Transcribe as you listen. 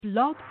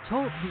Blog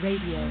Talk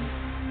Radio.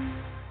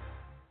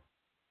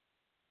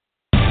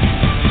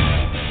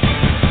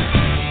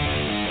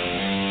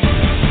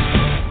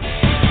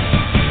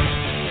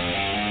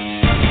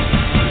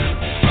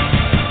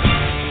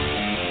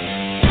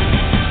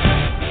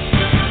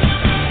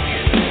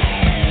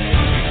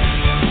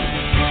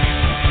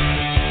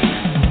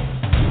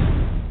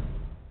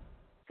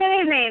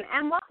 Good evening,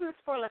 and welcome to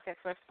Sporlitiks,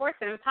 where sports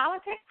and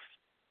politics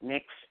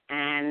mix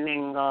and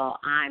mingle.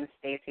 I'm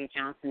Stacey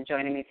Johnson.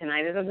 Joining me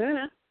tonight is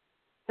Aguna,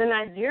 the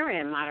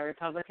Nigerian moderate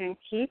Republican,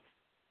 Keith,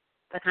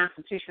 the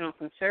constitutional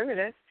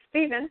conservative,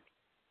 Stephen,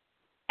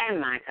 and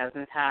my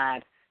cousin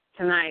Todd.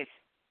 Tonight,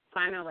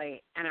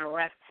 finally, an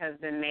arrest has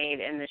been made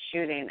in the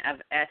shooting of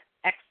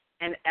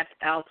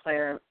ex-NFL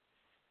player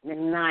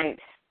McKnight.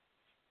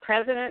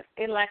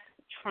 President-elect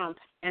Trump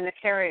and the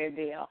carrier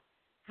deal.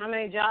 How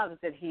many jobs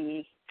did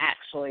he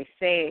actually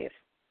save?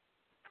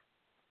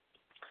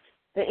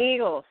 The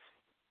Eagles,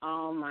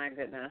 oh my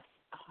goodness,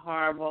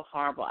 horrible,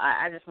 horrible.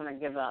 I just want to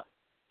give up.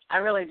 I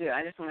really do.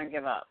 I just want to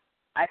give up.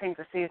 I think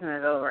the season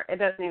is over. It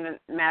doesn't even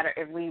matter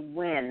if we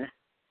win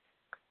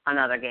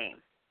another game.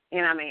 You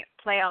know what I mean?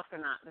 Playoffs or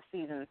not, the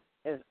season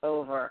is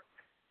over.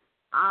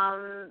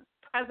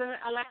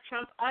 President-elect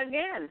Trump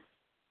again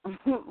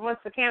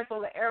wants to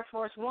cancel the Air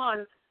Force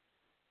One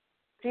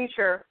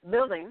future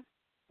building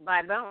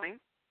by Boeing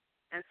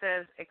and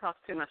says it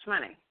costs too much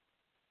money.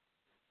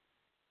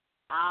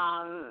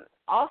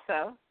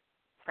 Also,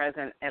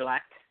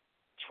 President-elect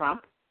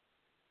Trump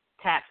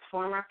tapped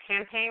former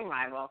campaign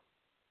rival,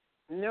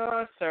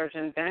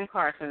 neurosurgeon Ben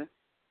Carson,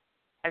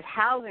 as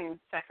housing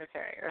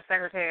secretary, or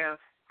Secretary of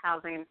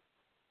Housing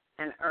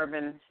and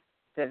Urban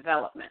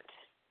Development.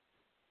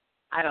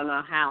 I don't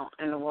know how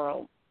in the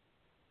world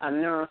a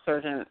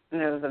neurosurgeon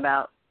knows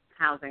about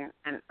housing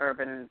and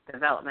urban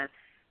development.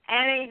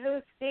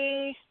 Anywho,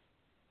 Steve,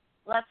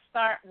 let's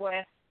start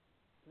with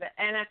the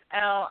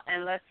NFL,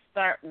 and let's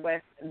start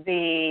with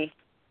the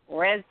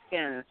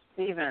Redskins.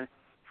 Steven,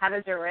 how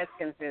did your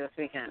Redskins do this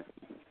weekend?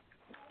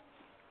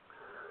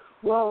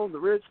 Well, the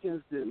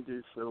Redskins didn't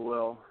do so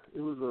well.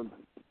 It was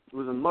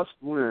a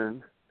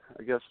must-win.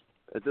 I guess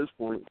at this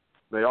point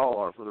they all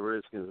are for the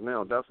Redskins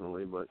now,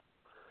 definitely. But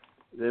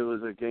it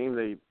was a game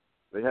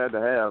they had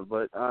to have.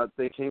 But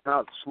they came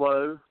out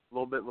slow, a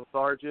little bit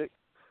lethargic,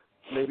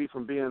 maybe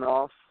from being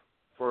off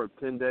for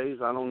 10 days.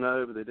 I don't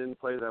know, but they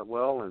didn't play that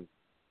well,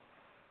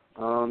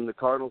 and the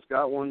Cardinals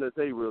got one that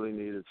they really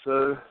needed.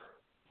 So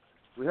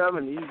we have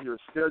an easier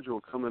schedule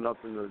coming up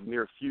in the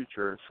near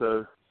future.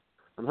 So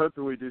I'm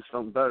hoping we do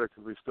something better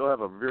because we still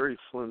have a very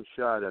slim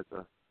shot at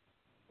the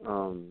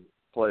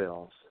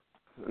playoffs,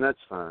 and that's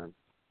fine.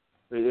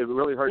 It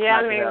really hurts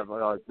not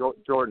to have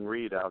Jordan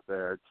Reed out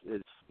there.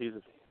 We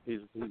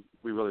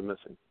really miss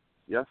him.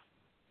 Yes.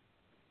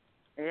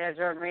 Yeah,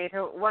 Jordan Reed.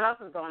 What else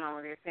is going on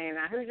with your team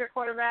now? Who's your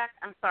quarterback?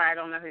 I'm sorry, I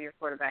don't know who your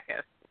quarterback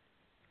is.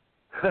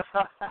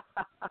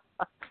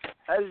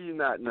 How do you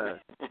not know?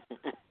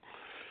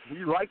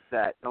 You like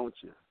that, don't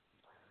you?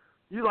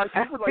 You would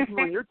like him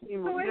on your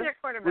team. Who is your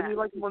quarterback? Wouldn't you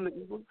like him on the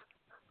Eagles?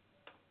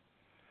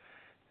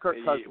 Kirk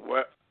Cousins.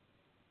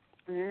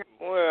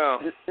 Well,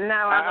 no,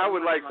 I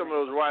would like some of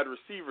those wide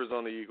receivers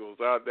on the Eagles.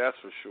 That's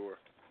for sure.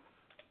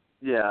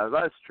 Yeah,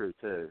 that's true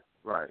too.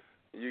 Right.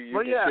 I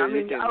like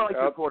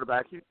your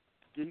quarterback. You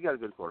got a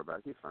good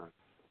quarterback. He's fine.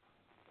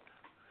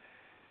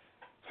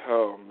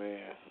 Oh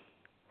man.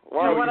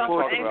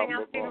 Anything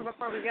else, Stephen,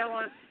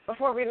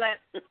 before we let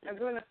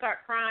Aguna start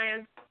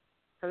crying?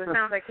 Because it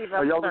sounds like he's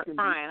about to start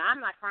crying. I'm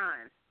not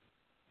crying.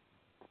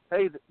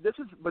 Hey, this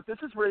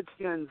is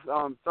Redskins'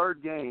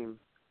 third game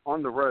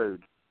on the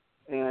road,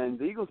 and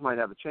the Eagles might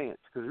have a chance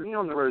because when you're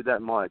on the road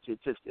that much, it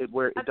does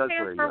wear you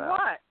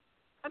out.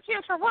 A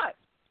chance for what?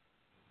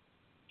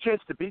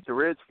 Chance to beat the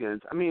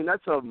Redskins. I mean,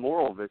 that's a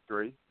moral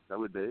victory. That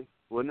would be,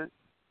 wouldn't it?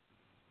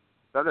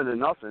 Better than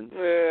nothing.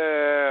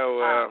 Yeah,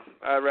 well,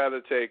 I'd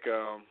rather take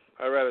a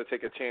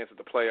chance at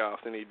the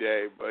playoffs any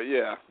day. But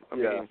yeah, I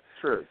mean,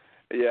 true.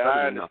 Yeah, Better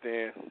I than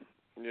understand. Nothing.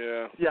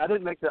 Yeah. Yeah, I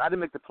didn't make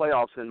the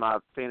playoffs in my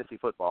fantasy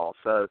football,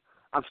 so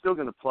I'm still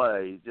going to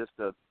play just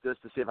to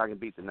see if I can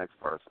beat the next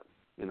person.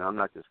 You know, I'm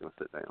not just going to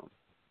sit down.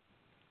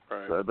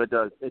 Right. So, but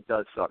it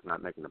does suck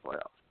not making the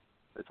playoffs.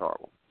 It's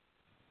horrible,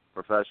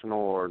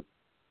 professional or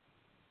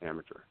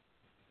amateur.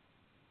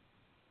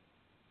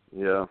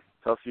 Yeah,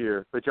 tough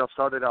year. But y'all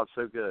started out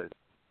so good.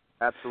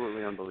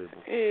 Absolutely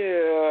unbelievable.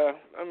 Yeah,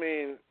 I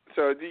mean,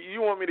 so do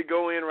you want me to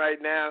go in right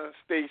now,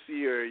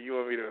 Stacey, or you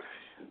want me to?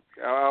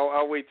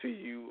 I'll wait till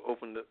you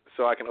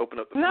so I can open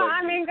up the No,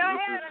 floodgates. I mean, go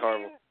ahead. I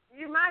mean,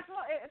 you might as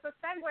well. It's a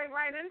segue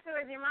right into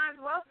it. You might as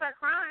well start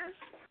crying.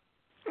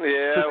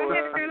 Yeah, well,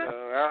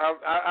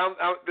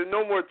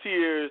 no more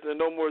tears.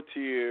 No more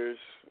tears.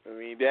 I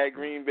mean, that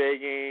Green Bay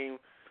game,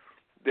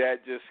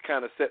 that just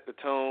kind of set the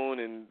tone,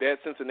 and that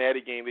Cincinnati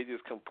game, they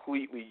just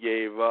completely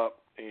gave up.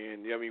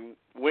 And, I mean,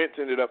 Wentz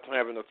ended up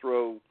having to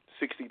throw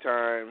 60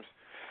 times,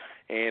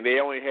 and they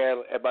only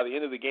had, by the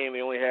end of the game,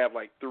 they only have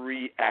like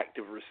 3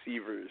 active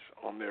receivers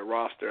on their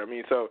roster. I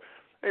mean, so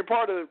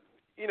part of,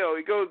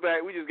 it goes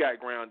back, we just got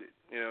grounded.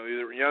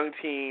 They're a young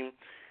team.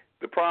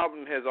 the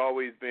problem has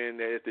always been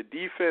that if the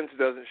defense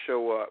doesn't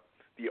show up,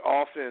 the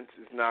offense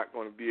is not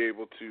going to be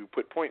able to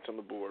put points on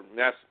the board. And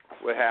that's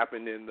what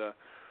happened in the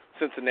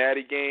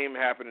Cincinnati game,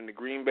 happened in the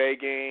Green Bay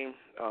game.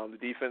 The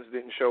defense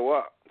didn't show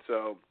up.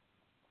 So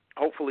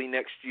hopefully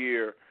next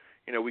year,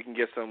 we can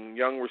get some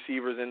young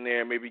receivers in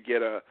there, maybe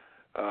get a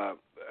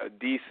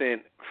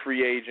decent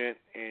free agent,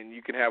 and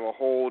you can have a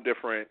whole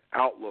different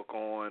outlook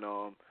on,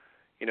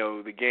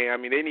 the game. I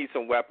mean, they need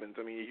some weapons.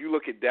 I mean, if you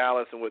look at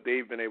Dallas and what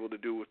they've been able to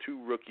do with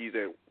two rookies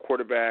at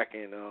quarterback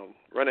and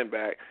running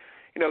back,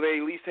 they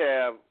at least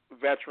have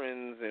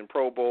veterans and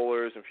Pro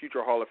Bowlers and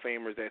future Hall of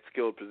Famers at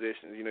skilled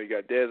positions. You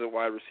got Dez at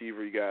wide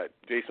receiver, you got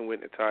Jason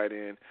Witten at tight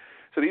end.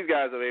 So these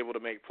guys are able to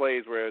make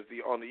plays, whereas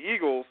on the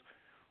Eagles,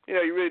 you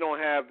really don't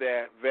have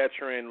that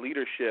veteran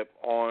leadership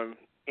on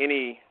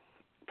any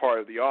part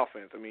of the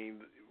offense. I mean,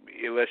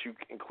 unless you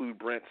include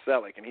Brent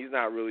Selleck, and he's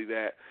not really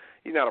that.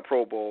 He's not a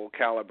Pro Bowl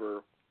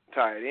caliber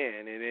tight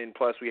end. And then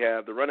plus we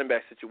have the running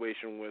back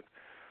situation with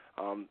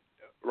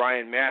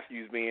Ryan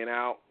Matthews being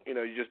out.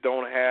 You just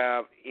don't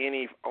have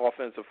any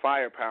offensive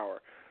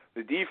firepower.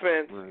 The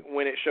defense,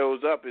 when it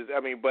shows up,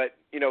 but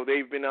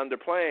they've been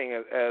underplaying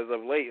as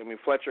of late. I mean,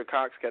 Fletcher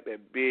Cox got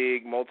that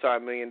big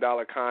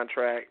multi-million-dollar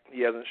contract.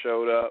 He hasn't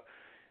showed up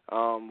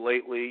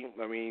lately.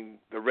 I mean,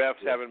 the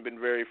refs haven't been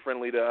very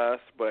friendly to us,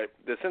 but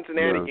the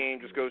Cincinnati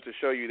game just goes to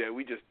show you that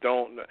we just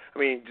don't. I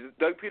mean,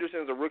 Doug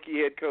Peterson's a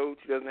rookie head coach.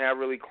 He doesn't have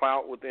really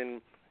clout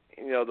within,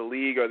 the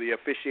league or the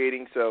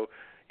officiating. So,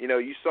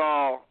 you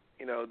saw,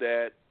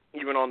 that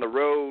even on the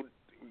road,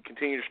 we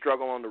continue to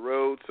struggle on the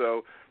road.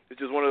 So it's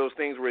just one of those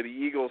things where the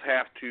Eagles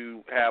have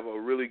to have a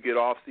really good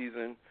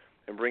offseason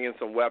and bring in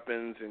some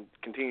weapons and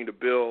continue to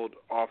build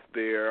off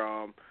their,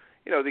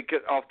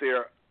 off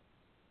their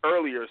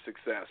earlier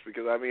success.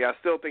 Because, I mean, I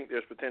still think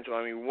there's potential.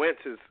 I mean, Wentz,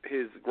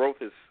 his growth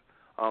has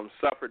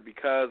suffered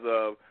because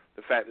of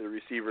the fact that the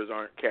receivers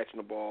aren't catching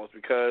the balls,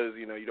 because,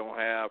 you don't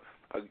have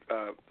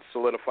a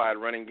solidified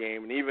running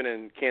game. And even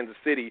in Kansas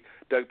City,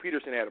 Doug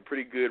Peterson had a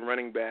pretty good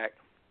running back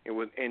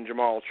in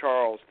Jamal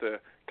Charles to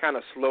kind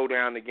of slow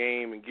down the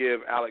game and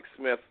give Alex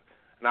Smith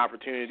an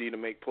opportunity to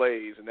make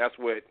plays. And that's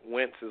what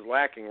Wentz is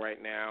lacking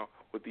right now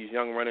with these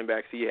young running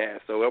backs he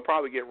has. So they'll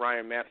probably get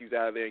Ryan Matthews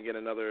out of there and get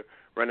another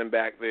running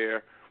back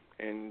there.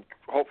 And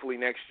hopefully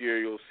next year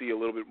you'll see a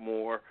little bit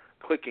more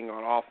clicking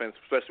on offense,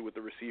 especially with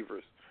the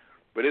receivers.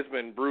 But it's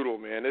been brutal,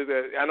 man.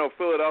 I know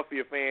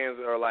Philadelphia fans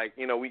are like,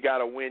 we got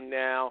to win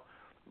now.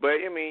 But,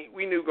 I mean,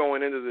 we knew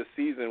going into this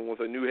season with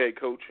a new head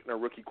coach and a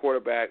rookie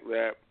quarterback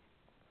that,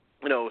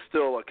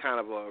 still a kind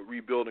of a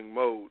rebuilding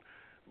mode.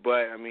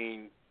 But, I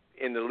mean,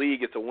 in the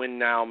league, it's a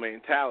win-now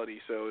mentality.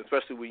 So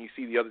especially when you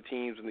see the other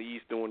teams in the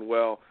East doing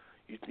well,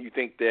 you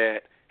think that,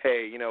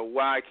 hey,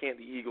 why can't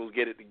the Eagles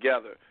get it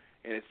together?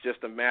 And it's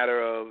just a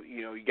matter of,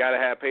 you got to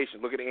have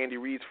patience. Look at Andy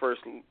Reid's first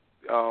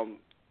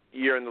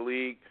year in the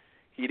league.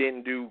 He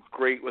didn't do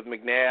great with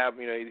McNabb.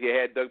 He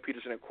had Doug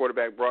Peterson at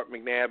quarterback, brought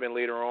McNabb in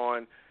later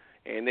on.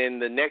 And then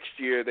the next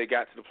year they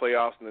got to the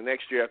playoffs, and the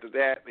next year after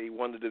that they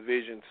won the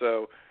division.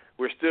 So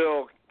we're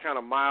still kind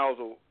of miles,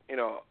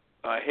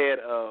 ahead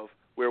of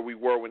where we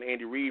were when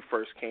Andy Reid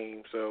first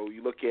came. So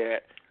you look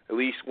at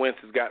least Wentz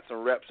has got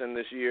some reps in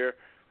this year.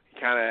 He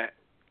kind of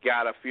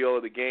got a feel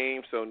of the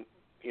game. So,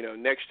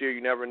 next year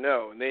you never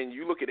know. And then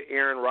you look at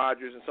Aaron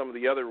Rodgers and some of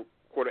the other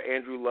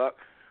Andrew Luck,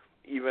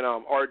 even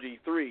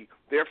RG3,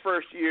 their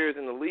first years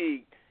in the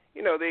league,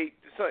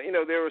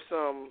 there was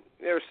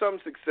some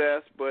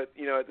success, but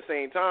at the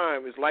same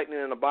time, it's lightning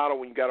in a bottle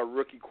when you got a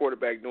rookie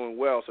quarterback doing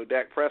well. So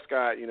Dak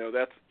Prescott,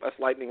 that's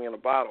lightning in a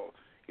bottle.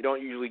 You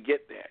don't usually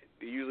get that.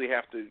 You usually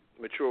have to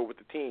mature with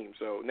the team.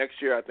 So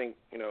next year, I think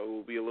it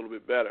will be a little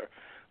bit better.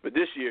 But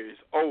this year is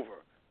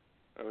over.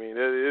 I mean,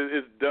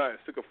 it's done.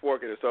 It's took a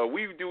fork in it. So if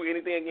we do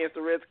anything against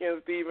the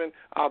Redskins, Steven,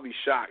 I'll be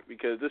shocked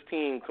because this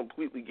team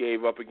completely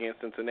gave up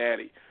against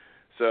Cincinnati.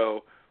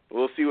 So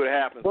we'll see what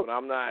happens, but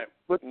I'm not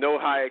no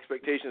high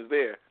expectations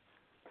there.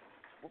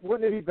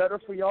 Wouldn't it be better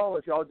for y'all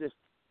if y'all just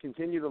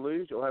continue to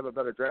lose? You'll have a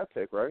better draft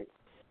pick, right?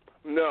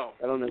 No.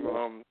 I don't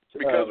know.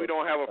 Because we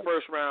don't have a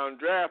first-round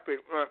draft pick.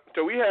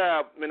 So we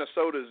have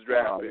Minnesota's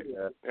draft pick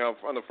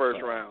on the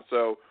first round.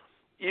 So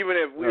even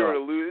if we were to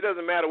lose, it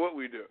doesn't matter what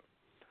we do.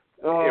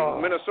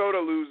 If Minnesota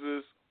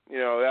loses,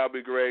 that'll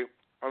be great.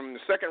 The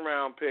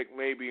second-round pick,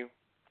 maybe,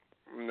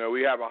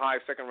 we have a high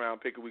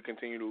second-round pick if we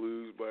continue to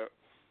lose, but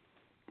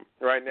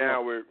right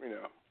now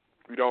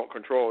we don't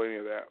control any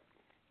of that.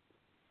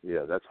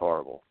 Yeah, that's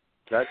horrible.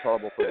 That's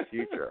horrible for the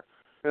future.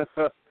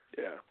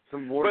 Yeah.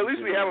 But at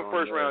least we have a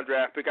first-round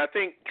draft pick. I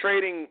think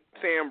trading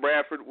Sam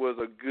Bradford was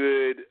a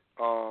good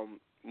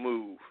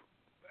move.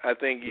 I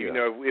think,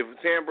 if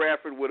Sam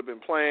Bradford would have been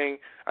playing,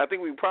 I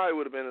think we probably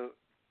would have been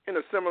in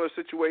a similar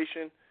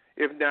situation.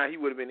 If not, he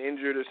would have been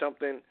injured or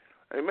something.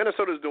 I mean,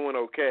 Minnesota's doing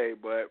okay,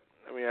 but,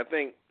 I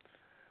think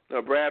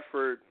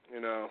Bradford,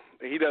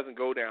 he doesn't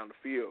go down the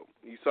field.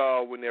 You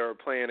saw when they were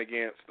playing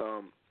against,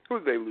 who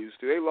did they lose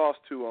to? They lost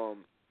to,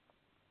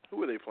 who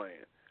were they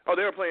playing? Oh,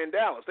 they were playing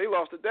Dallas. They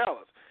lost to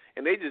Dallas.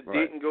 And they just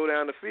didn't go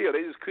down the field.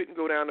 They just couldn't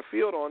go down the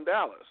field on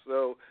Dallas.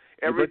 So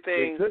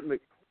everything.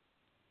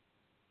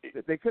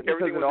 They couldn't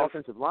because the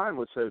offensive line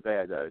was so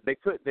bad, though. They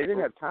didn't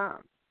have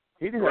time.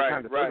 He didn't have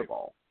time to throw the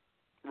ball.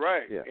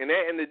 Right. Yeah.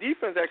 And the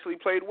defense actually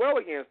played well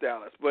against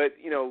Dallas, but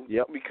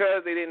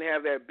because they didn't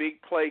have that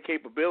big play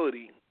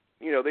capability,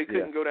 they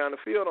couldn't go down the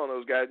field on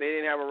those guys. They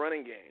didn't have a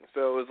running game,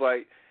 so it was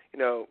like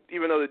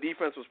even though the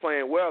defense was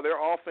playing well, their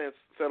offense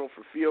settled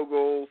for field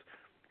goals,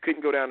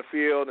 couldn't go down the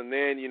field, and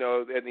then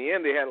at the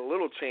end they had a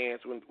little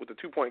chance with the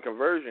 2-point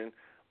conversion,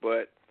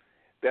 but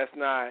that's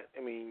not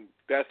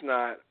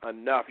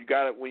enough. You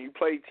got to, when you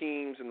play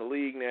teams in the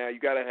league now, you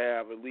got to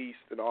have at least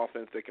an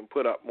offense that can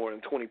put up more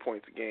than 20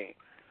 points a game.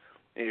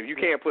 And if you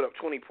can't put up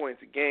 20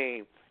 points a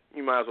game,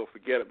 you might as well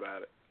forget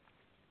about it.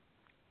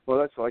 Well,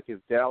 that's like if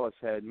Dallas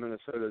had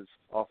Minnesota's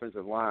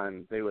offensive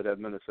line, they would have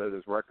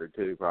Minnesota's record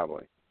too,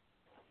 probably.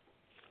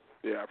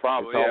 Yeah,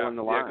 probably. It's all in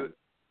the line.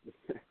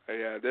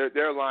 Yeah,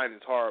 their line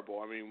is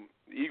horrible. I mean,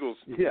 the Eagles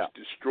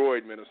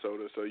destroyed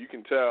Minnesota, so you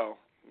can tell.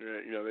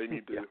 They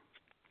need to.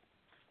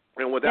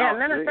 And without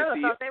Minnesota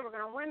thought they were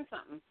going to win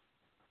something.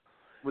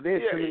 Well, they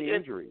had too many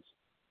injuries.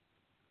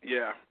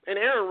 Yeah, and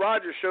Aaron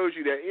Rodgers shows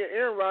you that.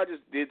 Aaron Rodgers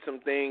did some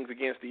things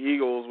against the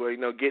Eagles where,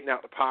 getting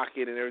out the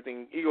pocket and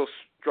everything. Eagles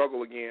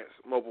struggle against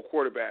mobile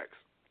quarterbacks.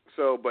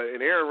 So, but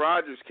in Aaron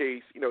Rodgers'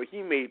 case,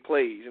 he made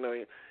plays.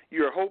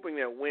 You're hoping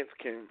that Wentz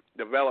can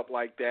develop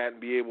like that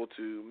and be able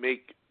to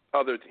make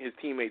his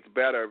teammates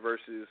better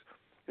versus,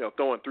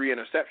 throwing 3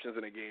 interceptions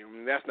in a game. I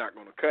mean, that's not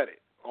going to cut it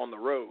on the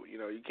road.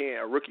 You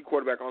can't, a rookie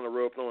quarterback on the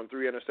road throwing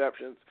 3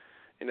 interceptions.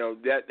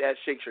 That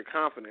shakes your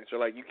confidence. You're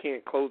like, you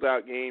can't close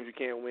out games, you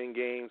can't win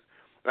games.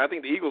 And I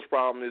think the Eagles'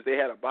 problem is they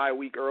had a bye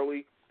week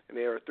early, and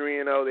they were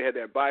 3-0. They had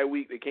that bye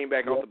week. They came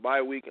back off the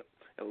bye week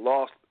and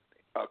lost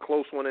a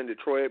close one in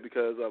Detroit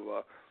because of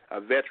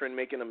a veteran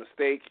making a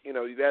mistake.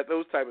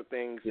 Those type of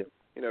things,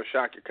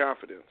 shock your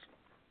confidence.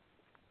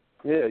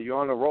 Yeah, you're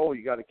on a roll.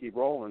 You got to keep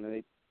rolling, and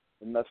they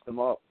messed them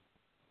up.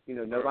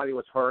 Nobody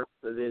was hurt,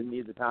 so they didn't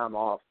need the time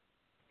off.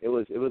 It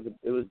was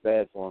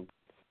bad for them.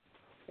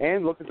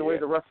 And look at the way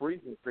the referees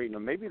are treating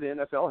them. Maybe the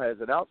NFL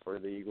has it out for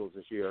the Eagles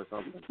this year or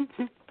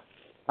something.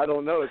 I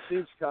don't know. It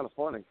seems kind of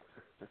funny.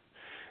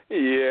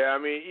 Yeah, I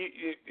mean,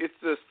 it's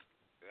just.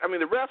 I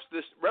mean, the refs.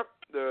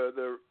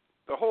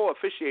 The whole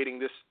officiating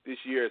this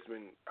year has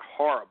been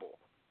horrible.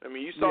 I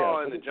mean, you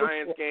saw in the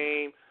Giants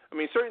game. I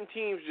mean, certain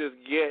teams just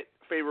get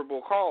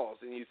favorable calls,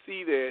 and you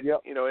see that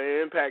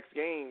it impacts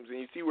games, and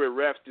you see where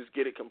refs just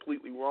get it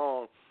completely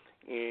wrong.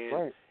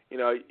 And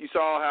you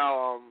saw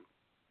how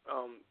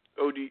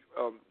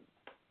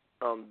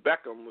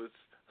Beckham was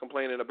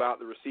complaining about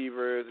the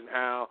receivers and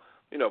how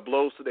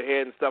blows to the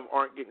head and stuff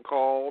aren't getting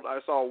called. I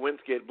saw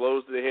Wentz get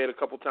blows to the head a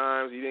couple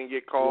times. He didn't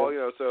get called.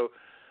 So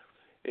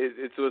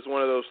it's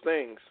one of those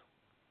things.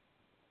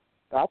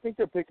 I think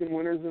they're picking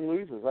winners and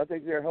losers. I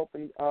think they're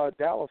helping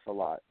Dallas a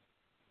lot.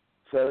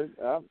 So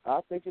I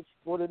think it's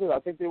what it is. I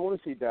think they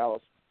want to see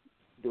Dallas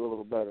do a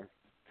little better.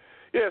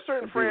 Yeah,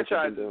 certain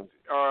franchises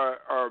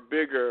are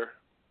bigger.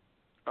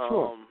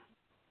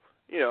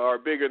 Are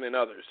bigger than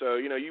others. So,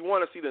 you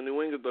want to see the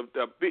New England,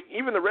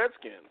 even the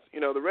Redskins.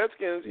 The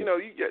Redskins,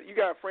 you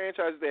got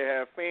franchises that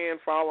have fan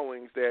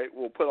followings that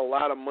will put a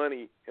lot of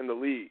money in the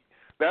league.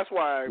 That's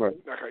why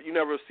you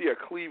never see a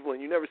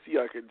Cleveland, you never see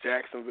like a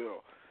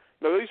Jacksonville.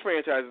 These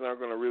franchises aren't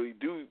going to really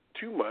do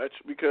too much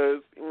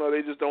because,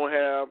 they just don't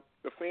have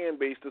the fan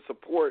base to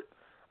support.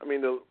 I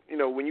mean,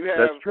 when you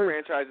have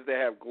franchises that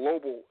have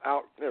global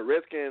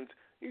Redskins,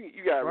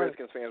 you got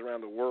Redskins fans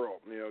around the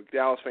world,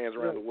 Dallas fans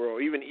around the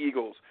world, even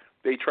Eagles.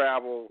 They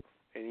travel,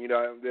 and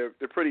they're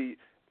pretty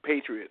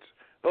patriots.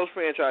 Those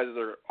franchises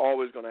are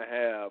always going to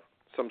have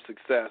some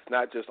success,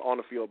 not just on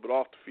the field but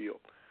off the field.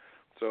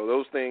 So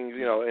those things,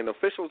 and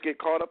officials get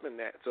caught up in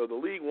that. So the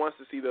league wants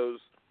to see those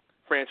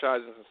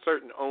franchises and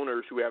certain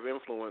owners who have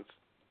influence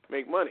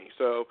make money.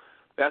 So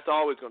that's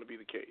always going to be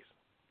the case.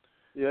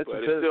 Yeah,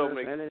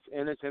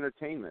 and it's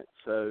entertainment.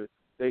 So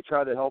they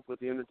try to help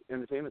with the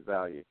entertainment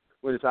value.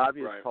 When it's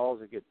obvious calls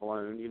that get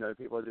blown,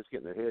 people are just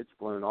getting their heads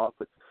blown off,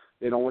 but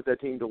they don't want that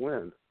team to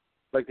win.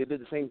 Like they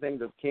did the same thing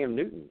to Cam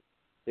Newton.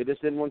 They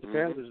just didn't want the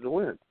Panthers to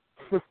win.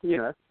 So,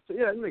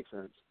 it makes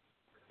sense.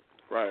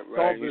 Right.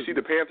 You see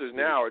the Panthers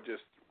now are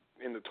just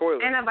in the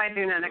toilet. Ain't nobody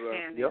doing that to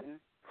Cam Newton.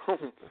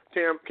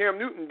 Cam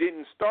Newton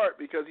didn't start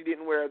because he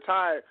didn't wear a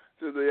tie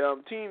to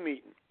the team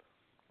meeting.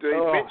 They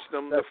benched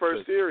him the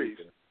first series.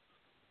 Stupid.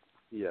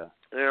 Yeah,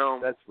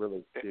 that's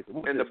really stupid.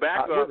 And the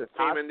backup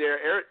came in there.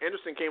 Eric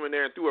Anderson came in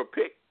there and threw a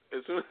pick.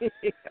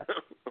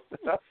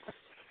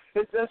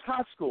 That's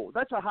high school.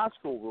 That's a high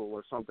school rule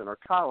or something, or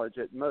college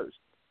at most.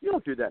 You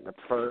don't do that in the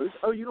pros.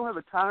 Oh, you don't have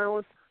a tie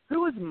on?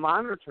 Who is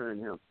monitoring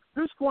him?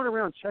 Who's going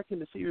around checking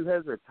to see who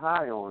has their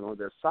tie on or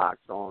their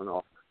socks on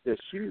or their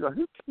shoes on?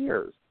 Who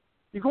cares?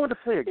 You're going to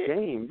play a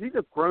game. These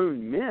are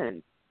grown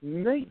men,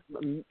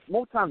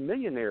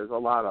 multi-millionaires, a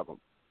lot of them.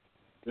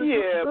 But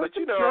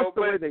dress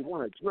the way they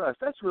want to dress.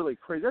 That's really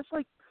crazy. That's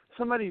like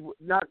somebody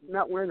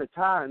not wearing a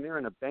tie and they're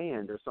in a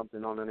band or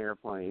something on an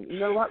airplane. You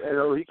know what?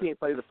 Oh, he can't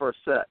play the first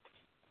set.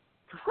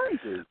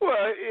 crazy. Well,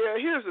 yeah.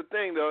 Here's the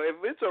thing, though. If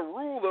it's a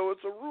rule, though,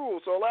 it's a rule.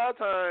 So a lot of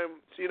times,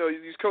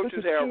 these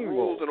coaches have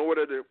rules in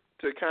order to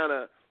kind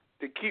of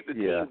to keep the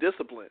team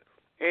disciplined.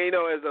 And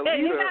as a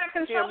leader, you gotta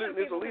control Cam Newton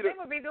is a people. leader. They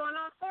would be doing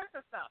all sorts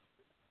of stuff.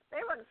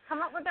 They would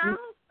come up with their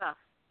own stuff.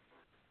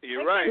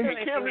 You're right.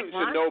 And Cam Newton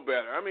should know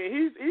better. I mean,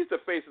 he's the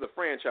face of the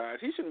franchise.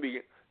 He shouldn't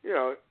be.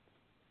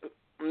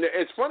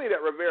 It's funny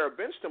that Rivera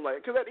benched him,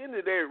 because at the end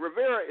of the day,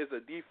 Rivera is a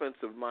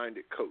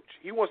defensive-minded coach.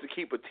 He wants to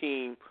keep a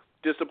team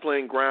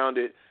disciplined,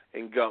 grounded,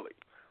 and gully.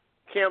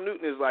 Cam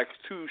Newton is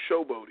too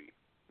showboaty.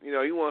 He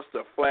wants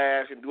to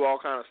flash and do all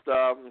kind of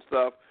stuff and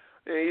stuff.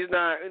 And he's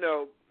not, and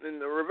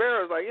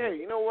Rivera's like, hey,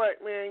 you know what,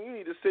 man, you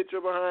need to sit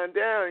your behind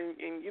down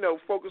and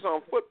focus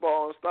on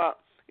football and stop,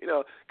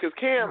 because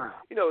Cam,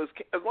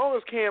 as long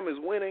as Cam is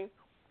winning,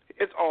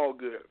 it's all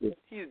good.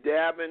 He's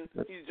dabbing,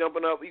 he's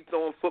jumping up, he's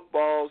throwing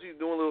footballs, he's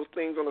doing little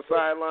things on the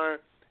sideline.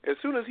 As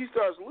soon as he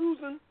starts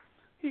losing,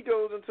 he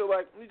goes into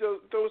he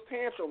throws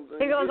tantrums.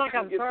 And he goes like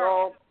a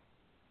girl.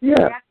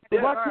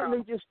 Why couldn't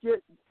they just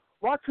get?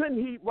 Why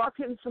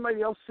couldn't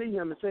somebody else see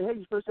him and say, hey,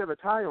 you're supposed to have a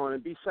tie on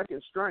and be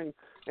second string,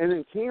 and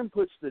then Cam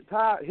puts his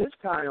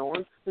tie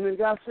on, and then the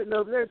guy sitting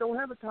over there don't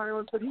have a tie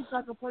on, but he's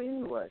not gonna play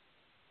anyway.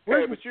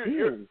 Hey, but you're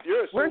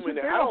assuming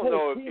that. I don't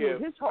know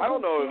if his whole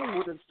team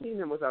would have seen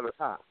him without a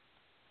tie.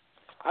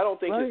 I don't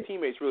think his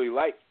teammates really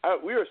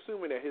we're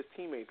assuming that his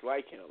teammates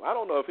like him. I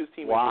don't know if his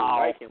teammates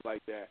really like him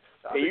like that.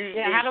 How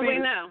do we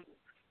know?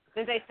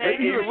 Did they say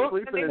maybe he was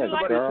sleeping and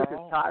somebody took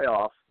his tie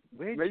off?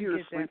 Maybe he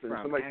was sleeping and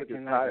somebody took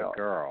his tie off.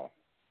 Girl.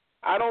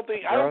 I don't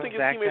think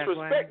his teammates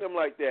respect him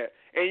like that.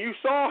 And you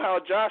saw how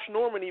Josh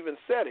Norman even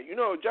said it.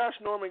 Josh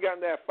Norman got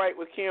in that fight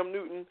with Cam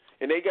Newton,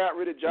 and they got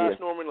rid of Josh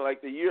Norman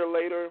the year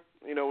later.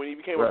 When he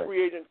became a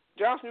free agent.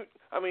 Josh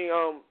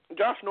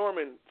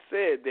Norman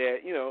said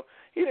that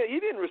he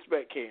didn't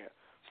respect Cam.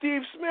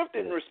 Steve Smith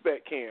didn't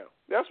respect Cam.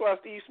 That's why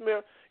Steve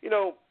Smith,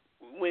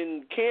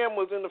 when Cam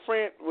was in the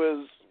front,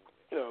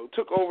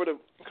 took over the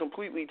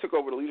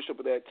leadership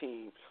of that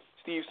team.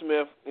 Steve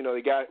Smith,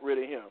 they got rid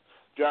of him.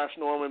 Josh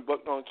Norman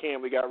bucked on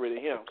Cam, they got rid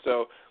of him.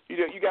 So you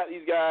got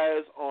these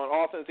guys on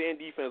offense and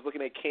defense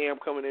looking at Cam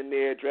coming in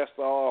there dressed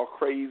all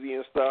crazy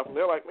and stuff, and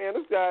they're like, man,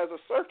 this guy's a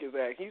circus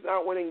act. He's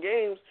not winning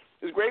games.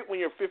 It's great when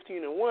you're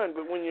 15-1,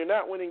 but when you're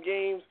not winning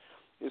games,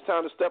 it's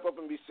time to step up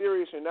and be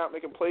serious. You're not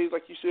making plays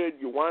like you should.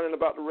 You're whining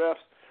about the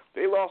refs.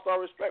 They lost all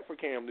respect for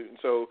Cam Newton.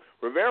 So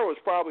Rivera was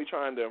probably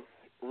trying to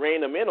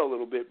rein them in a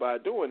little bit by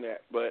doing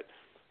that, but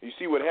you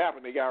see what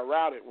happened. They got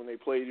routed when they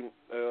played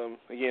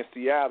against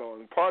Seattle,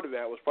 and part of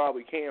that was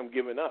probably Cam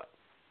giving up.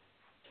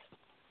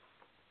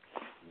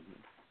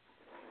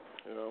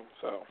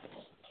 So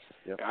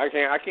I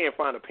can't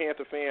find a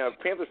Panther fan.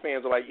 Panther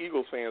fans are like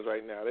Eagles fans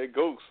right now. They're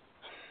ghosts.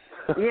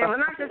 Yeah, but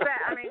not just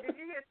that. I mean, did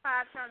you hear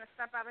Todd trying to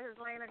step out of his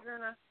lane,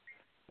 Aguna?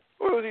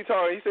 What was he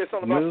talking? He said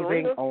something about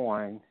Moving Serena?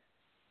 on.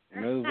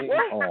 Moving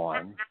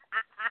on.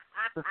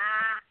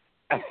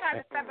 He's trying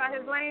to step out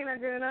his lane,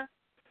 Aguna.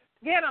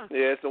 Get him.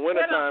 Yeah, it's the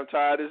wintertime,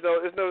 Todd. There's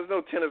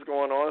no tennis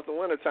going on. It's the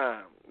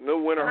wintertime. No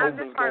winter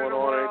opens going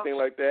on or anything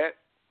like that.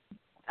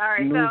 All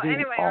right. Moving so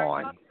anyway,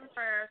 on.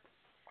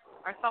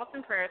 our thoughts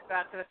and prayers go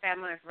out to the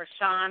family of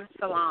Rashawn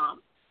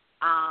Salam.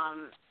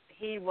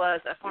 He was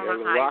a former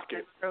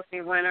Heisman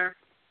Trophy winner.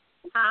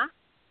 Huh?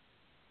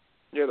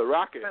 Yeah, the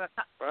Rocket.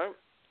 Right?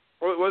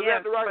 Was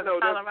that the Rocket? For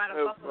the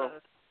Colorado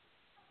Buffaloes.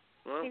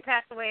 Huh? He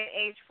passed away at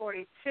age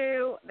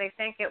 42. They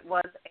think it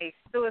was a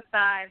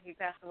suicide. He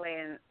passed away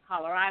in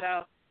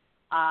Colorado.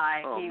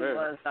 He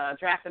was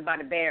drafted by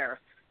the Bears,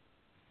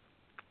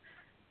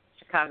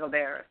 Chicago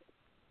Bears.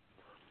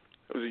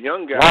 He was a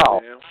young guy,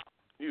 man.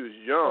 He was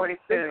young.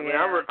 42,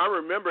 I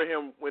remember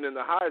him winning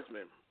the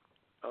Heisman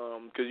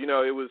because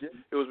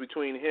it was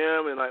between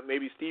him and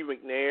maybe Steve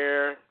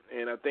McNair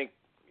and I think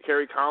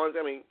Kerry Collins.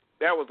 I mean,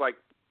 that was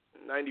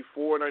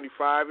 94,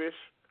 95-ish.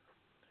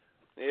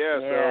 Yeah,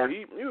 so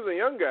he was a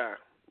young guy.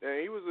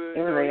 Yeah, he was a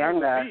young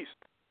guy. Beast.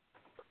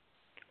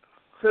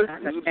 So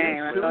that's a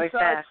shame. That's really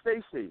sad.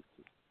 Stacey,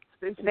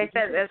 they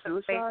said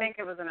they think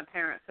it was an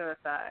apparent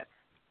suicide.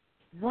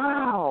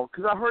 Wow,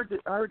 because I heard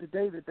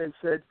today that they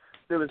said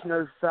there was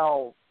no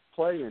foul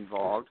play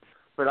involved,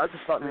 but I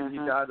just thought maybe he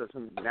died of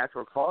some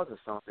natural cause or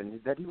something.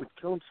 That he would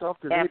kill himself.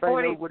 Does At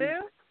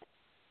 42?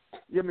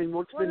 I mean,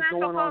 what's been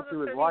going on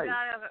through his life? He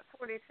died of at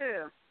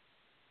 42.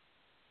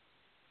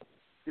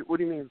 What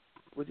do you mean?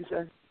 What did you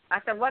say? I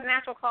said, what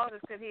natural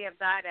causes could he have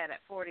died at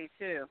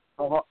 42?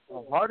 A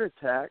heart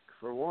attack,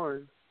 for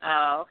one.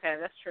 Oh, okay,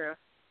 that's true.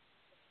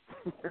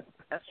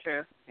 That's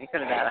true. He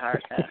could have died of a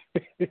heart attack.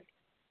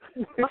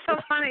 What's so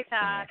funny,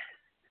 Todd?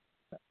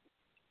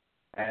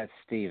 That's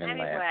Steven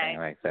anyway, laughing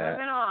like that.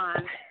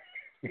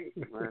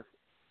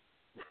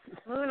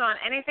 Moving on.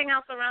 Anything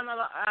else around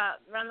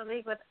the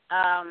league with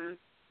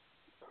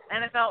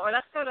NFL? Or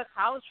let's go to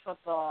college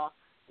football.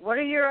 What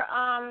are your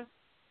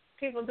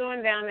people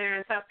doing down there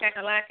in South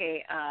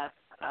Kakalaki?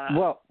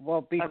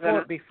 Well,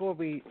 before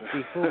we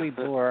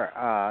bore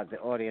the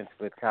audience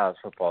with college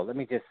football, let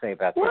me just say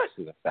about the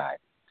suicide.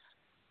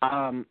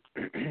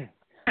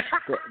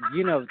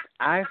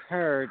 I've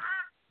heard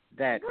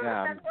that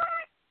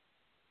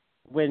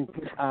when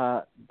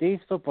these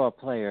football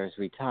players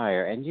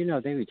retire, and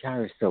they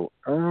retire so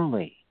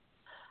early,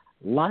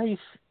 life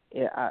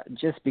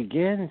just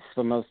begins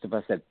for most of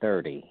us at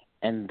 30,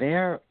 and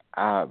they're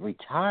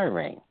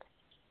retiring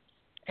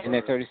in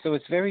their 30s. So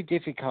it's very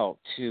difficult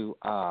to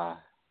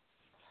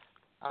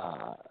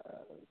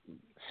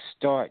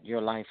start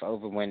your life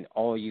over when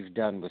all you've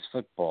done was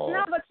football.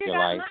 No, but you your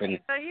got life,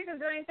 money, so you can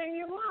do anything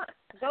you want.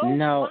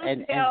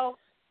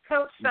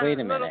 Coach some wait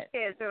a little minute.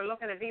 kids who are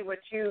looking to be what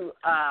you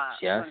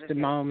Just a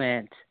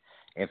moment.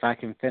 If I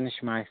can finish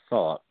my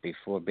thought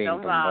before being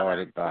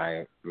bombarded by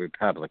a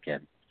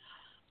Republican.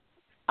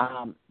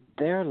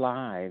 Their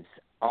lives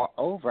are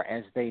over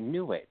as they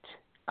knew it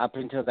up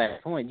until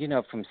that point.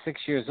 From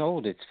 6 years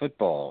old, it's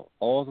football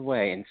all the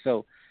way. And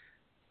so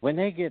when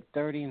they get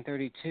 30 and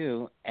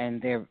 32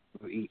 and they're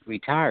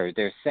retired,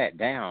 they're set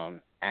down,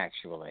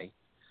 actually.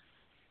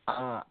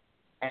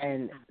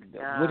 And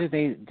what do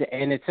they?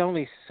 And it's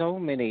only so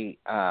many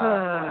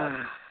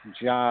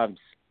jobs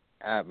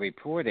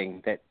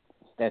reporting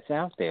that's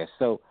out there.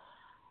 So,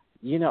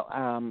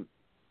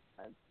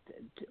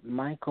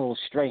 Michael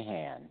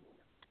Strahan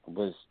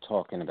was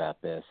talking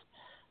about this,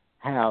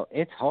 how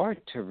it's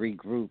hard to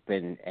regroup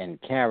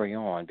and carry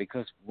on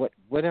because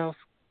what else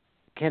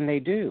can they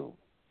do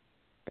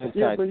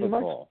besides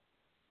football?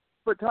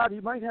 But Todd, he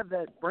might have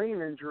that brain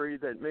injury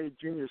that made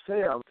Junior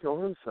Seau kill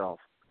himself.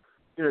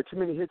 Too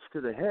many hits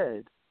to the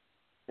head,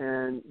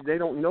 and they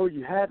don't know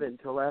you have it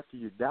until after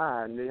you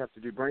die, and they have to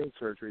do brain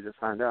surgery to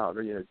find out,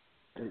 or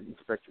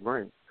inspect your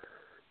brain.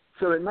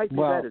 So it might be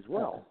that as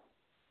well,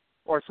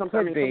 or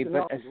something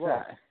else as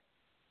well.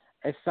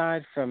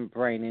 Aside from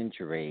brain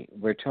injury,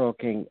 we're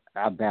talking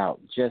about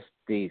just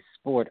the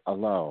sport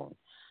alone.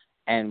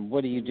 And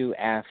what do you do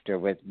after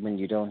when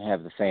you don't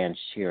have the fans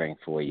cheering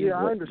for you? Yeah,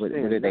 I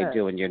understand. What do they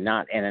do when you're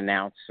not an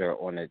announcer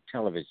on a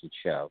television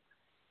show?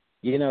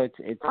 It's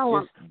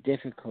just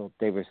difficult,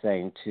 they were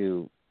saying,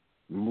 to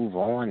move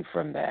on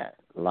from that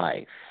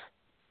life.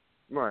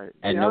 Right.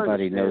 And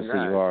nobody knows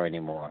who you are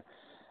anymore.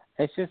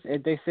 It's just,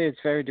 they say it's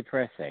very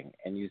depressing,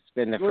 and you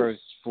spend the first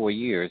 4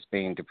 years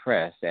being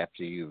depressed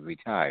after you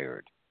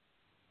retired.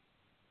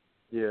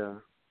 Yeah.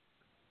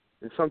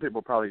 And some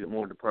people probably get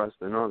more depressed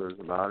than others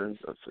about it,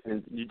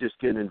 and you just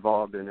get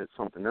involved in it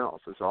something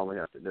else. That's all they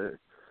have to do.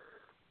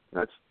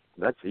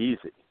 That's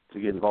easy, to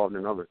get involved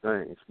in other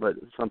things. But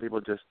some people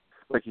just,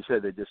 like you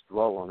said, they just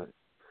dwell on it,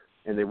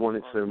 and they want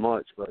it so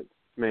much. But,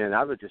 man,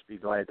 I would just be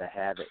glad to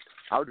have it.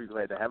 I would be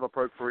glad to have a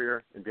pro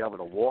career and be able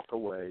to walk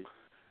away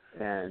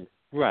and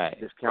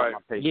just count my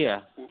patience.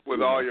 Yeah.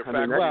 With all your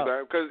family.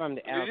 Because from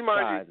the outside, you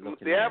mind,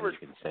 the average,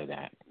 you can say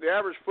that. The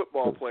average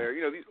football player,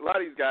 a lot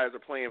of these guys are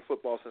playing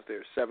football since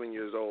they're 7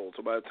 years old.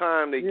 So by the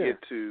time they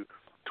get to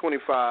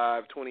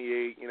 25,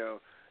 28,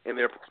 and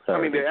they're,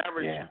 the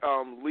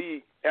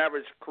average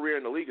average career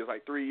in the league is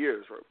like 3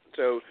 years.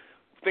 So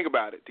think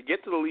about it. To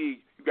get to the league,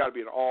 you've got to be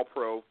an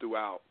all-pro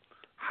throughout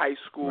high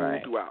school,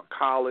 throughout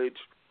college,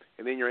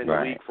 and then you're in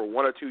the league for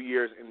 1 or 2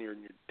 years, and you're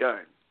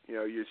done.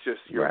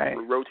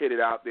 You're rotated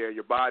out there.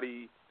 Your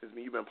body,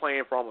 you've been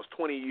playing for almost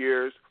 20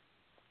 years.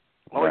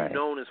 All you've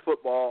known is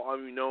football. All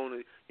you've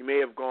known, you may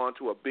have gone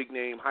to a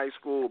big-name high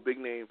school, a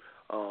big-name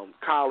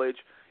college,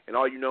 and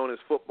all you've known is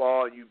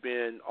football, and you've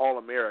been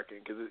All-American.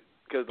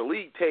 Because the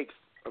league takes,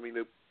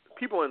 the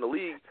people in the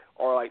league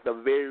are like the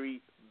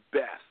very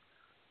best.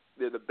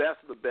 They're the best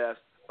of the best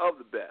of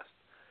the best.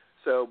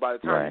 So by the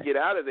time you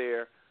get out of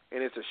there,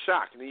 and it's a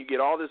shock, and then you get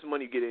all this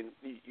money,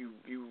 you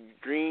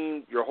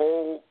dream your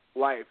whole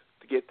life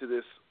to get to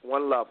this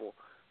one level,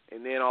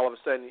 and then all of a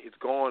sudden it's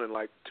gone in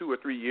like 2 or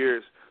 3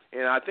 years.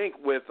 And I think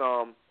with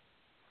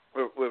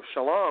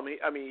Shalom,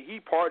 he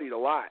partied a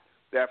lot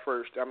that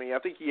first. I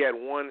think he had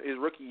his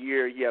rookie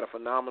year, he had a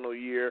phenomenal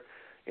year,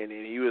 and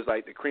then he was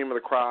like the cream of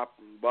the crop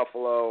in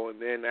Buffalo,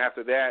 and then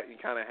after that he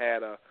kind of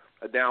had a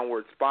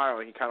downward spiral,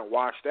 and he kind of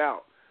washed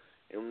out.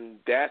 And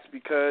that's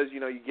because,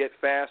 you get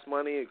fast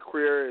money, a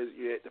career,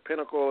 you're at the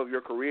pinnacle of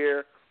your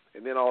career,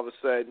 and then all of a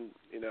sudden,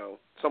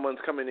 someone's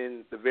coming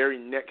in the very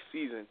next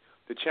season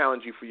to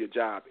challenge you for your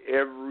job.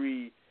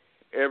 Every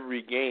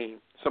game,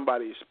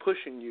 somebody is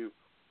pushing you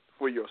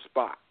for your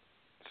spot.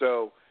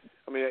 So,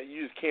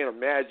 you just can't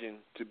imagine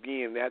to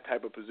be in that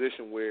type of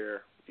position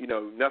where,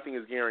 nothing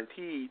is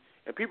guaranteed,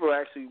 and people are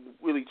actually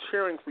really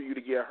cheering for you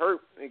to get hurt,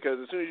 because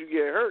as soon as you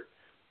get hurt,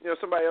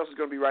 somebody else is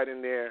going to be right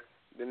in there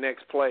the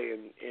next play,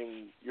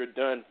 and you're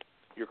done.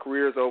 Your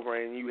career's over,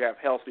 and you have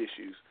health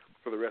issues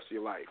for the rest of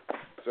your life.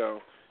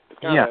 So it's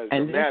kind of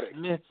dramatic.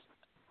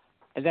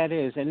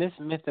 And this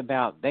myth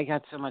about they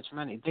got so much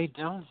money, they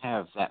don't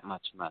have that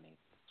much money.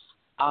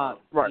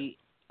 The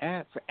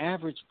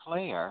average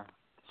player,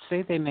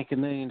 say they make $1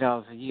 million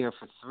a year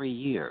for 3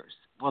 years.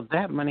 Well,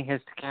 that money has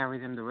to carry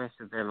them the rest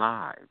of their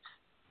lives.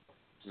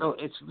 So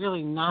it's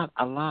really not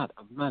a lot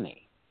of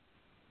money.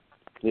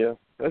 Yeah,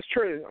 that's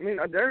true.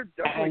 There are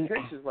definitely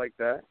cases like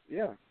that.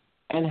 Yeah.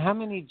 And how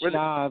many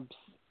jobs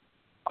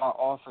are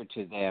offered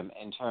to them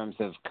in terms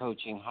of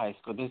coaching high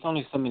school? There's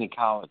only so many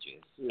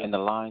colleges, and the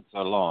lines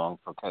are long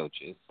for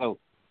coaches. So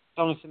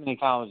only so many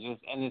colleges,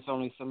 and there's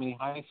only so many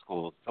high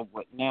schools. So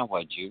what,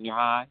 junior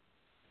high?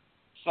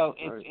 So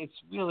it's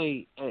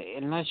really,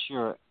 unless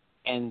you're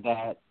in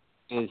that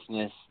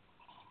business,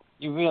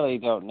 you really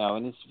don't know.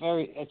 And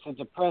it's a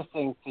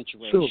depressing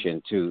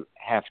situation to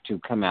have to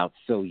come out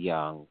so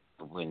young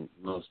when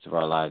most of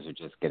our lives are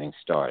just getting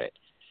started.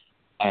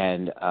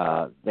 And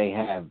they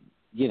have,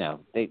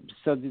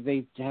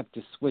 they have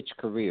to switch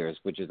careers,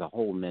 which is a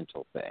whole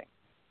mental thing.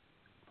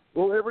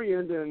 Well, every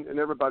end in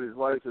everybody's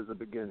life is a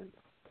beginning,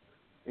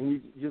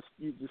 and you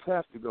just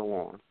have to go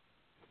on.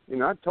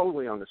 I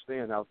totally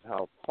understand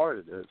how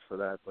hard it is for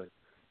that,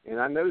 and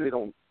I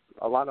know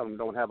a lot of them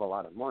don't have a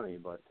lot of money,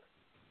 but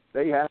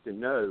they have to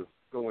know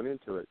going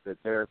into it that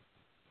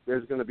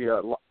there's going to be a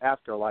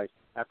afterlife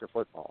after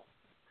football.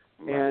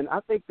 Right. And I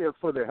think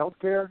for their health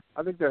care,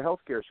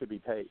 should be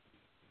paid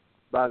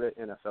by the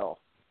NFL.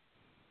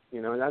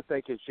 And I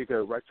think it should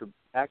go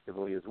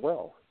retroactively as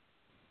well,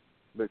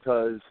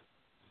 because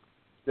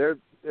they're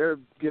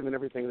giving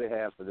everything they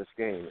have for this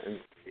game, and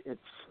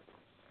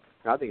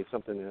I think it's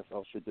something the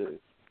NFL should do.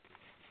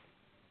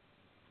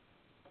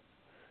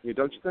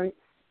 Don't you think?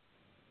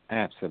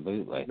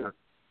 Absolutely. Yeah.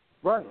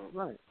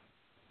 Right.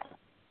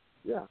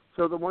 Yeah.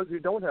 So the ones who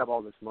don't have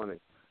all this money,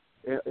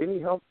 any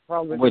health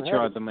problems, which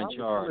are the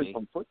majority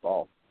from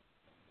football.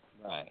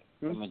 Right.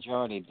 The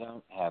majority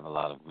don't have a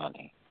lot of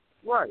money.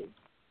 Right.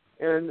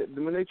 And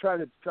when they try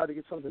to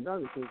get something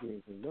done, they can't get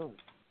anything done.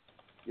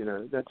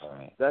 That's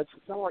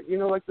not like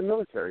like the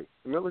military.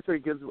 The military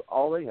gives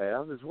all they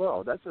have as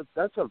well. That's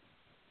a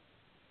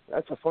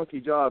funky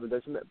job,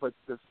 but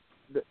the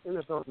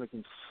NFL is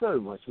making so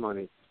much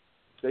money.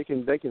 They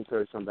can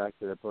throw some back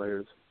to their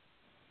players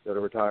that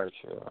are retired.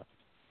 Sure.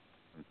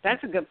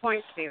 That's a good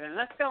point, Stephen.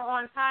 Let's go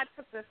on. Todd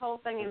took this whole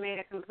thing and made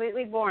it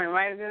completely boring.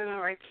 Right,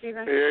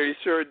 Stephen? Yeah, he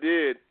sure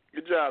did.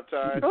 Good job,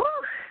 Todd. Ooh.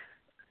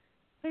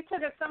 He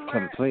took it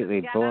somewhere.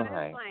 Completely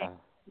boring.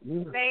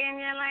 Stay in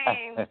your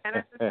lane.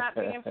 Tennis is not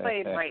being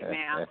played right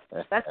now.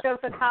 Let's go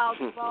to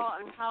college ball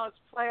and college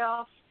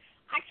playoffs.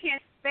 I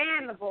can't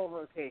stand the bowl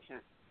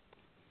rotation.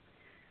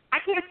 I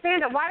can't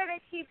stand it. Why do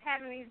they keep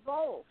having these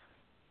bowls?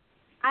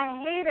 I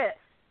hate it.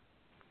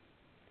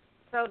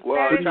 So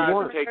they try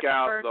to take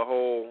out the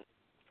whole.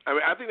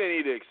 I think they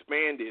need to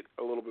expand it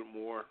a little bit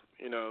more.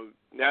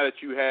 Now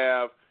that you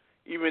have,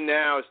 even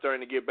now it's starting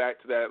to get back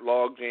to that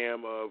log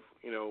jam of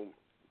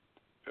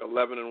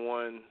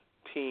 11-1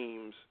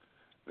 teams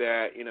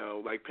that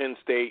like Penn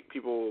State.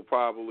 People will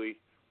probably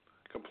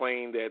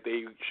complain that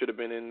they should have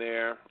been in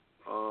there,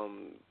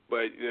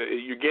 but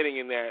you're getting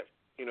in that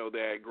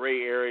that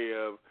gray area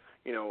of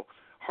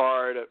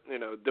hard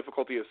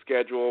difficulty of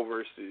schedule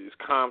versus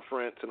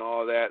conference and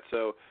all of that.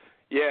 So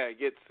yeah, it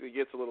gets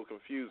a little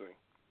confusing.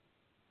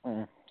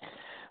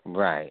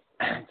 Right.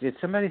 Did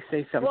somebody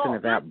say something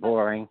about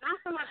boring? Not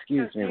so much.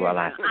 Excuse me while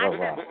I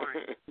throw up.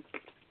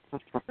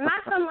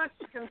 Not so much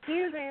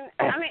confusing.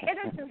 I mean, it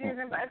is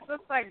confusing, but it's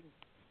just like,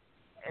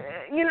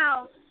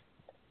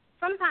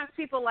 sometimes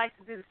people like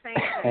to do the same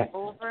thing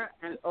over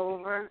and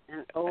over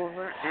and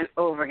over and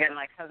over again,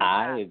 like cousin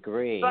I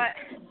agree. But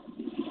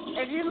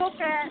if you look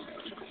at,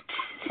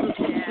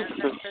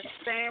 the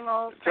same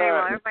old.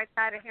 Everybody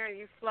tired of hearing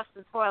you flush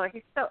the toilet.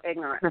 He's so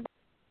ignorant.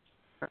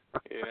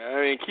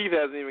 Yeah, Keith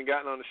hasn't even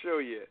gotten on the show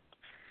yet.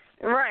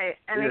 Right,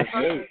 and he's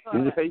flushing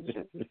the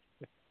toilet.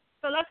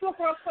 So let's look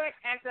real quick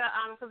at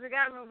because we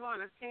got to move on.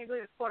 Can you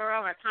believe it's quarter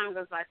over? Time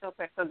goes by so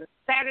quick. So the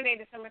Saturday,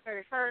 December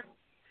 31st,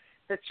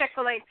 the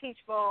Chick-fil-A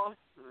Peach Bowl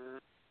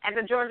at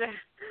the Georgia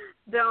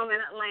Dome in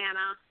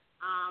Atlanta.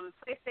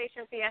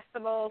 PlayStation Fiesta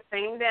Bowl,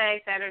 same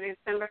day, Saturday,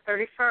 December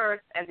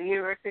 31st at the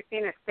University of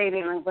Phoenix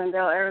Stadium in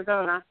Glendale,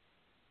 Arizona.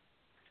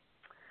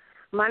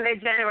 Monday,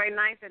 January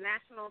 9th, the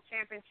National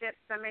Championship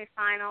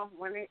semifinal,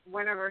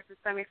 winner versus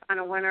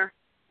semifinal winner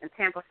in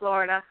Tampa,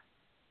 Florida.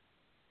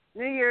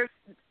 New Year's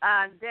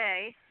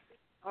Day,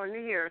 or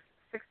New Year's,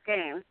 6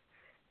 games,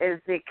 is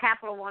the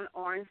Capital One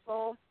Orange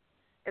Bowl.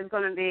 It's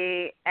going to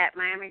be at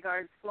Miami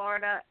Gardens,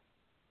 Florida,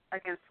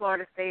 against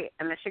Florida State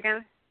and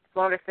Michigan.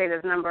 Florida State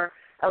is number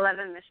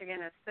 11,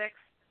 Michigan is 6.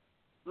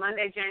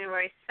 Monday,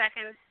 January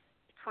 2nd,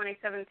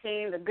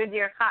 2017, the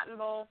Goodyear Cotton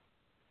Bowl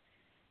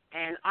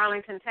in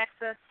Arlington,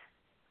 Texas.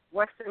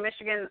 Western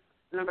Michigan,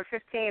 number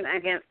 15,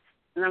 against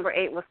number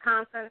 8,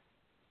 Wisconsin.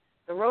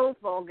 The Rose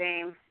Bowl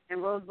game in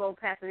Rose Bowl,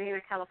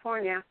 Pasadena,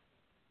 California,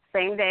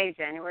 same day,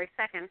 January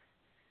 2nd,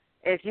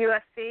 is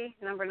USC,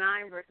 number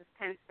 9, versus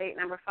Penn State,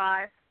 number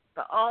 5.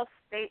 The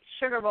All-State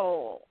Sugar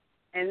Bowl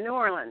in New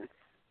Orleans.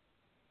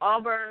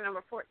 Auburn,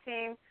 number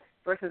 14,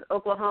 versus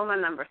Oklahoma,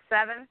 number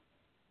 7.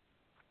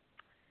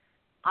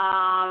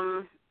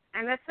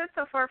 And that's it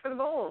so far for the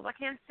bowls. I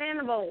can't stand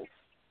the bowls.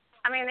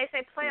 I mean, they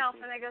say playoffs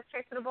and they go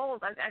straight to the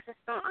bowls. I just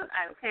don't.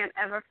 I can't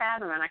ever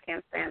fathom it. I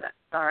can't stand it.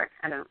 Sorry,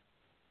 I don't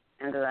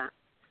into that.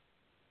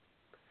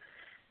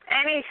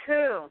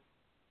 Anywho.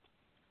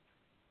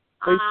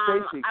 Hey,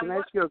 Stacey, can I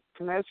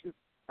ask you?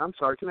 I'm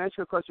sorry. Can I ask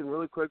you a question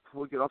really quick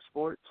before we get off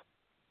sports?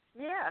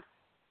 Yeah.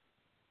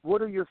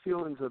 What are your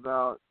feelings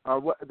about,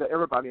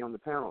 everybody on the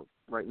panel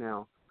right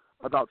now,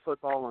 about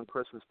football on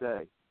Christmas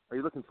Day? Are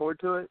you looking forward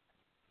to it?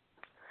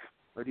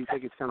 Or do you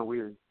think it's kind of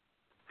weird?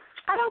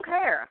 I don't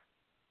care.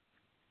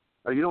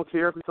 Oh, you don't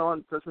care if it's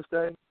on Christmas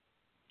Day?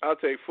 I'll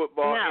take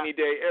football any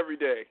day, every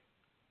day.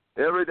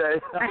 Every day.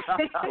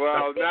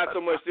 Well, not so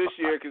much this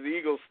year because the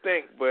Eagles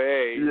stink, but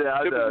hey,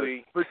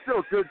 typically. But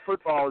still, good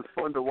football is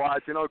fun to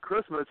watch.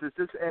 Christmas, it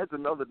just adds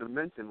another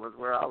dimension was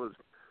where I was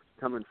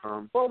coming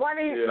from. Well, what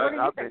do you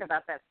think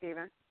about that,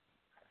 Stephen?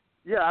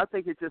 Yeah, I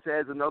think it just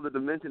adds another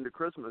dimension to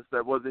Christmas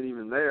that wasn't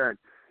even there. And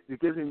it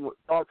gives me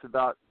thoughts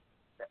about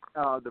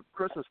the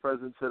Christmas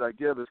presents that I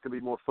give is going to be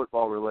more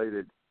football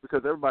related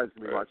because everybody's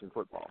going to be watching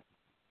football.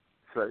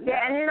 So,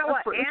 yeah, and you know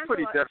what? It's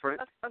pretty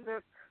different.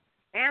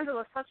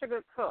 Angela's such a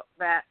good cook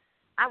that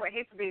I would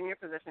hate to be in your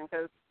position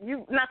because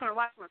you're not going to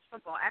watch much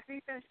football. After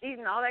you finish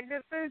eating all that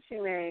good food she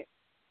made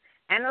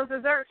and those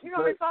desserts, you're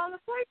going to be falling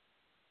asleep.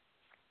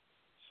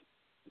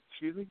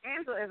 Excuse me?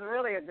 Angela is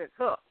really a good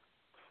cook.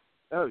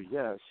 Oh,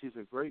 yeah, she's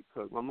a great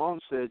cook. My mom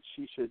said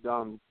she should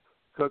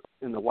cook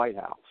in the White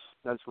House.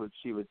 That's what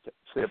she would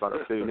say about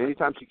her food. And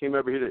anytime she came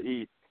over here to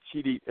eat,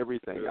 she'd eat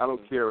everything. I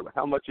don't care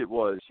how much it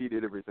was. She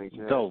did everything.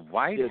 The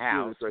White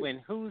House, when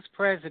who's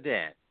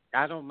president?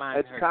 I don't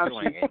mind her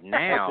doing it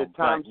now,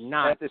 but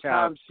not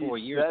 4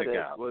 years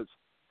ago.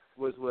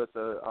 Was with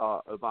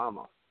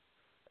Obama.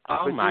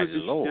 Oh, my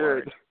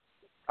Lord. Scared.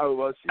 Oh,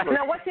 well, she was.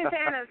 No, what she's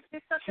saying is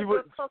she's such a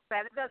good cook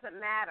that it doesn't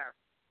matter,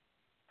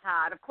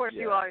 Todd. Of course,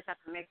 you always have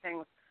to make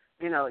things,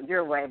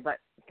 your way. But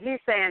he's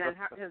saying, and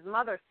his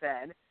mother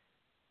said,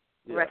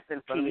 rest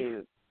in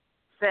peace,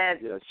 said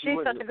she's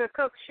such a good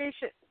cook, she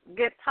should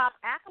get top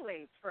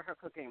accolades for her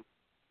cooking.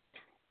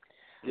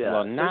 Yeah.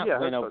 Well, not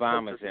when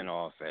Obama's in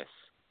office.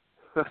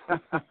 Why?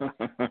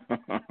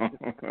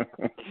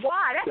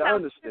 That I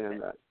understand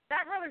stupid. that.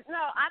 That really, no,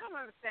 I don't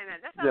understand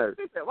that. That sounds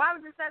stupid. Why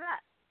would you say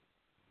that?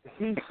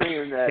 He's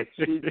saying that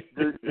she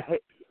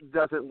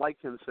doesn't like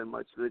him so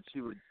much that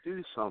she would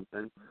do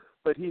something,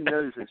 but he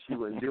knows that she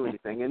wouldn't do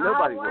anything, and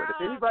nobody would.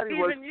 If anybody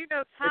Stephen, you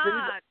know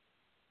Todd.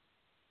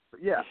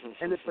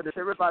 But if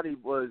everybody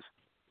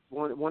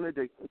wanted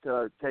to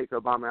take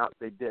Obama out,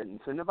 they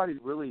didn't. So nobody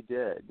really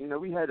did.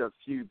 We had a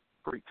few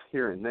freaks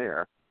here and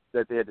there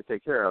that they had to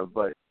take care of,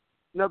 but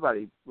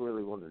nobody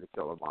really wanted to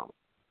kill Obama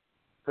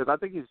because I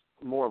think he's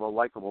more of a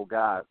likable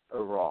guy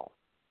overall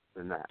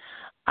than that.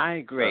 I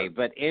agree,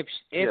 but if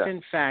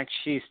in fact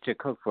she's to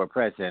cook for a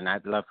president,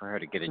 I'd love for her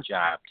to get a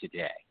job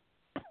today.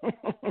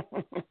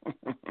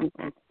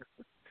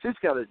 She's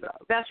got a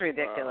job. That's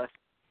ridiculous.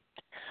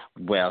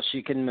 Well,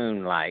 she can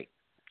moonlight.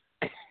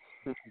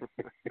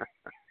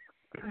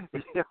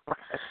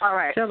 All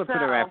right. Tell her to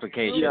put her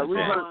application in.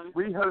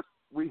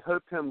 We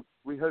hope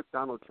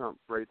Donald Trump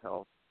great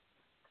health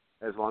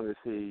as long as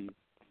he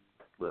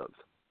lives.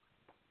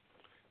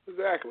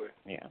 Exactly.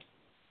 Yeah.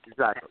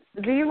 Exactly.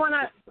 Do you want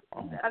to,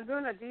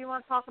 Aguna? Do you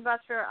want to talk about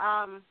your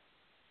I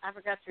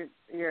forgot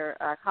your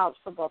college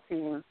football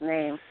team's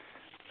name.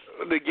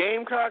 The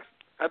Gamecocks.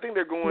 I think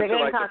they're going to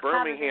like the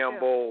Birmingham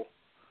Bowl.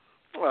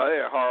 Well,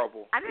 they're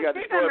horrible. I didn't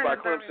think they were in the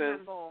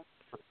Birmingham Bowl.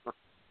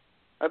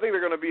 I think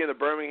they're going to be in the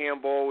Birmingham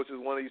Bowl, which is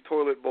one of these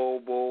toilet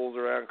bowls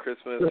around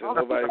Christmas and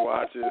nobody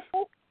watches.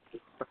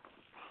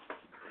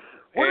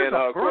 What is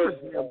a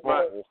Birmingham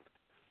Bowl?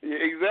 Yeah,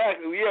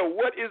 exactly. Yeah,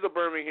 what is a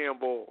Birmingham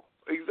Bowl?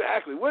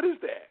 Exactly. What is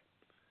that?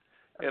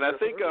 And I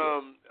think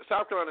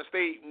South Carolina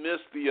State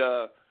missed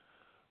the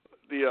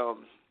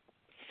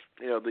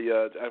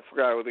I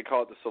forgot what they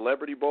call it, the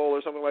Celebrity Bowl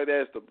or something like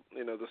that. It's the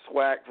the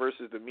SWAC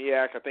versus the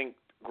MEAC. I think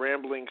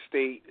Grambling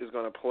State is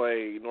going to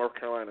play North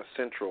Carolina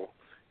Central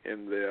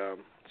in the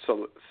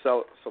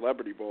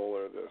Celebrity Bowl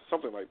or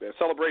something like that.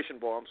 Celebration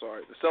Bowl. I'm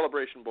sorry, the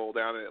Celebration Bowl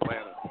down in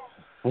Atlanta.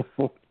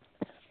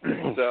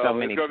 So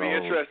many it's going to be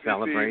bowls. interesting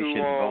Celebration to see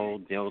who, Bowl,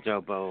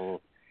 Dildo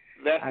Bowl.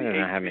 That's I the don't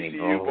know how many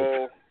HBCU bowls.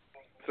 Bowl.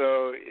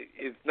 So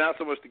it's not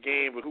so much the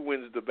game, but who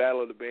wins the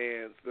battle of the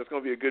bands. That's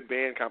going to be a good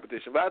band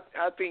competition. But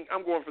I think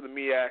I'm going for the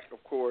MEAC,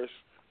 of course.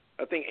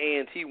 I think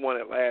A&T won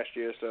it last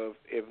year, so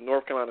if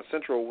North Carolina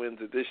Central wins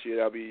it this year,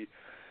 that'll be,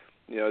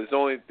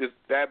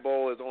 that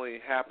bowl has only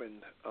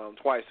happened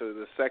twice. So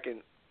the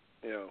second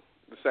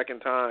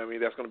time,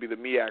 that's going to be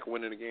the MEAC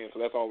winning again. So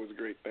that's always a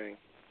great thing.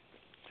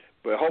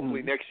 But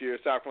hopefully next year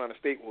South Carolina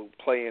State will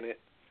play in it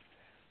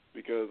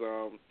because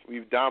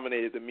we've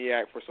dominated the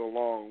MEAC for so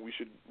long. We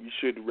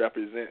should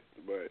represent,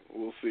 but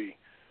we'll see.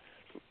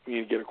 We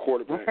need to get a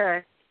quarterback.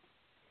 Okay.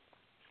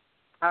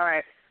 All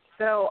right.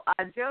 So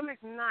Joe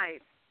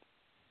McKnight,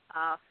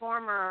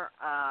 former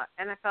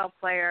NFL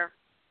player,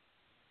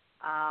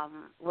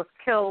 was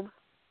killed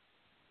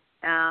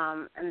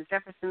in the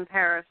Jefferson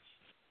Parish,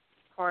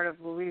 part of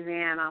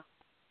Louisiana,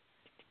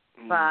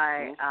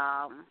 by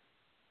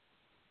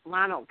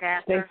Ronald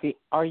Gasser. Stacey,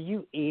 are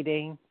you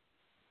eating?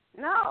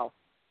 No.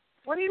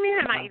 What do you mean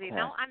am I eating?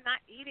 No, I'm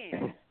not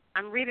eating.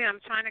 I'm reading. I'm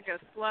trying to go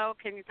slow.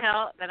 Can you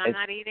tell that I'm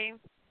not eating?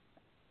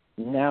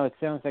 No, it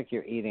sounds like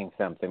you're eating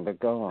something, but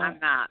go on. I'm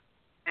not.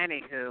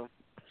 Anywho.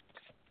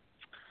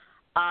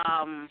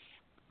 I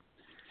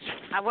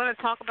want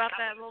to talk about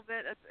that a little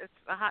bit. It's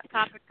a hot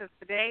topic because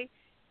today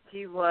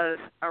he was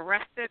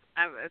arrested.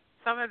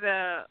 Some of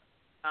the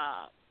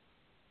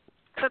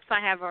clips I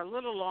have are a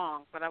little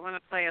long, but I want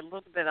to play a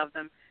little bit of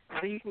them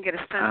so you can get a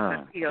sense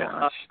of the feel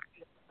of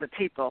the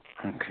people.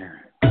 Okay.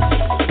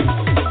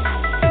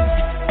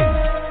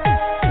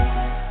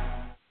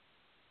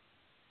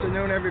 Good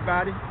afternoon,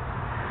 everybody.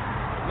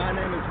 My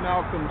name is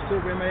Malcolm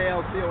Suber,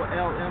 MALCOLMSUBER,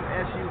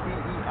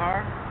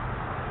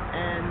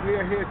 and we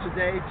are here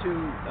today to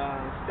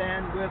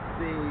stand with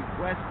the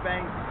West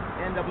Bank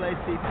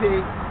NAACP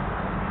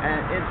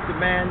and its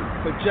demand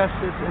for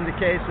justice in the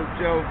case of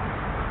Joe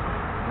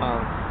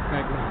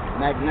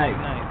McKnight.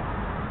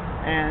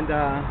 And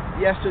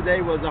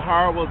yesterday was a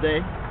horrible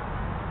day.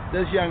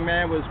 This young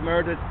man was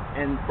murdered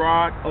in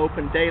broad,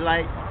 open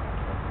daylight,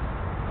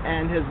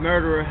 and his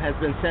murderer has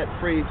been set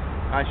free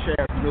by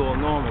Sheriff Newell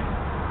Norman.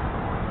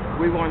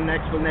 We want an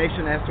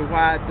explanation as to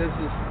why this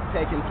is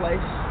taking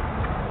place,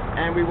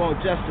 and we want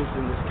justice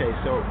in this case.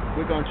 So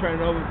we're going to turn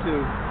it over to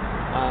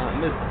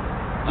Ms.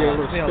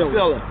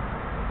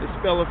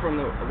 Spiller from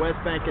the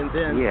West Bank, and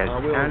then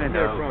we'll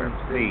hear from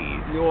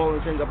New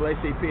Orleans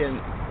NAACP,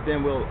 and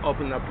then we'll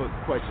open up for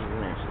questions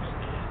and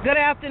answers. Good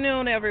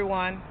afternoon,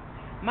 everyone.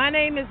 My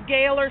name is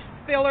Gaylor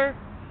Spiller.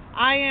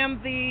 I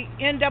am the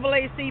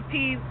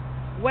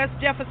NAACP West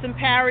Jefferson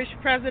Parish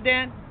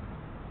President.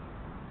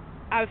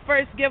 I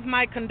first give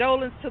my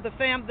condolence to the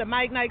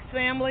McKnight's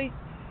family.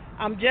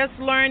 I'm just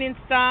learning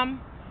some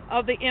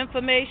of the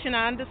information.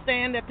 I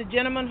understand that the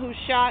gentleman who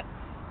shot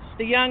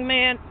the young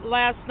man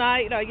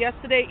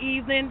yesterday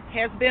evening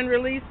has been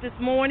released this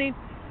morning.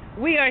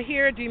 We are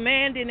here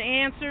demanding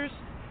answers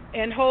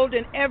and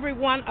holding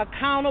everyone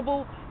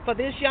accountable for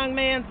this young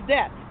man's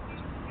death.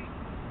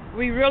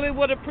 We really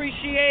would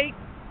appreciate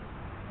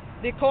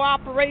the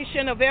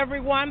cooperation of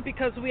everyone,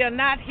 because we are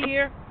not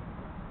here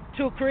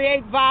to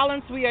create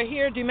violence. We are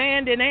here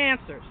demanding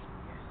answers.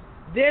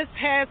 This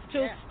has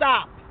to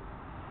stop,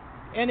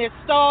 and it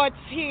starts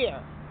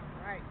here.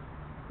 Right.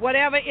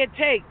 Whatever it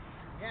takes,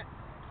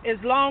 as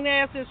long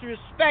as it's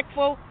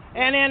respectful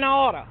and in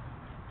order.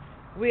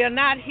 We are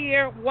not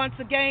here, once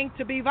again,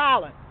 to be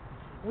violent.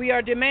 We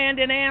are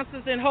demanding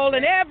answers and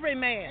holding every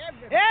man,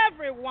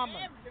 every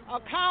woman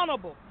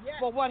accountable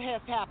for what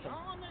has happened.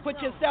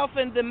 Put yourself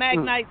in the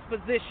McKnight's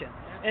position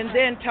and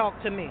then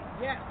talk to me.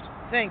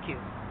 Thank you.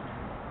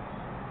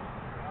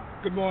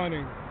 Good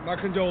morning. My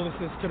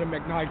condolences to the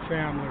McKnight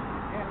family.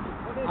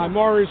 I'm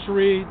Maurice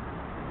Reed,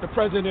 the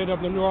president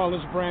of the New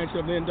Orleans branch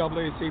of the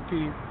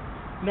NAACP,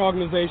 an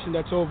organization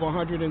that's over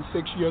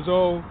 106 years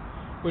old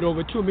with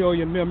over 2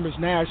 million members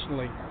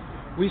nationally.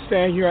 We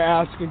stand here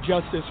asking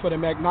justice for the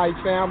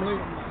McKnight family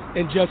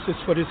and justice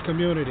for this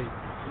community.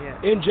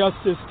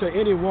 Injustice to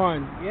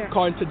anyone,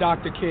 according to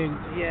Dr. King,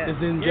 is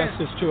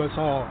injustice to us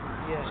all.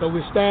 So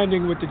we're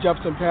standing with the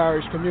Jefferson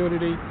Parish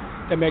community,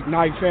 the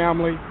McKnight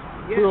family.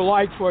 We would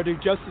like for the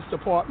Justice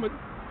Department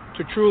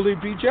to truly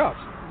be just.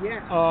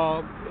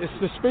 It's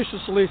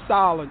suspiciously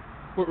silent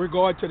with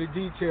regard to the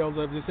details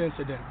of this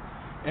incident.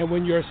 And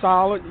when you're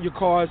silent, you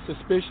cause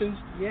suspicions,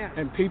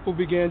 and people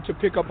begin to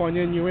pick up on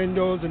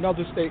innuendos and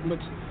other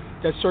statements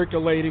that's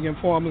circulating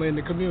informally in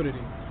the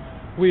community.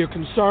 We are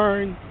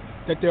concerned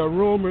that there are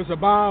rumors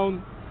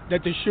abound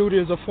that the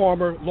shooter is a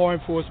former law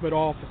enforcement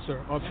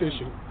officer or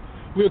official.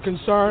 We are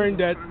concerned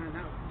that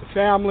the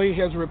family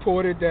has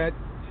reported that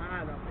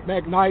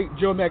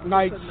Joe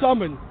McKnight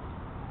summoned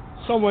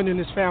someone in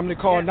his family,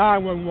 called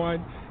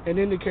 911, and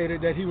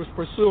indicated that he was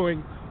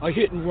pursuing a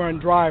hit-and-run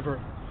driver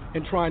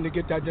and trying to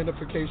get the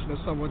identification of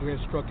someone who had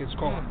struck his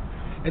car.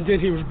 And then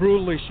he was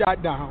brutally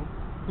shot down.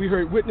 We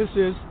heard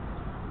witnesses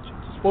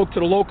spoke to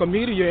the local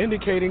media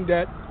indicating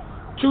that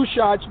 2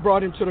 shots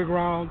brought him to the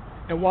ground,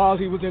 and while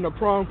he was in a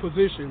prone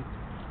position,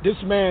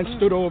 this man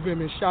stood over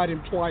him and shot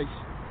him twice.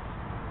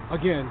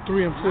 Again,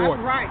 3 and 4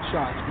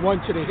 shots,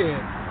 1 to the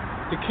head,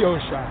 the kill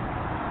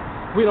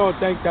shot. We don't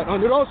think that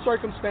under those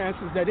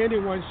circumstances that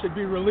anyone should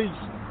be released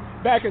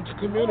back into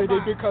community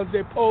because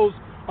they pose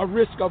a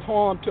risk of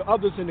harm to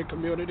others in the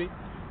community,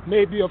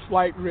 maybe a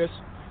flight risk,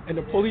 and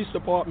the police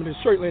department is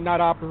certainly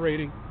not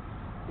operating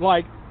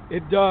like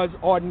it does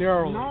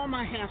ordinarily.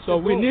 So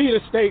we need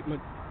a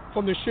statement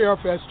from the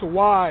sheriff as to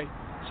why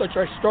such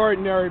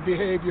extraordinary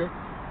behavior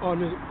on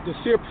the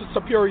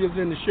superiors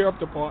in the sheriff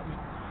department,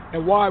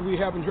 and why we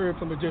haven't heard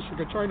from the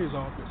district attorney's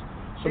office.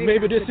 So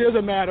maybe this is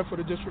a matter for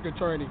the district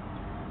attorney,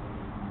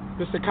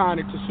 Mr.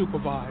 Connick, to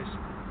supervise.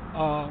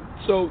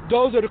 So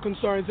those are the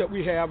concerns that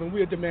we have, and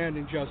we are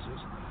demanding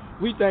justice.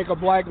 We think a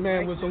black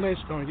man was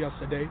lynched on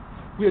yesterday.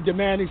 We are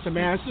demanding some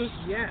answers.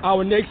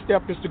 Our next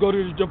step is to go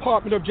to the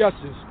Department of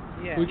Justice.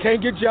 We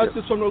can't get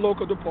justice from the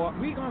local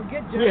department.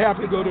 We have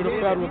to go to the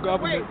federal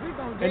government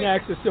and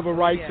ask the Civil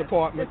Rights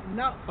Department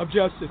of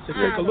Justice to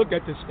take a look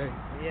at this thing.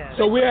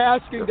 So we're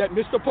asking that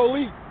Mr.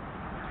 Police,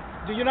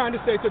 the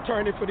United States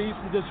Attorney for the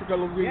Eastern District of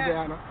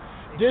Louisiana,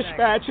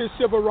 dispatch his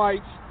Civil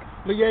Rights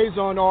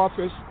Liaison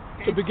Office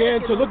to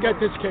begin to look at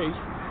this case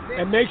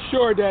and make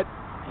sure that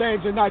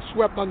things are not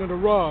swept under the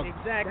rug.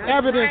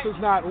 Evidence is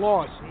not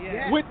lost.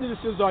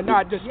 Witnesses are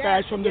not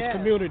dispatched from this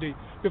community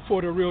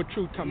before the real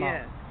truth come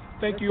out.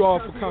 Thank you all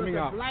for coming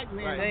out. Let's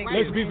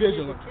be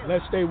vigilant.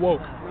 Let's stay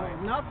woke.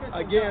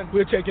 Again,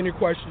 we'll take any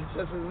questions.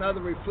 This is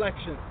another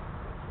reflection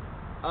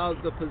of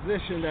the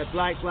position that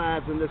black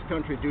lives in this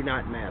country do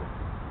not matter.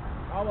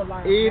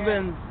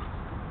 Even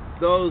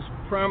those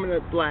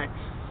prominent blacks,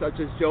 such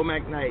as Joe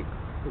McKnight,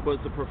 who was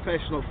a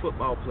professional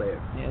football player.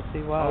 Yes,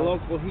 he was. A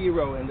local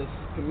hero in this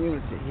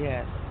community.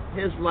 Yes.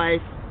 His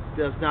life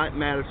does not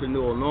matter to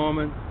Newell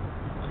Norman.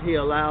 He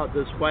allowed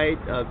this white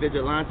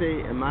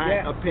vigilante, in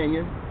my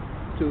opinion,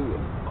 to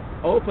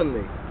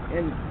openly,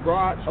 in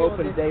broad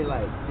open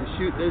daylight, to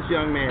shoot this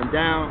young man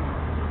down,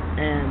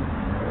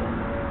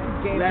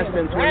 and less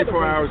than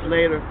 24 hours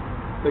later,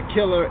 the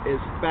killer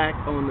is back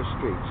on the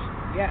streets.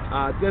 Yes.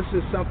 This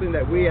is something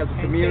that we as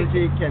a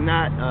community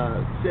cannot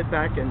sit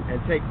back and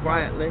take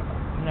quietly.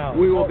 No.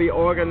 We will be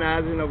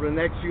organizing over the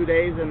next few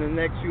days and the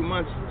next few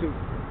months to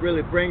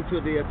really bring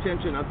to the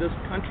attention of this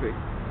country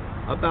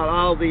about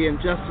all the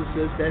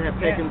injustices that have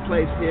taken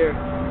place here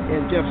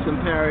in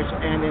Jefferson Parish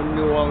and in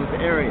New Orleans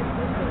area.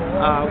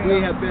 We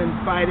have been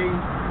fighting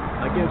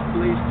against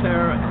police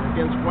terror and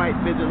against white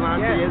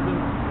vigilantism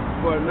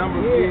for a number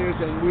of years,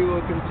 and we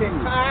will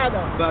continue.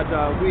 But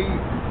we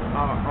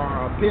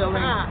are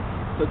appealing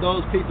to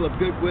those people of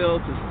goodwill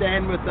to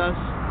stand with us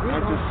and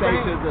to say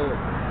to the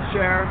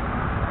sheriff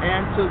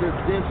and to the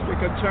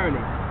district attorney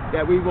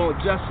that we want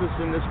justice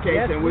in this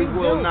case, and we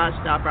will not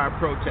stop our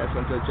protest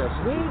until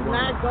justice is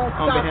won.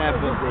 On behalf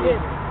of the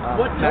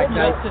what does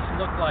justice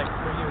look like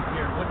for you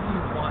here? What do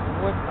you want?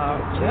 We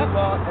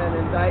want an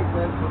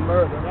indictment for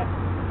murder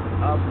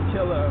of the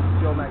killer,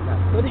 Joe McKnight.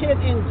 Put him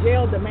in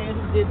jail, the man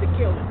who did the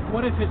killing.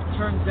 What if it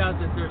turns out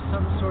that there's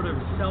some sort of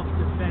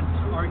self-defense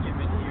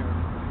argument here?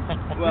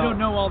 We don't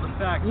know all the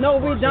facts. No,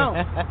 we don't.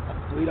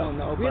 We don't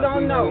know. We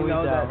don't know.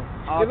 That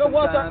if it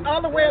was the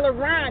other way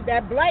around,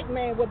 that black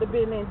man would have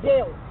been in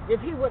jail if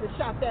he would have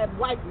shot that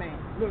white man.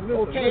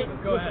 Okay?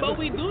 Go ahead. But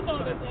we do know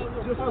that.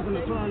 Just as an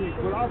attorney,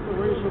 without the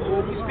racial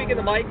You speak in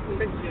the mic.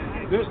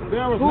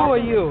 Who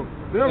are you?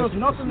 There was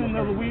nothing in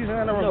the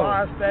Louisiana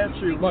revised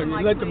statute. But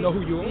let them know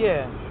who you are.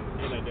 Yeah.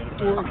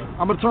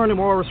 I'm attorney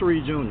Morris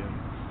Reed Jr.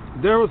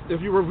 There was,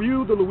 if you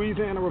review the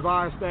Louisiana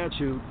revised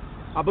statute,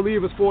 I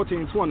believe it's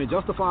 1420,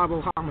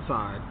 justifiable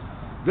homicide.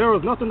 There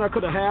was nothing that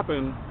could have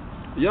happened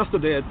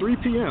yesterday at 3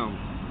 p.m.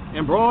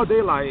 in broad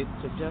daylight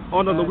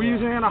on the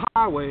Louisiana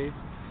highway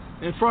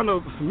in front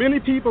of many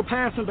people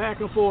passing back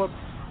and forth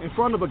in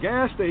front of a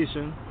gas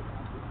station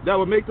that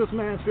would make this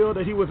man feel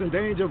that he was in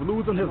danger of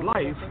losing his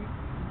life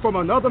from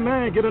another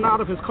man getting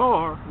out of his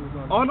car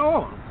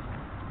unarmed.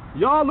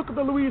 Y'all look at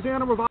the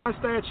Louisiana revised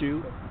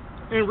statute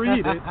and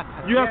read it.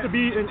 You have to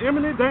be in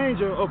imminent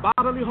danger of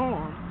bodily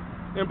harm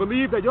and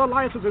believe that your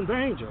life is in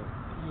danger.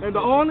 And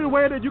the only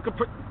way that you can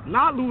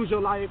not lose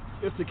your life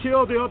is to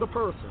kill the other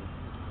person.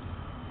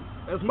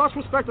 As much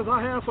respect as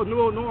I have for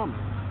Newell Norman,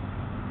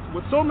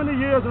 with so many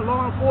years in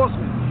law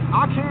enforcement,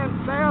 I can't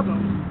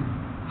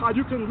fathom how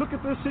you can look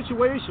at this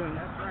situation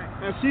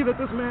and see that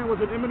this man was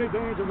in imminent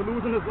danger of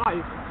losing his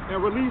life and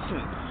release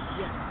him.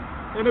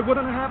 And it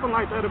wouldn't have happened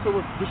like that if it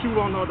was the shoe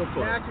on the other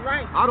foot. That's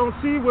right. I don't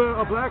see where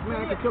a black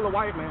man could kill a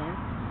white man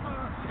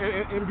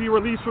and be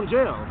released from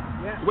jail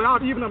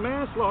without even a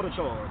manslaughter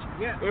charge.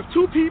 If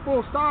two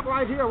people stop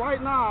right here,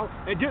 right now,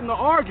 and get in an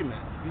argument,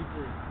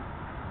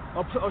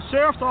 a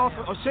sheriff's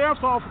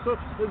officer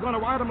is going to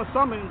write him a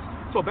summons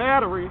for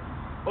battery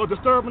or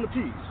disturbing the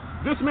peace.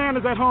 This man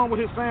is at home with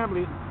his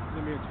family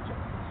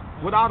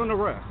without an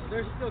arrest.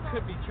 There still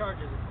could be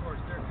charges, of course.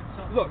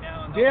 Look,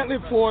 deadly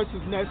force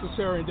is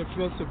necessary in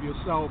defense of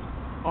yourself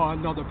or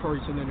another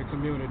person in the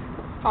community.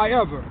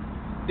 However,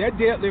 that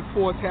deadly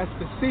force has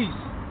to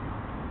cease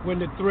when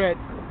the threat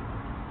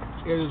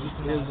is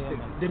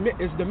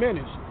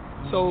diminished.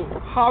 So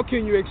how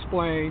can you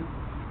explain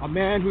a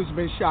man who's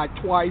been shot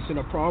twice in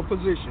a prone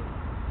position,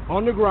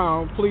 on the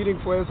ground, pleading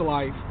for his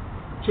life,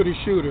 to the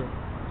shooter?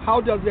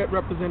 How does that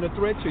represent a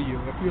threat to you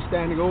if you're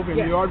standing over him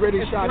and you already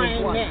shot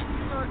him twice?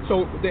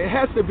 So there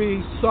has to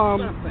be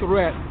some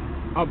threat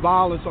of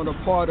violence on the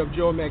part of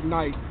Joe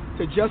McKnight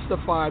to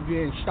justify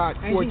being shot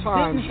 4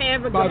 times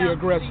by the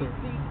aggressor.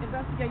 The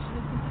investigation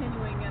is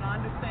continuing, and I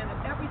understand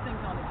that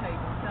everything's on the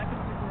table. Second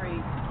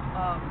degree,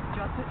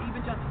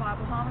 even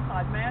justifiable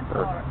homicide,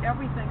 manslaughter,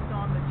 everything's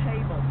on the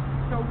table.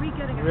 So are we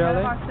getting ahead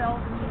of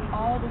ourselves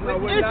all the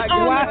way? It's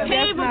on the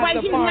table, but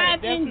he's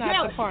not in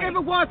jail. If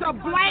it was a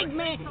black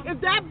man, if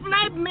that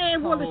black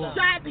man would have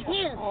shot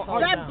him,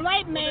 that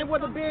black man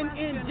would have been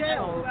in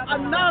jail.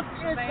 Enough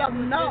is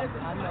enough.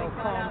 I know,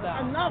 calm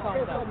down. Enough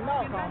is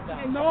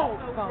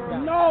enough.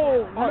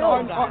 No.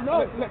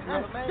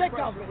 I'm sick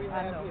of it.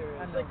 I know.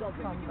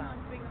 Calm down.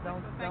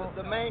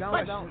 The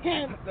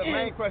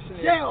main question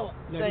is, jail.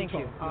 Thank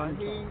you.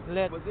 He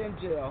was in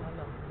jail.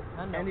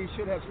 And he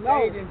should have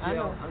stayed in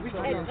jail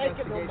until the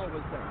investigation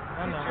was done.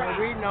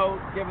 And we know,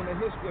 given the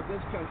history of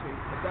this country,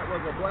 if that was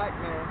a black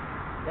man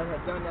that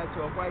had done that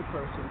to a white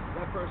person,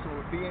 that person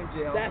would be in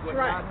jail, would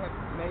not have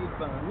made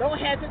fun. No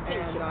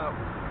hesitation. And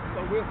so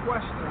we're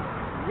questioning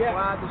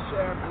why the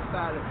sheriff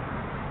decided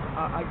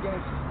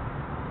against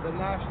the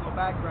national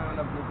background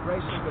of the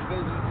racial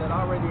divisions that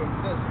already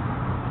exist,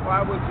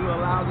 why would you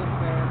allow this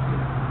man to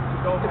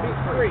go home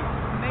free?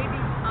 Maybe,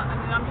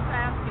 I'm just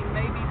asking,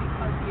 maybe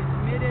because he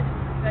admitted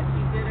that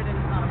he did it and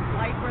it's not a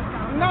flight risk.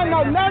 No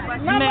more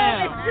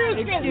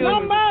excuses.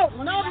 No more.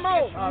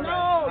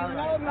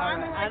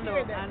 I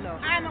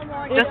don't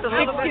want to Just a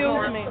little bit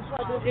more.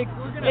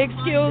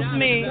 Excuse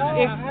me.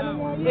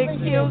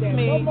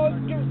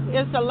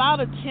 It's a lot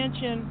of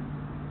tension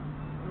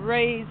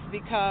raised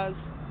because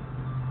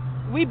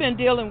we've been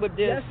dealing with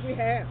this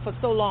for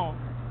so long.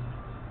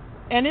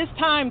 And it's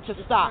time to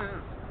stop.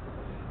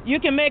 You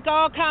can make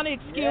all kind of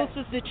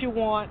excuses that you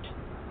want,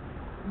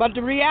 but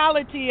the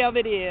reality of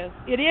it is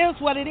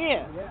what it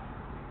is.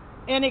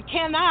 And it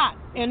cannot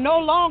and no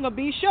longer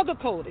be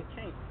sugarcoated.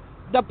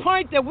 The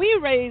point that we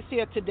raised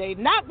here today,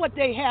 not what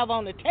they have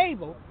on the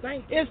table,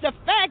 is the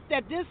fact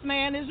that this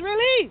man is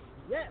released.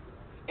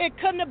 It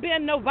couldn't have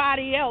been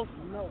nobody else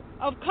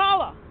of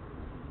color.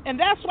 And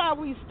that's why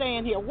we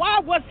stand here. Why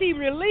was he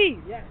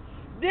released?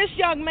 This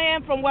young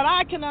man, from what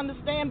I can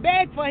understand,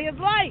 begged for his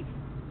life.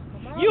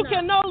 You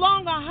can no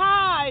longer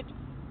hide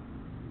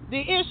the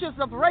issues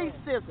of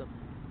racism.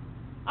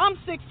 I'm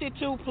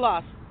 62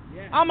 plus.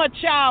 I'm a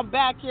child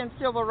back in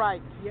civil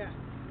rights.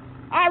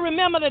 I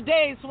remember the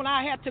days when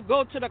I had to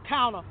go to the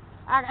counter.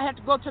 I had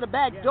to go to the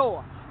back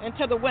door and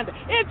to the window.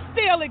 It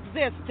still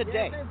exists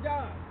today.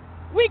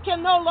 We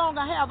can no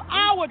longer have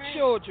our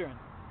children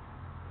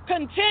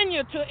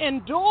continue to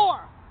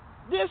endure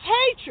this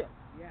hatred.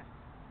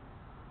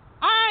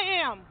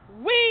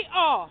 We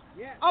are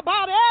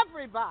about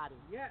everybody.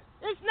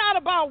 It's not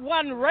about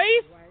one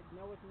race.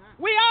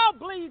 We all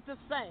bleed the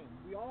same.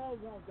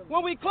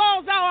 When we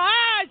close our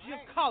eyes, you're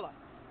colored.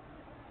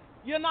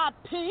 You're not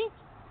pink.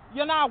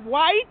 You're not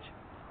white.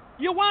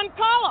 You're one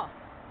color.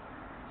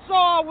 So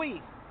are we.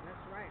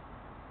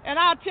 And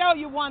I'll tell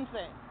you one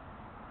thing.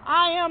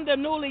 I am the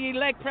newly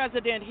elected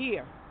president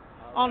here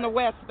on the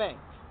West Bank.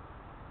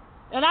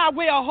 And I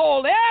will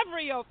hold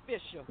every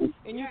official,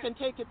 and you can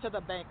take it to the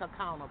bank,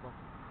 accountable.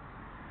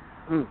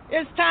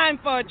 It's time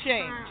for a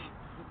change.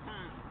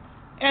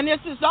 And this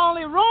is the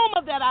only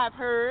rumor that I've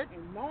heard,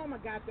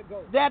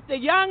 that the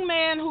young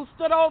man who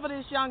stood over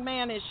this young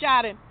man and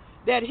shot him,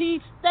 that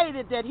he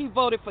stated that he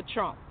voted for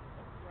Trump.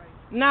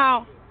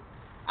 Now,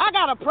 I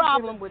got a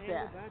problem with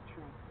that.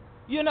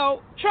 You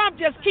know, Trump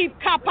just keeps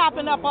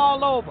popping up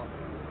all over.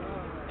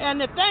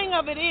 And the thing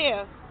of it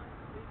is,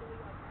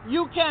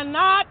 you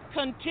cannot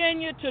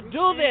continue to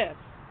do this.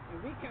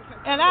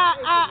 And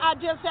I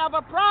just have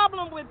a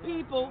problem with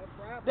people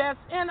that's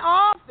in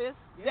office,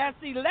 that's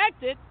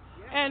elected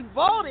and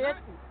voted,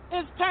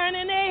 is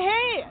turning their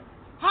head.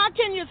 How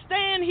can you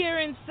stand here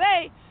and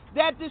say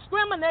that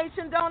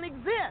discrimination don't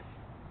exist?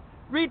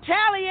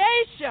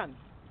 Retaliation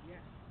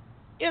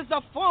is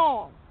a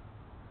form.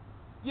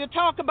 You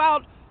talk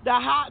about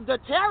the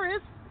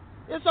terrorists,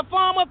 it's a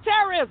form of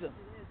terrorism.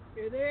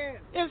 It is.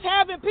 It's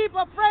having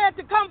people afraid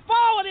to come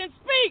forward and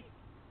speak.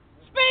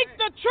 Speak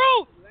the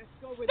truth.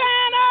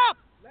 Stand up.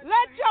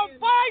 Let your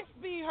voice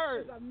be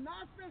heard.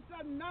 Enough is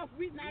enough.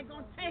 We're not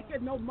going to take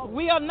it no more.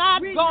 We are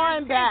not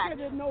going back.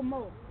 Taking it no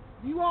more.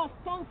 You all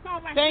so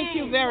sorry. Thank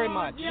you very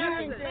much. You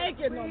can't take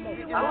it no more.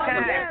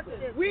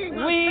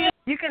 Okay.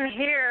 You can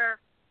hear.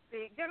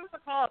 Give us a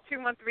call at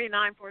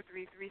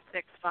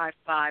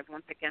 213-943-3655.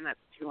 Once again, that's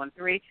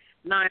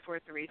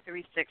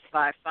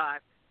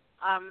 213-943-3655.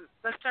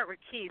 Let's start with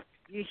Keith.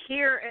 You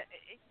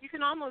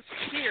can almost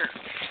hear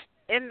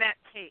in that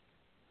tape.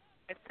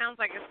 It sounds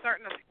like it's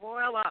starting to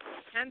boil up.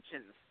 The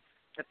tensions,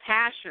 the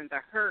passion,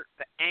 the hurt,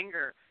 the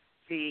anger,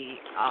 the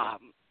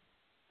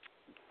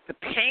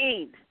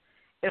pain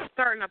is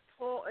starting to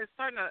pull.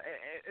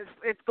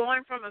 It's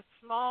going from a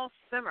small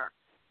simmer,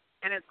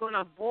 and it's going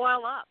to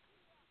boil up.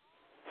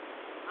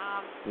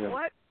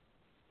 What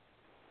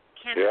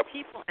can the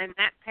people in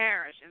that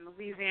parish in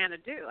Louisiana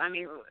do? I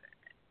mean,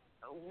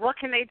 what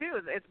can they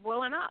do? It's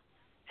boiling up,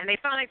 and they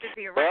found out to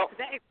be arrested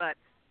today, but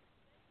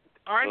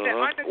aren't the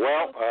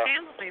people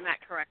handling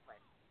that correctly?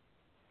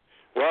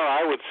 Well,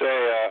 I would say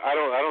I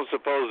don't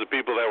suppose the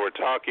people that were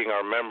talking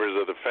are members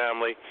of the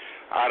family.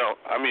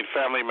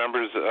 Family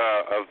members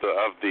of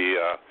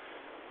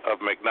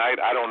McKnight.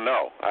 I don't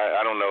know.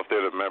 I don't know if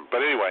they're the members.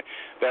 But anyway,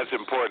 that's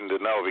important to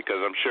know because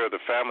I'm sure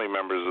the family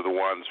members are the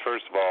ones,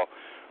 first of all,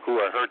 who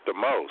are hurt the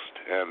most,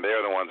 and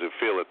they're the ones who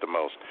feel it the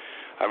most.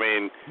 I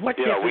mean, what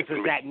difference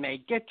does that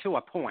make? Get to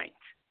a point.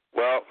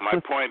 Well, my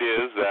point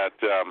is that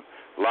a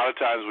lot of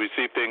times we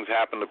see things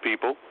happen to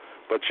people,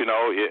 but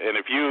and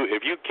if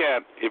you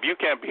can't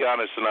be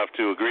honest enough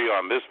to agree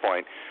on this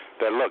point,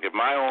 that look, if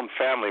my own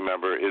family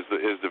member is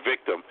the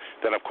victim,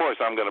 then of course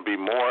I'm going to be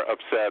more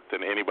upset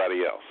than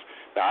anybody else.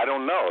 Now I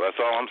don't know. That's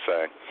all I'm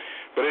saying.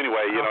 But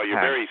anyway, you're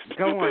very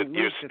stupid.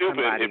 You're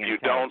stupid if you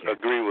don't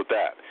agree with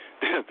that.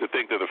 To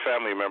think that the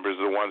family members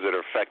are the ones that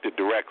are affected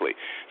directly.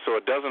 So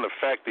it doesn't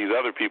affect these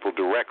other people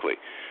directly.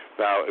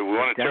 Now, if we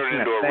want to turn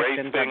it into a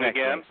race thing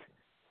again,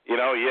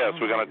 yes,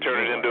 we're going to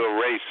turn it into a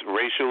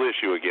racial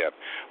issue again.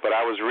 But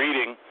I was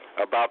reading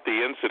about the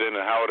incident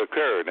and how it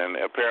occurred. And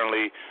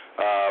apparently,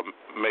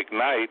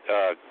 McKnight,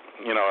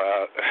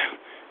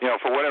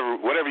 for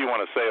whatever you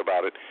want to say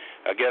about it,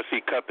 I guess he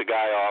cut the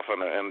guy off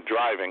and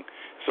driving.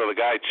 So the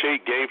guy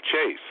gave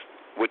chase,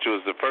 which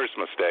was the first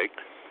mistake.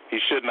 He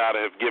should not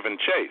have given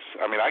chase.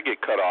 I mean, I get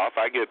cut off,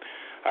 I get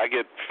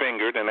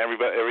fingered and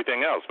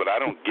everything else, but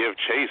I don't give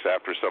chase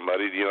after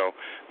somebody,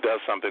 does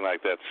something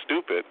like that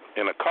stupid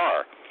in a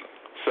car.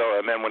 So,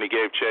 and then when he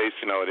gave chase,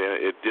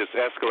 it just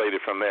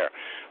escalated from there.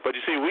 But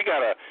you see, we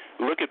got to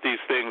look at these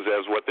things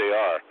as what they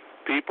are.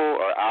 People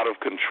are out of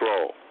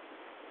control.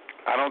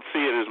 I don't see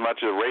it as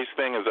much a race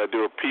thing as I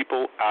do a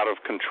people out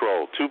of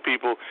control. Two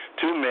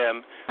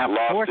men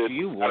lost it,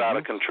 got out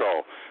of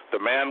control.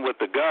 The man with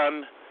the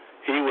gun,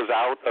 he was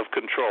out of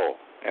control.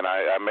 And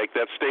I make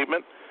that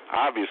statement.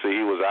 Obviously,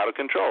 he was out of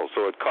control,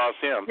 so it cost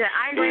him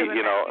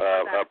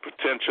a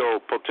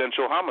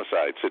potential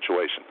homicide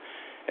situation.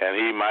 And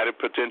he might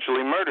have potentially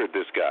murdered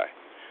this guy.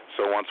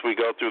 So once we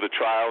go through the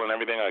trial and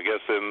everything, I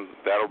guess then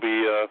that'll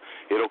be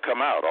it'll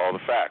come out, all the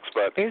facts.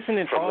 But isn't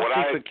it from what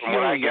I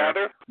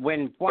gather,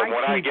 when white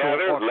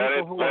people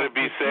let it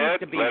be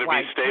said, let it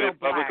be stated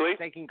publicly.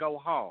 They can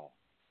go home.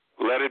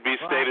 Let it be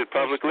stated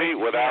publicly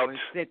without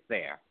sit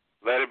there.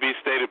 Let it be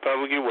stated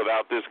publicly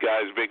without this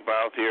guy's big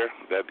mouth here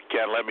that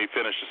can't let me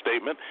finish the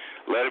statement.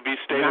 Let it be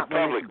stated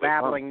publicly.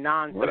 Babbling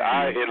nonsense. But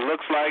it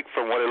looks like,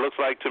 from what it looks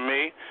like to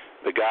me,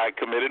 the guy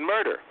committed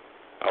murder.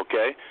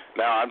 Okay?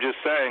 Now, I'm just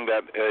saying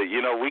that,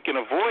 we can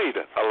avoid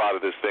a lot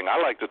of this thing.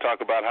 I like to talk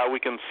about how we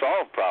can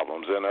solve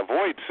problems and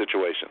avoid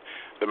situations.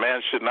 The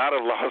man should not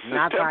have lost his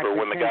temper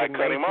when the guy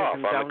cut him off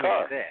on the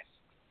car.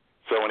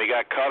 So when he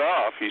got cut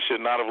off, he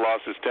should not have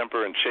lost his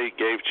temper and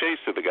gave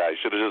chase to the guy.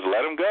 He should have just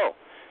let him go.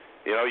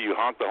 You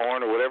honk the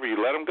horn or whatever, you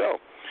let him go.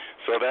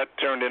 So that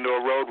turned into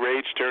a road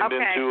rage, turned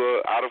into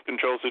an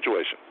out-of-control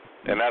situation.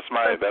 And that's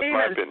my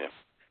opinion.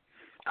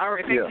 All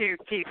right, thank you,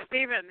 Keith.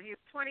 Stephen, he's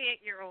a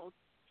 28-year-old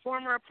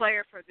former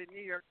player for the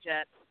New York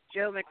Jets.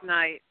 Joe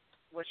McKnight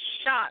was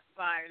shot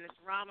by this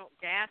Ronald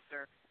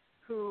Gasser,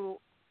 who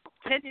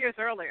 10 years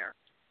earlier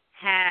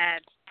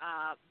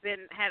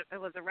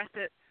was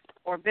arrested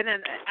or been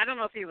in. I don't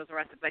know if he was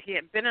arrested, but he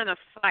had been in a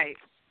fight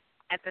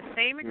at the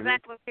same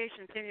exact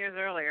location 10 years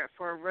earlier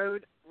for a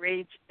road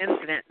rage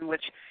incident in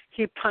which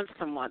he punched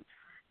someone,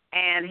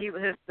 and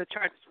the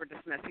charges were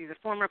dismissed. He's a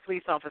former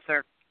police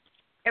officer.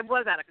 It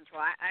was out of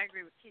control. I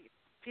agree with Keith.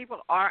 People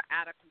are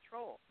out of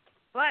control.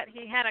 But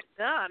he had a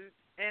gun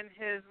in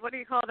his, what do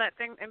you call that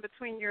thing in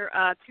between your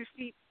two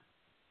seats?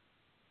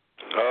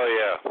 Oh,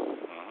 yeah.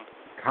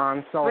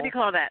 Console. What do you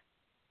call that?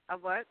 A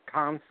what?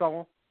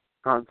 Console.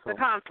 The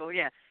console,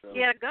 yeah.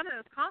 He had a gun in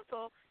his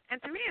console.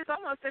 And to me, it's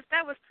almost as if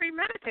that was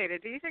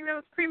premeditated. Do you think that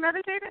was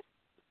premeditated?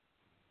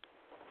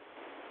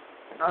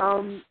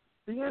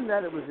 Being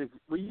that it was,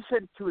 you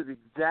said to his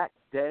exact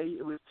day,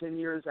 it was 10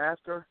 years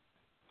after?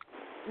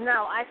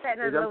 No, I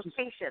said his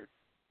location.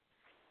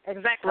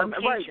 Exact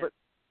location. Right, but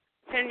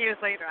 10 years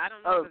later. I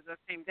don't know if it was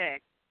the same day.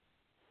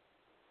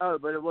 Oh,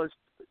 but it was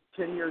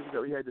 10 years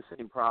ago. He had the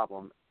same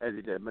problem as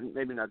he did, but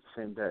maybe not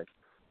the same day.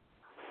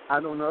 I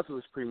don't know if it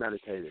was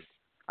premeditated.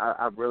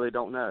 I really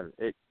don't know.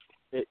 It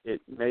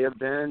may have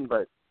been,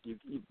 but you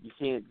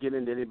can't get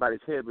into anybody's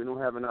head. We don't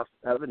have enough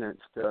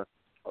evidence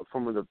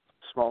from the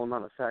small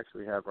amount of facts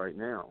we have right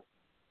now.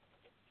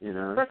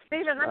 But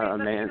Stephen, let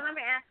me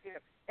ask you: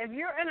 if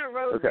you're in a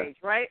road rage,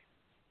 right,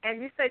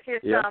 and you say to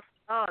yourself,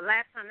 "Oh,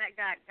 last time that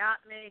guy got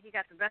me, he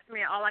got the best of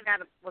me. All I got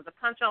was a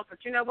punch off.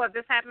 But you know what? If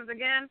this happens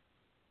again,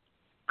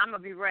 I'm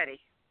gonna be ready."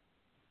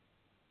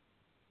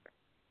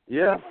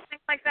 Yeah. People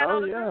think like that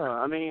all the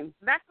time. I mean,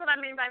 that's what I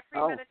mean by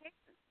premeditation.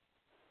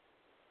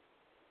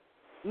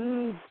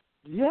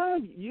 Yeah,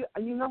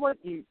 you know what,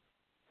 you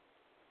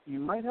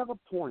might have a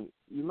point.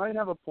 You might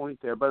have a point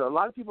there, but a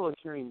lot of people are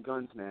carrying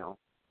guns now,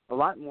 a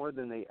lot more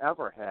than they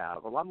ever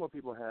have. A lot more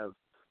people have,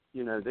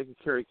 they can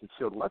carry a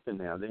concealed weapon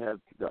now. They have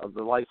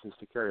the license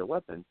to carry a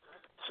weapon,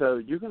 so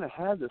you're going to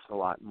have this a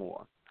lot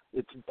more.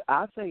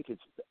 I think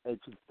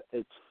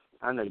it's.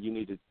 I know you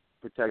need to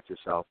protect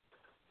yourself,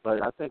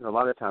 but I think a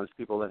lot of times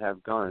people that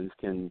have guns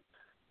can,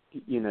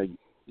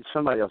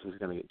 somebody else is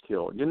going to get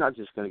killed. You're not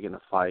just going to get in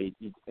a fight,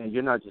 and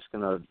you're not just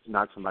going to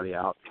knock somebody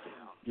out.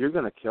 You're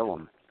going to kill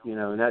them,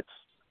 and that's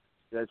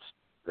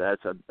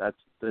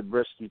the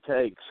risk you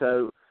take.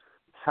 So,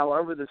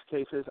 however this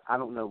case is, I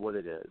don't know what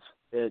it is.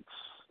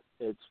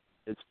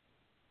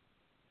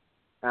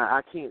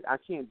 I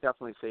can't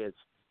definitely say it's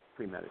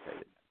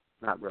premeditated,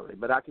 not really,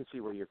 but I can see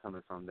where you're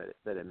coming from that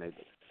it may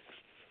be.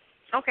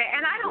 Okay,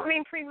 and I don't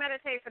mean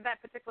premeditated for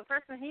that particular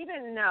person. He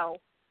didn't know.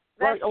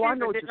 Right. Oh, I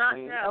know what you're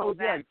saying. Oh,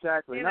 yeah,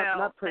 exactly.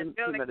 Not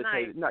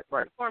premeditated. Not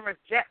right. Former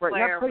jet player.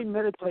 Right. Not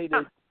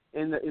premeditated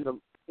in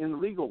the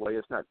legal way.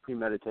 It's not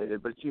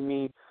premeditated. But I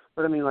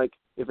mean, like,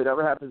 if it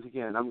ever happens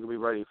again, I'm going to be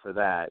ready for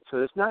that. So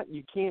it's not.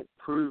 You can't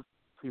prove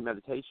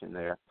premeditation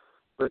there,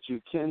 but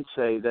you can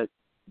say that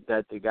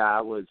the guy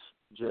was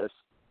just.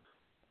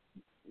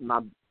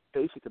 My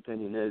basic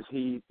opinion is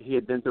he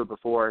had been through it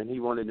before, and he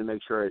wanted to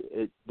make sure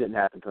it didn't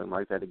happen to him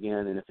like that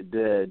again. And if it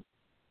did,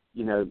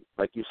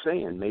 like you're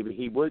saying, maybe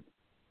he would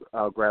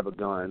grab a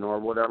gun or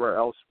whatever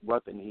else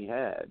weapon he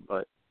had.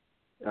 But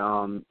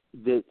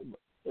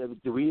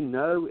do we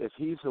know if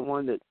he's the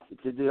one that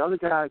did the other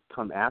guy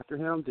come after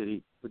him? Did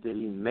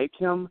he make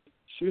him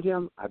shoot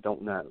him? I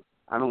don't know.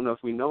 I don't know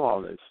if we know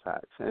all those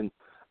facts, and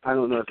I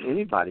don't know if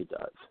anybody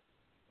does.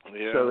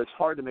 Yeah. So it's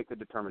hard to make a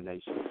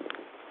determination.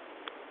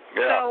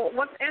 Yeah. So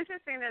what's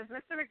interesting is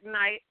Mr.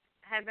 McKnight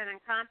had been in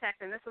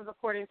contact, and this is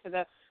according to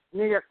the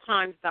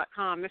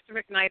NewYorkTimes.com. Mr.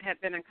 McKnight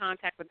had been in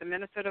contact with the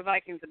Minnesota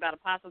Vikings about a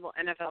possible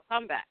NFL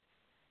comeback.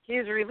 He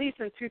was released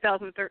in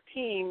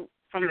 2013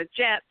 from the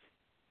Jets,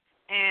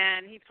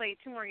 and he played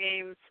 2 more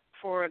games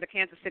for the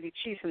Kansas City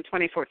Chiefs in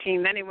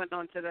 2014. Then he went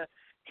on to the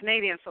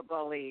Canadian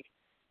Football League.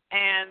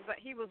 But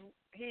he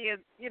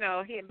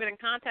had been in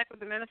contact with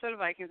the Minnesota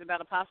Vikings about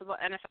a possible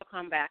NFL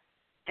comeback,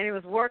 and he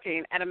was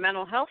working at a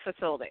mental health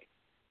facility,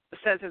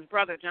 says his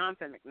brother,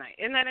 Jonathan McKnight.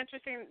 Isn't that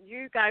interesting?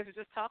 You guys were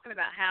just talking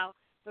about how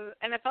the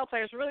NFL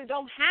players really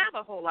don't have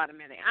a whole lot of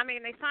money. I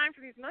mean, they sign for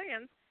these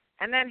millions,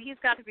 and then he's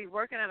got to be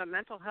working at a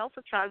mental health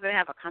facility to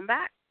have a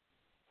comeback.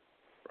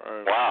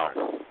 Wow.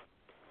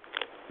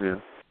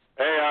 Yeah.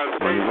 Hey,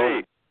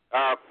 Stacey,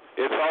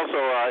 it's also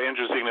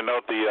interesting to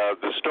note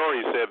the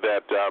story said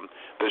that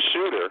the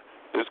shooter,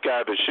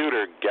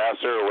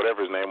 Gasser or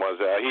whatever his name was,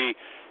 he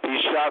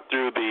shot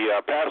through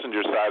the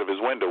passenger side of his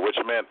window, which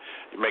meant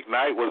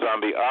McKnight was on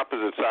the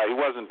opposite side. He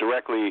wasn't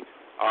directly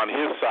on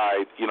his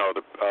side,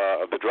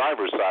 the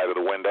driver's side of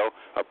the window,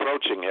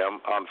 approaching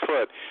him on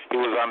foot. He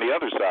was on the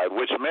other side,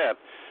 which meant,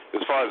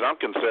 as far as I'm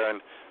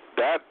concerned,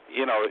 that,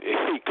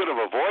 he could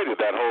have avoided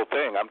that whole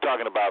thing. I'm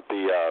talking about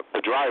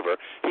the driver.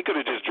 He could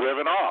have just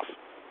driven off.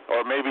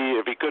 Or maybe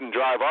if he couldn't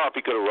drive off,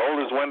 he could have rolled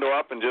his window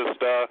up and just,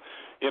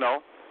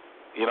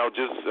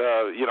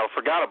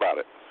 forgot about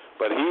it.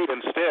 But he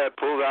instead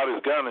pulls out his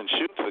gun and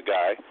shoots the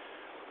guy,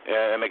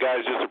 and the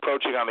guy's just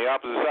approaching on the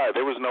opposite side.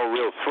 There was no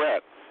real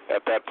threat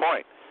at that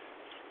point.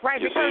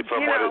 Right, you because, see,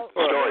 from what his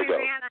story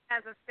Louisiana goes.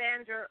 has a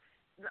stand your,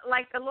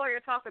 like the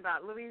lawyer talked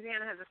about,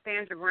 Louisiana has a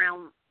stand your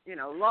ground,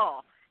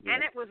 law. Yeah.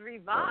 And it was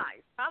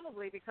revised,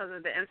 probably because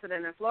of the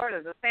incident in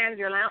Florida. The stand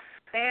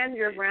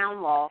your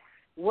ground law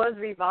was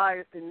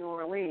revised in New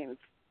Orleans.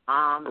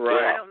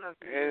 Right. I don't know if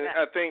you and that.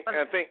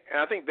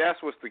 I think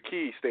that's what's the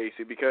key,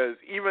 Stacey, because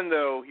even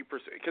though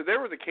because there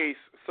was a case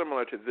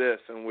similar to this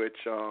in which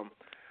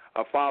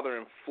a father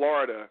in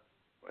Florida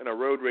in a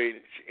road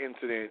rage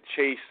incident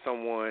chased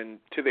someone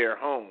to their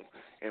home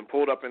and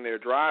pulled up in their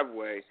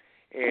driveway,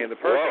 and the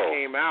person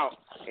came out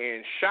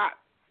and shot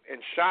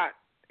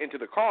into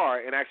the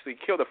car and actually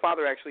killed. The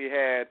father actually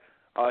had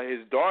his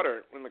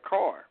daughter in the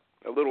car,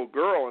 a little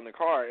girl in the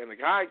car, and the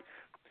guy,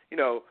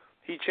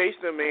 he chased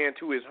the man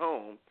to his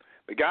home.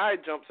 The guy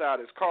jumps out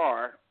his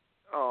car,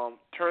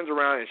 turns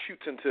around and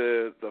shoots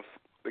into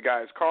the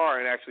guy's car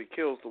and actually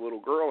kills the little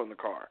girl in the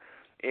car.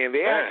 And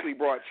they actually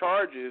brought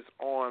charges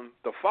on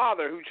the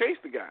father who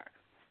chased the guy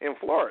in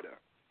Florida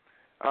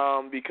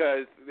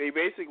because they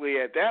basically,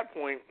 at that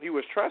point, he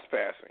was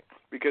trespassing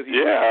because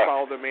he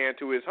followed the man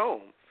to his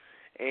home.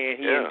 And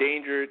he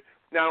endangered,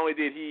 not only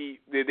did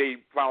they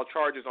file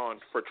charges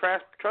for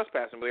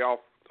trespassing, but they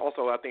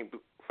also, I think,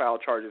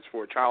 filed charges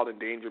for child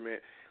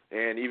endangerment,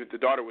 and even the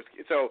daughter was.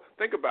 So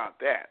think about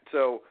that.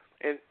 So,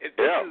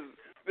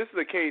 this is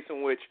a case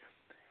in which,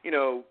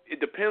 it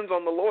depends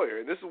on the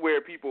lawyer. This is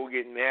where people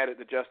get mad at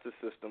the justice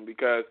system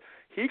because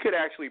he could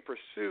actually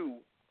pursue,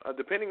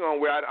 depending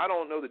on where, I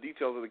don't know the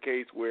details of the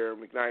case where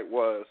McKnight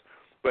was,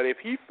 but if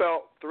he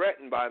felt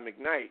threatened by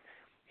McKnight,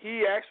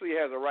 he actually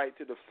has a right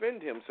to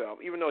defend himself,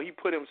 even though he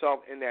put himself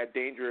in that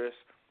dangerous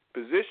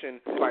position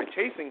by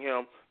chasing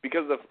him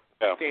because of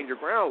the stand your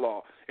ground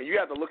law. And you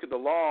have to look at the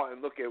law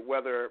and look at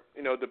whether,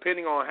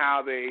 depending on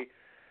how they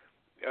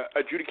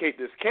adjudicate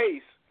this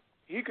case,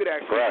 he could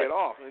actually get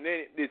off. And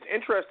then it's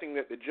interesting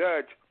that the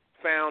judge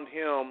found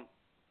him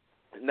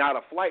not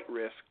a flight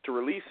risk to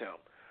release him,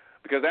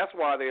 because that's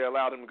why they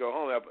allowed him to go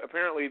home.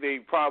 Apparently, they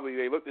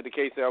looked at the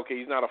case and said, okay,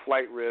 he's not a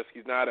flight risk,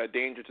 he's not a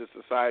danger to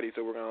society,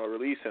 so we're going to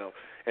release him.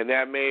 And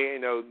that may,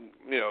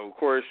 of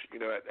course,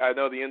 I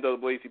know the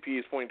NAACP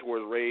is pointing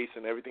towards race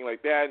and everything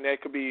like that, and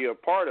that could be a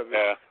part of it.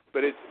 Yeah.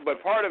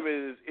 But part of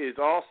it is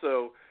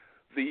also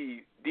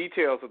the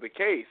details of the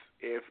case.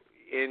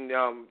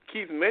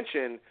 Keith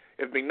mentioned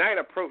if McKnight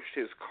approached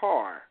his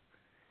car,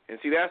 and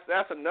see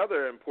that's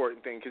another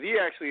important thing because he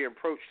actually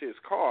approached his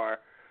car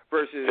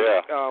versus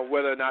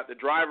whether or not the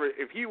driver,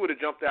 if he would have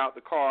jumped out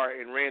the car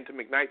and ran to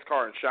McKnight's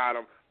car and shot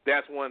him,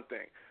 that's one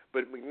thing.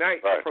 But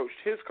McKnight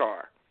approached his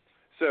car.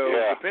 So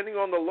depending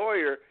on the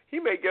lawyer, he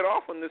may get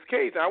off on this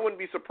case. I wouldn't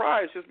be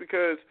surprised just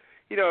because,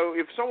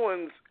 if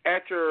someone's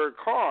at your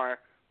car,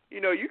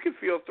 you could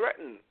feel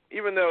threatened,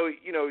 even though,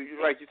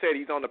 like you said,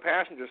 he's on the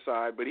passenger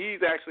side, but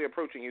he's actually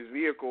approaching his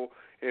vehicle.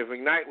 If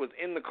McKnight was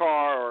in the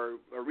car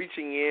or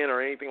reaching in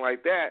or anything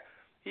like that,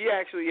 he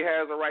actually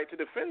has a right to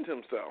defend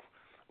himself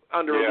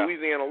under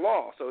Louisiana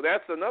law. So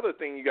that's another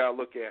thing you got to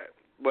look at.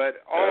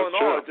 But all in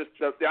all, just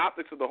the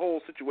optics of the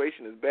whole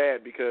situation is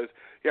bad because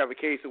you have a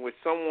case in which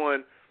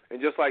someone, and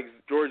just like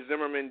George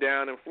Zimmerman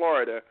down in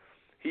Florida,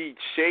 he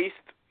chased,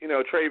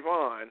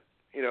 Trayvon.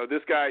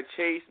 This guy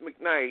chased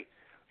McKnight,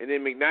 and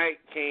then McKnight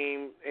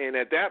came, and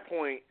at that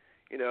point,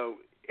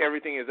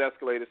 everything is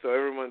escalated. So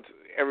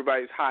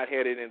everybody's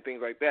hot-headed and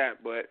things like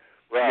that. But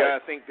you got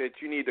to think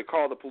that you need to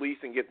call the police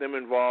and get them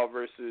involved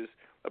versus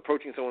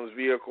approaching someone's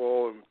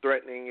vehicle and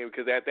threatening it,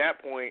 because at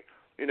that point,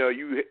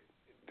 you,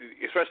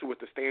 especially with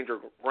the stand your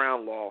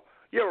ground law,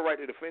 you have a right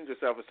to defend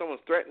yourself. If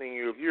someone's threatening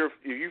you, if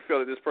you feel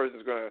that this person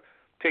is going to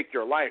take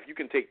your life, you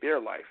can take their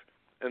life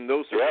in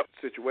those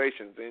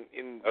situations.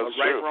 And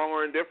right, wrong,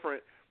 or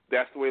indifferent,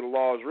 that's the way the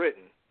law is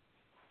written.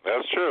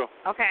 That's true.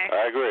 Okay.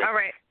 I agree. All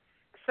right.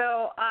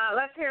 So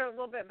let's hear a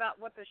little bit about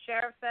what the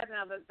sheriff said.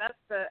 Now, that's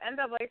the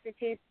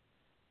NAACP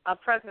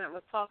president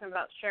was talking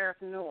about Sheriff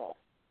Newell.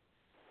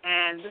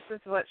 And this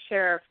is what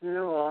Sheriff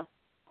Newell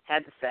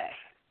had to say.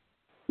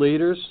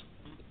 Leaders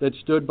that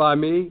stood by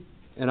me,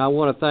 and I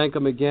want to thank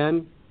them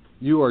again.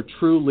 You are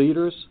true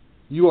leaders.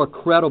 You are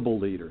credible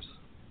leaders.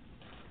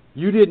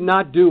 You did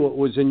not do what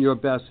was in your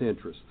best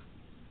interest.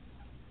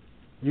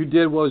 You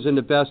did what was in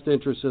the best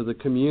interest of the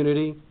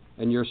community,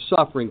 and you're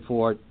suffering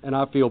for it, and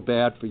I feel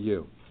bad for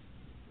you.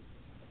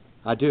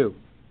 I do.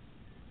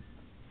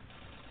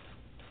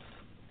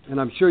 And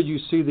I'm sure you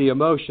see the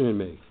emotion in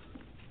me,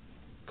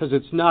 because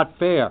it's not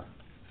fair.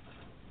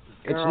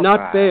 It's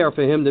not fair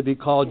for him to be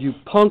called, you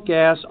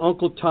punk-ass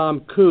Uncle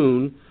Tom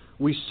Coon.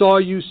 We saw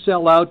you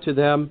sell out to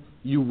them,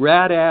 you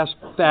rat-ass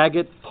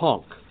faggot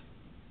punk.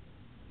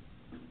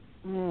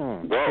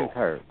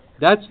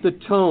 That's the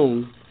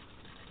tone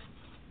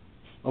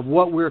of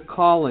what we're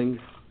calling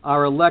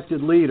our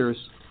elected leaders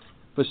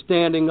for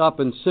standing up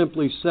and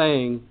simply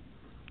saying,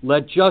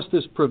 let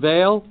justice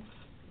prevail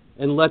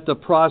and let the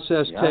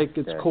process take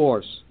its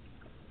course.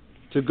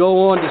 To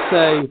go on to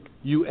say,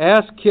 you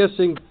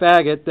ass-kissing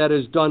faggot that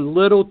has done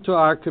little to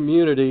our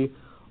community,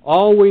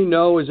 all we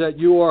know is that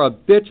you are a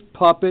bitch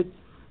puppet,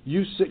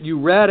 you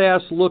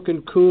rat-ass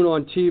looking coon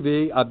on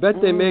TV. I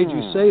bet they made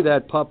you say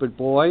that, puppet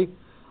boy.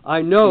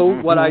 I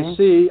know what I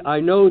see. I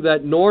know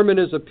that Norman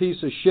is a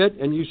piece of shit,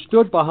 and you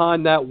stood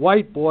behind that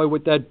white boy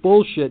with that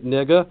bullshit,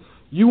 nigga.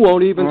 You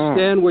won't even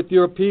stand with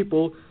your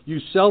people, you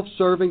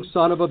self-serving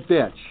son of a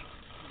bitch.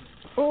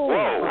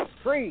 Oh,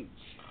 preach.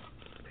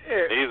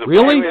 Yeah.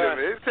 Really?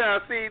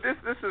 See,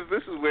 this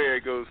is where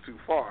it goes too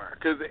far.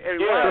 And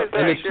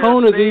the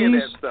tone of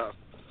these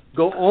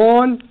go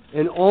on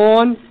and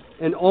on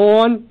and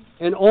on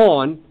and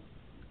on,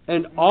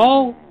 and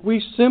all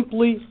we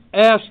simply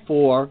asked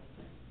for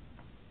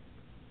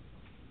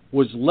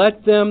was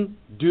let them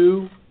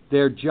do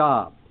their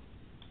job.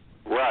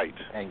 Right.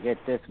 And get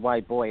this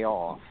white boy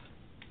off.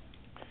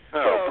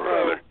 Oh,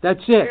 brother. That's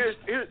it.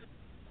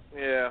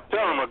 Yeah.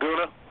 Tell him,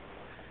 Maguna.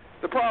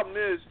 The problem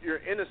is you're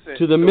innocent.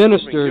 To the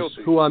ministers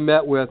who I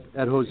met with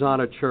at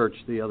Hosanna Church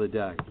the other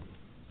day.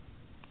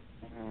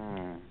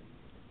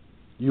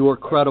 You are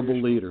credible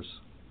leaders.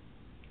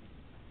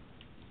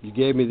 You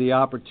gave me the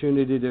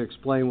opportunity to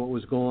explain what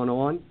was going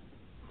on,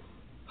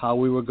 how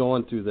we were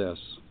going through this.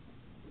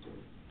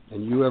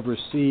 And you have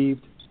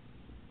received,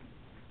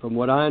 from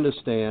what I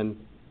understand,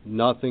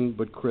 nothing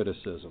but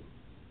criticism.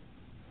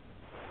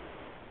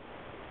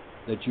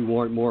 That you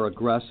weren't more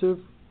aggressive,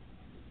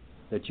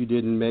 that you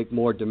didn't make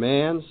more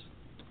demands,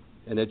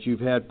 and that you've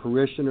had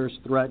parishioners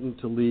threaten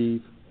to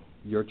leave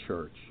your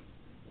church.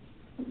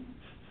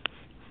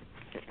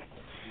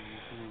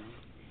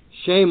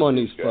 Shame on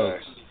these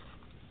folks.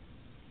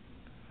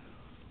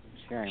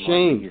 Shame.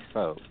 On these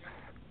folks.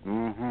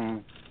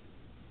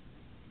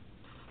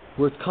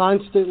 We're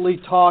constantly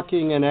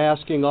talking and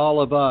asking all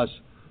of us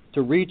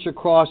to reach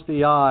across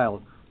the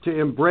aisle, to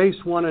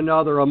embrace one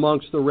another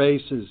amongst the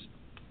races.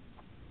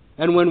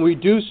 And when we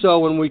do so,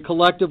 when we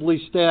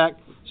collectively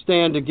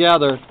stand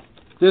together,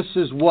 this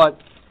is what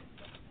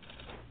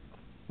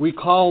we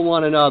call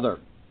one another.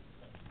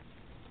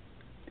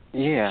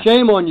 Yeah.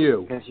 Shame on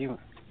you. Shame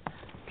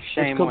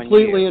it's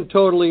completely and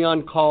totally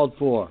uncalled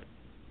for.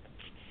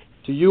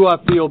 To you, I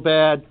feel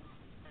bad,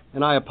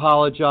 and I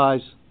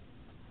apologize.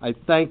 I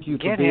thank you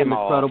for being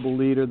the credible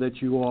leader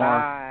that you are.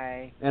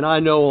 Bye. And I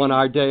know on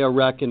our day of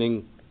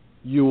reckoning,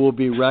 you will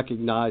be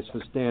recognized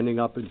for standing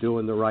up and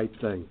doing the right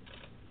thing.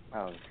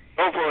 Oh.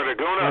 Go for it,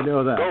 Aguna. I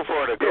know that. Go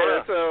for it,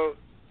 Aguna. Yeah,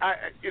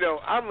 so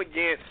I'm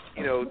against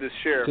this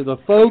sheriff to the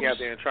folks, out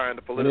there and trying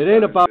to politicize. And it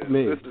ain't about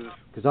me,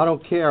 because I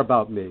don't care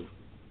about me.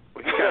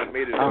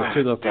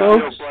 To the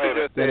folks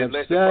that have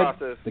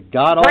said the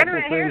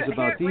god-awful things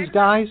about these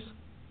guys,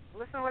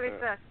 listen to what he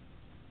said.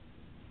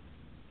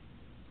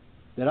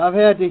 That I've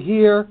had to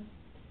hear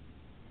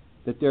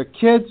that their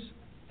kids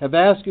have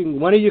asking,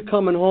 when are you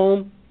coming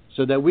home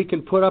so that we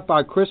can put up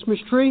our Christmas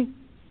tree?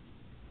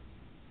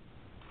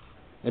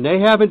 And they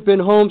haven't been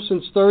home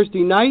since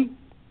Thursday night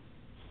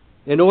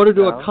in order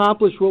to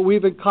accomplish what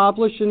we've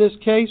accomplished in this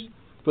case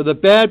for the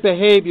bad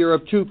behavior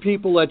of two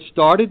people that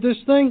started this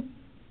thing?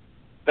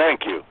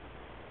 Thank you.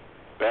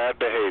 Bad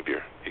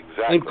behavior.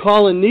 Exactly. And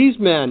calling these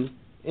men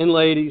and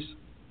ladies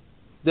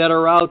that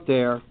are out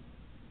there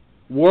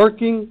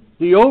working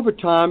the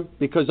overtime,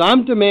 because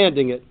I'm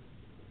demanding it,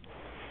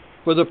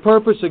 for the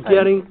purpose of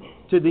getting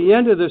to the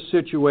end of this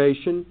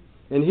situation,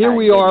 and here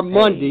we are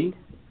Monday,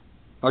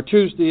 or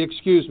Tuesday,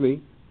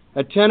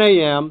 at 10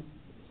 a.m.,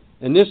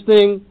 and this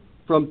thing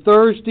from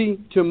Thursday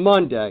to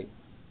Monday,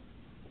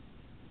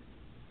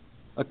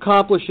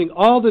 accomplishing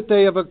all that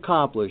they have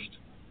accomplished.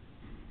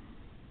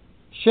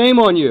 Shame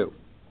on you.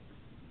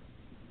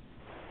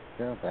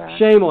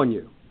 Shame on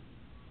you.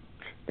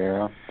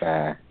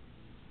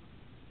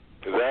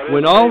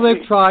 When all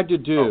they've tried to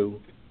do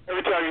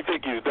every time you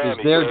think he's done,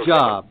 is their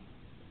job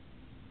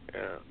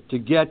to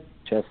get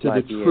to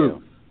the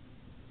truth.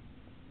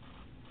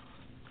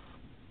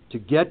 To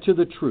get to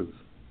the truth.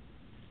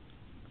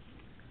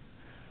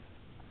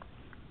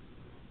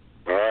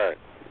 All right.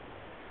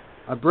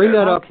 I bring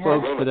that up,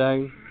 folks,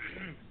 today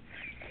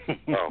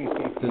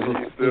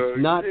because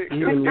it's not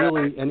even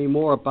really any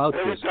more about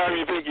this. Every time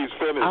you think he's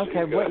finished.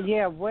 Okay,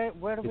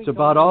 where do we It's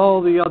about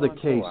all the other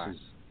cases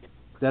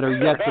that are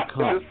yet to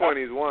come. At this point,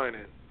 he's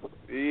whining.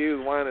 He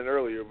was whining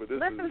earlier, but this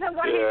Listen is... to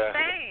what he's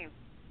saying.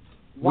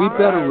 We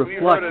better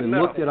reflect and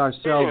look at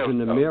ourselves in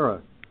the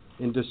mirror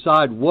and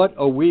decide what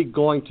are we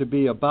going to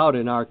be about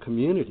in our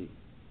community.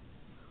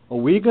 Are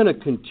we going to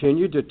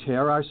continue to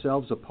tear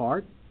ourselves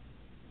apart?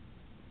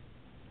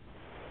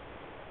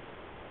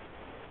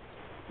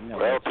 No,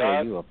 we'll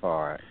tear you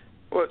apart.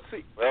 Well,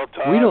 see,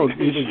 we don't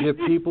even give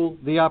people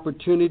the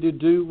opportunity to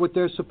do what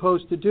they're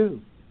supposed to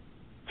do.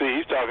 See,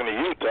 he's talking to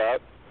you,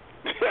 Todd.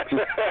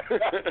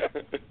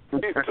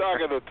 He's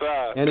talking to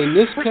Todd. And in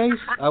this case,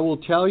 I will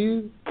tell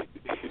you,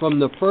 from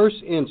the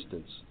first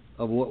instance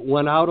of what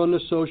went out on the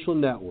social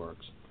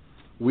networks,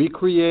 we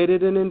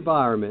created an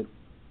environment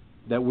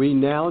that we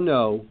now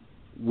know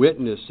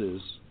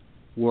witnesses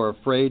were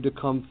afraid to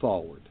come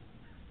forward.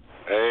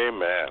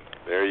 Amen.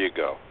 There you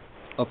go.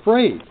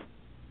 Afraid.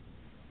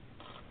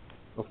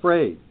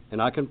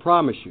 And I can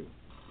promise you,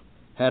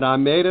 had I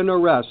made an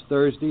arrest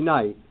Thursday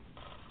night,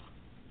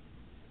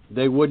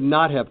 they would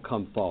not have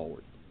come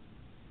forward.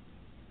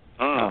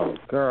 Oh,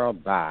 girl,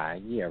 bye.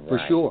 Yeah, right. For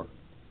sure.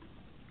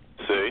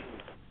 See?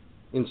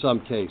 In some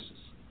cases.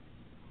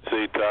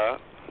 See, Todd?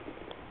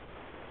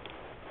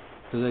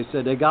 Because they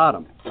said they got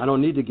him. I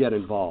don't need to get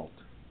involved.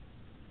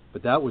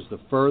 But that was the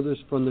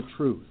furthest from the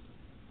truth.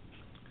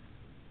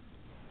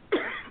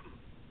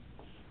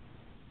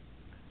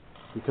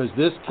 Because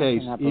this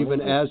case,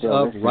 even as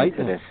of right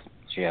now,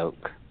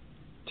 joke.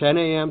 10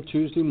 a.m.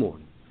 Tuesday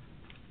morning,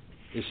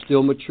 is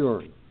still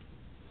maturing,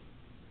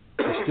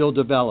 is still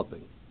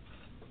developing,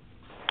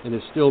 and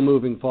is still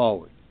moving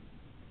forward.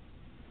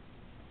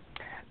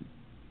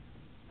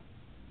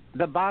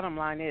 The bottom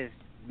line is,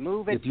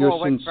 move it if you're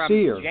forward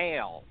sincere from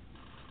jail.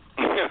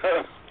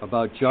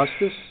 About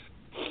justice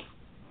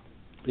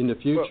in the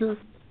future,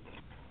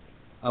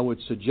 I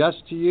would suggest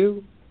to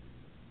you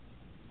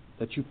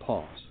that you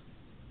pause.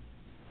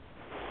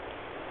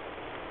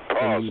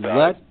 And you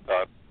let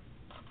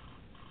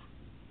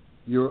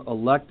your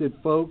elected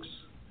folks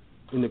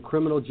in the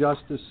criminal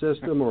justice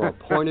system or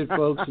appointed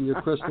folks in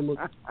your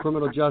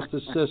criminal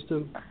justice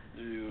system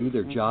do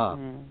their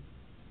job.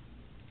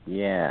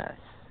 Yes.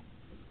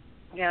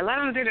 Yeah, let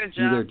them do their job.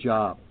 Do their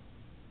job.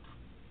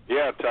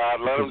 Yeah,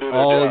 Todd, let them do their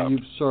all job.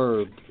 You've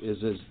served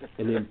is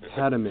an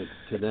impediment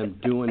to them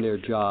doing their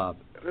job.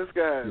 This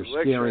guy You're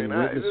scaring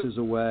witnesses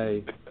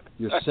away.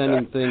 You're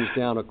sending things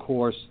down a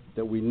course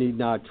that we need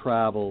not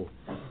travel,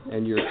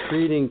 and you're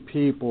treating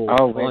people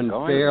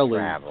unfairly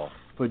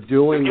for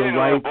doing the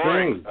right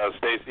thing.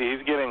 Stacey,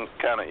 he's getting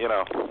kind of,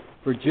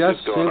 for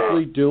just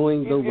simply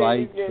doing the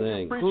right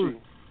thing.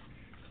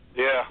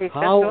 Yeah.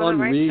 How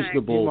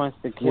unreasonable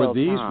were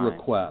these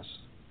requests?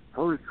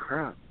 Holy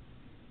crap.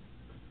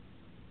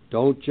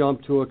 Don't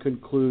jump to a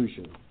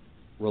conclusion.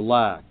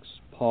 Relax,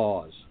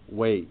 pause,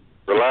 wait.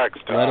 Relax,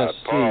 Todd, let us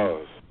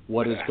pause. See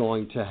what is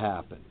going to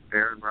happen.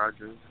 Aaron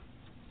Rodgers.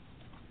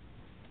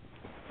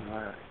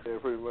 Yeah,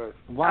 pretty much.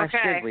 Why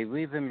should we?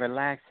 We've been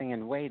relaxing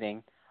and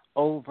waiting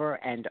over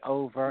and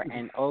over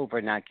and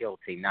over. Not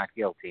guilty, not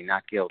guilty,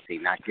 not guilty,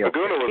 not guilty.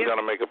 Laguna was going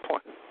to make a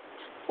point.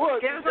 Well,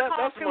 give us a call,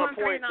 that's my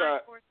point.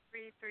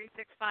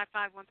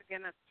 213-943-3655. Once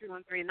again, that's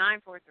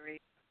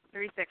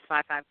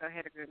 213-943-3655. Go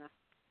ahead, Aguna.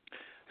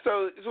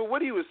 So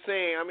what he was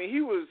saying, I mean,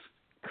 he was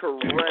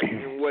correct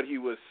in what he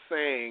was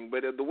saying,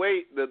 but the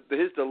way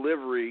his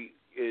delivery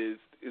is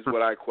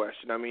what I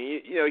question. I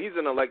mean, he's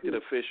an elected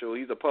official.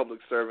 He's a public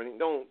servant.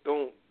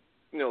 Don't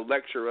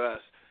lecture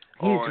us.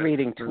 He's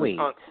reading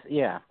tweets.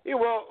 Yeah. Yeah.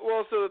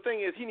 Well. So the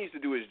thing is, he needs to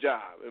do his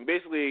job, and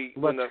basically,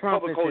 when the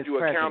Trump public holds you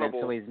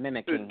accountable so he's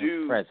mimicking to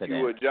do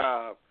a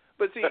job.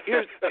 But see,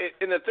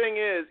 and the thing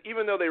is,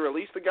 even though they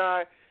released the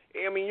guy,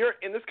 I mean, you're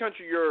in this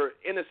country, you're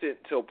innocent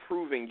till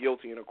proven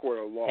guilty in a court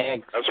of law.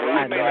 That's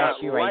right.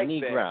 Unless you're a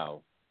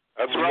Negro.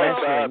 That's right.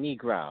 Unless you're a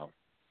Negro.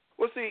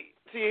 Well, see,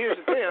 here's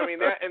the thing. I mean,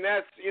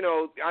 that's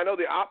I know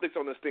the optics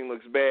on this thing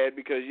looks bad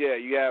because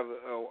you have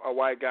a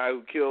white guy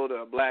who killed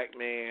a black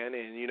man,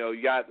 and you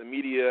got the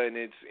media, and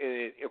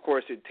of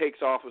course it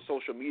takes off with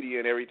social media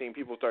and everything.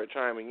 People start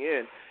chiming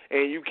in,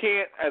 and you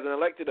can't, as an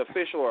elected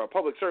official or a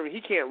public servant,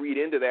 he can't read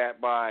into that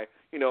by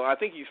I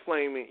think he's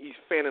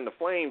fanning the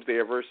flames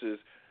there versus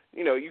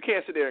you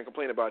can't sit there and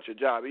complain about your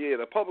job. Yeah,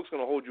 the public's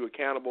going to hold you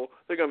accountable.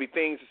 There are going to be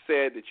things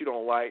said that you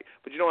don't like,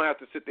 but you don't have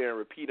to sit there and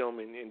repeat them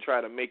and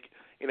try to make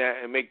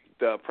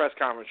the press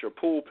conference your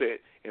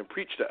pulpit and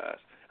preach to us.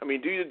 I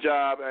mean, do your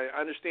job. I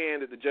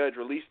understand that the judge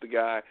released the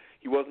guy.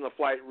 He wasn't a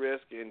flight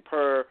risk, and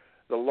per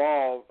the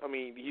law, I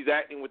mean, he's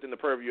acting within the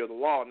purview of the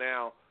law.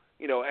 Now,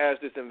 as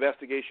this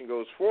investigation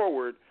goes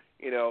forward,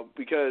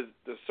 because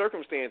the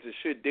circumstances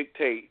should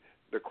dictate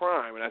the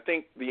crime. And I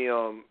think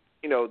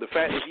the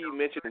fact that he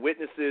mentioned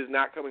witnesses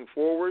not coming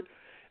forward,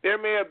 there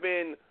may have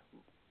been,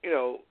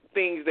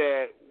 things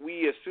that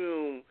we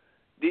assume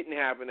didn't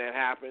happen that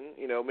happened.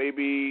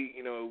 Maybe,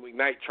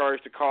 McKnight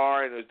charged the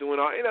car and was doing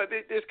all,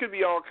 this could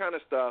be all kind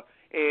of stuff.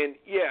 And,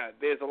 yeah,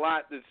 there's a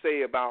lot to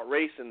say about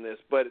race in this,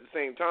 but at the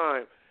same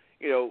time,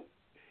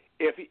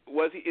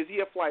 is he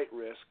a flight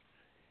risk?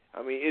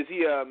 I mean, is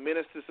he a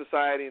menace to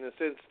society in the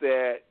sense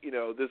that,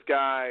 this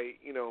guy,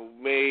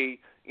 may,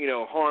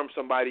 harm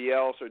somebody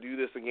else or do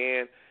this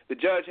again? The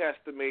judge has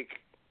to make,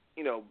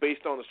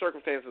 based on the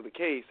circumstances of the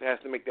case, has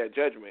to make that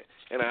judgment.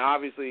 And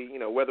obviously,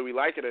 whether we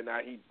like it or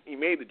not, he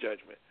made the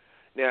judgment.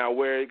 Now,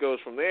 where it goes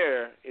from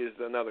there is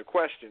another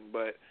question.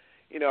 But,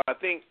 I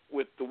think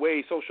with the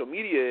way social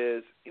media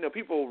is,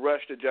 people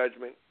rush to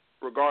judgment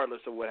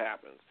regardless of what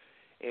happens.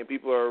 And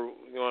people are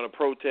going to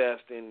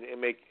protest and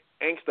make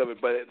angst of it.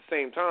 But at the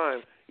same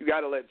time, you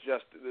got to let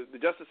the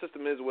justice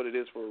system is what it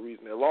is for a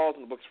reason. There are laws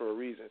in the books for a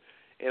reason.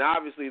 And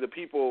obviously the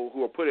people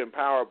who are put in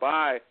power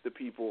by the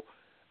people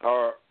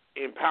are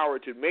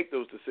empowered to make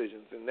those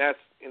decisions. And that's,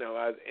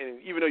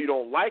 and even though you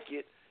don't like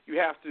it, you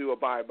have to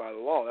abide by the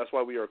law. That's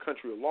why we are a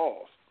country of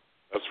laws.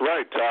 That's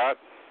right, Todd.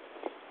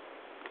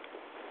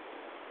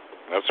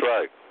 That's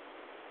right.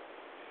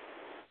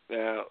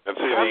 Now, Todd,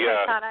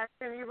 I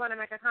assume you want to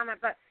make a comment,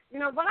 but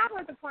what I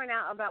wanted to point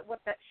out about what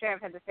that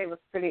sheriff had to say was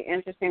pretty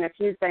interesting. A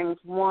few things.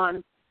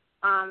 One,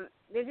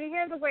 did you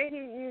hear the way he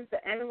used the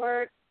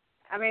N-word?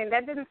 I mean,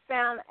 that didn't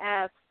sound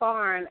as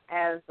foreign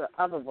as the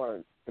other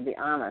words, to be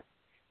honest.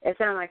 It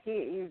sounded like he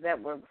had used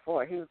that word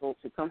before. He was a little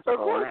too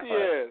comfortable. Of course with that he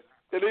word. is.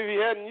 And if he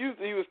hadn't used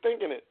it, he was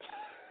thinking it.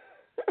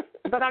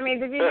 But, I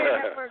mean, did you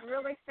hear that word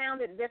really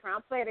sounded different?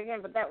 I'll play it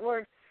again, but that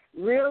word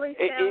really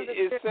sounded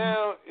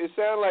different. It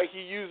sounded like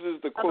he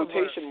uses the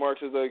quotation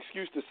marks as an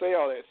excuse to say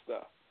all that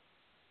stuff.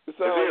 It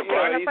sounded is he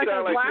black? He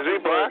sounded like is he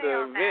black?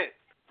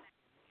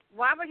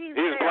 Why would he He's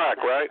say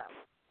black, that, right?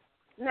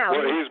 Though? No.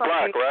 Well, he's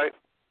black, right?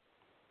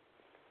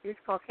 He's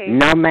Caucasian.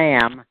 No,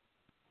 ma'am.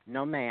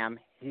 No, ma'am.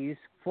 He's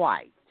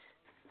white.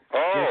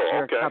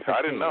 Oh, okay.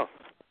 I didn't know.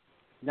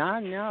 No, I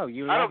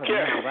don't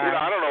care. Know, right?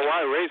 I don't know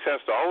why race has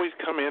to always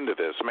come into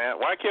this, man.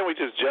 Why can't we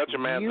just judge a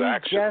man's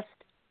actions?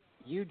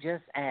 You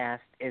just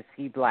asked, is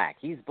he black?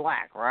 He's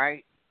black,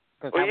 right?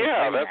 Well,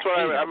 yeah, that's what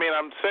I mean.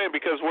 I'm saying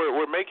because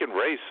we're making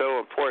race so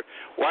important.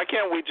 Why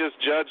can't we just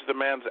judge the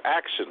man's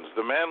actions?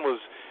 The man was,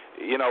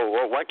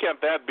 why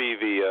can't that be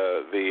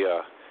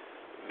the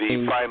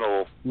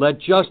final? Let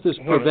justice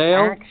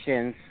prevail.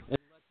 Actions.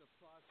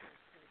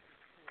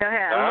 Go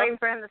ahead. I'm waiting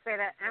for him to say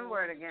that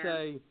N-word again.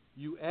 Say,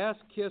 you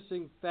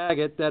ass-kissing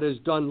faggot that has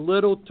done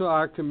little to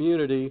our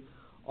community.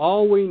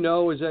 All we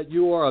know is that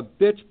you are a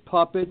bitch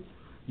puppet.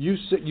 You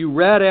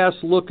rat-ass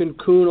looking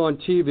coon on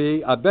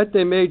TV. I bet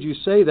they made you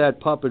say that,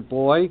 puppet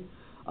boy.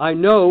 I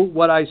know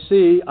what I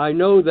see. I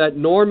know that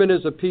Norman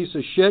is a piece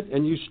of shit,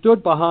 and you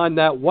stood behind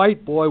that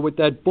white boy with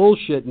that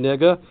bullshit,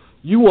 nigga.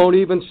 You won't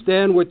even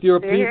stand with your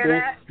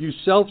people, you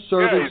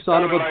self-serving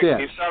son of a bitch.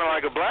 He sounded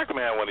like a black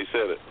man when he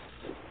said it.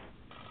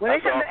 Well,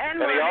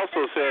 and he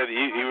also said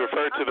he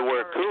referred to the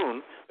word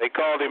coon. If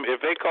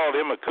they called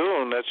him a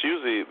coon, that's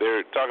usually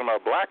they're talking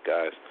about black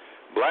guys.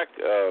 Black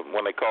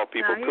when they call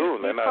people coon,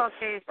 they're not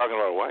Caucasian. talking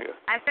about white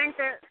guys. I think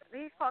that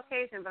he's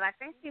Caucasian, but I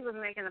think he was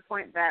making the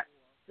point that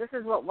this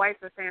is what whites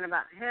are saying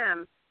about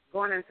him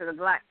going into the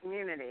black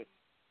community.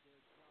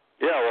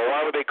 Yeah, well,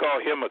 why would they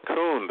call him a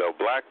coon though?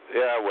 Black,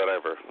 yeah,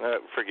 whatever.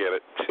 Forget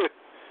it.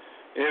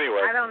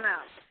 Anyway, I don't know.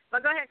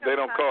 But go ahead. They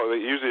don't call.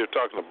 They usually are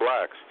talking to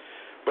blacks.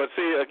 But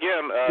see,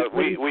 again,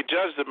 we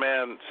judge the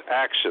man's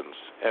actions,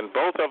 and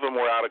both of them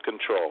were out of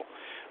control.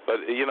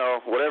 But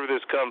whatever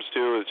this comes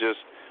to is just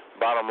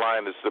bottom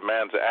line is the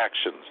man's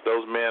actions.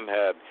 Those men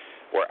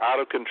were out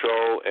of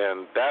control,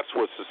 and that's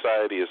what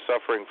society is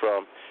suffering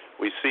from.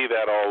 We see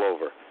that all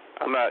over.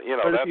 I'm not,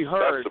 that's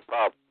the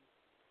problem.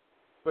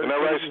 But Isn't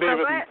that right,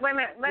 Stephen? Wait a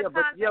minute.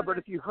 But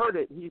if you heard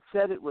it, he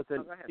said it with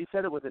an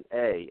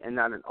A and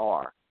not an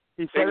R.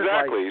 He said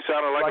exactly. He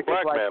sounded like a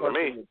black man to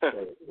me.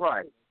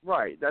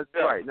 Right. That's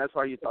right. And that's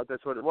why you thought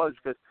that's what it was,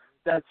 because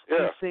he's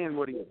saying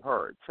what he had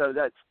heard. So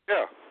that's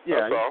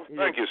that's all.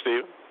 Thank you,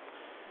 Steve.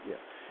 Yeah,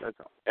 that's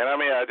all. And I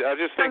mean, I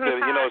just think that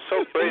it's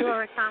so crazy.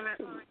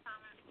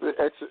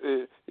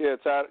 Yeah,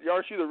 Todd.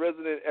 Aren't you the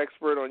resident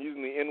expert on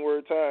using the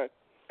N-word, Todd?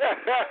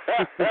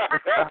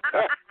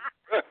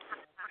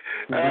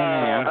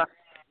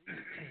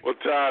 Well,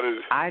 Todd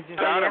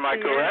am I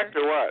correct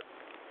or what?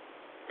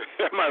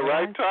 Am I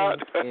right,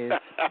 Todd?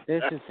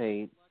 This is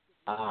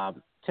a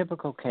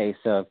typical case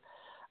of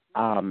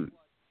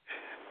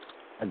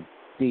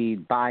the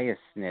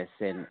biasness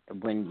in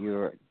when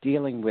you're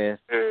dealing with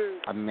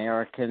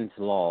Americans'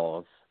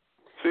 laws.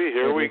 See,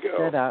 here we go.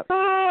 Set up so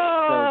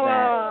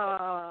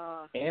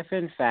that if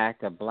in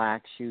fact a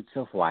black shoots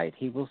a white,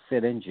 he will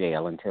sit in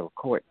jail until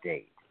court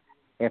date.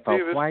 If a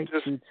white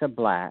shoots a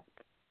black,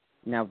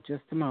 now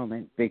just a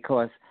moment,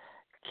 because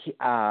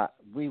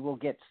we will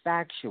get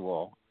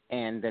factual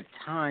and the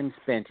time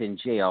spent in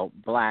jail,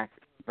 black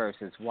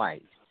versus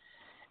white.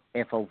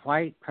 If a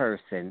white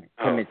person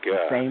commits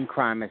the same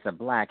crime as a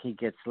black, he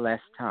gets less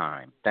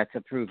time. That's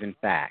a proven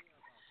fact.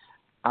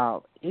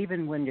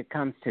 Even when it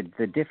comes to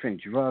the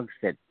different drugs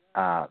that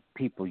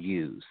people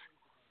use,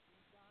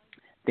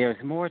 there's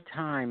more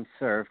time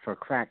served for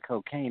crack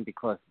cocaine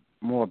because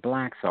more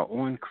blacks are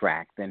on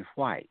crack than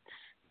whites.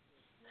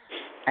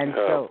 And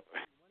so...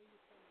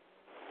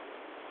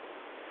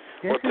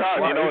 Well,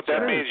 Todd, you know what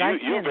that means?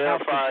 You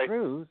verify...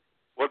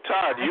 Well,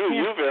 Todd,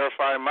 you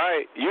verify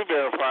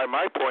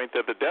my point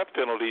that the death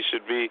penalty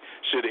should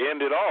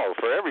end it all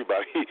for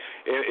everybody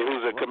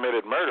who's a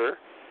committed murder.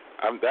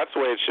 That's the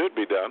way it should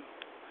be done,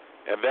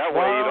 and that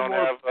way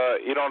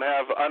you don't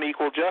have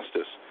unequal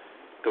justice,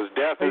 because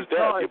death is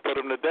death. You put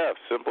them to death.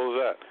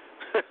 Simple as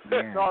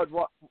that.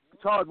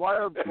 Todd, why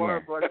are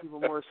black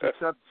people more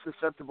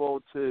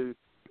susceptible to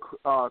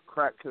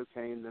crack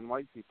cocaine than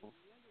white people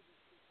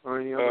or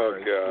any other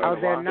race? Oh,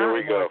 they're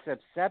not more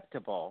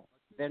susceptible.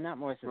 They're not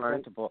more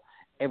susceptible.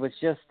 Right. It was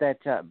just that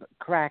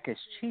crack is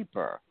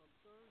cheaper.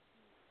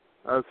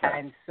 Okay.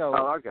 And so,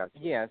 I got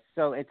you. Yeah,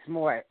 so it's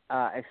more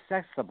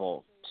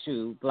accessible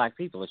to black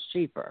people. It's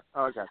cheaper.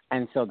 I got you.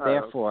 And so,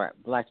 therefore,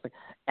 blacks.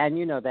 And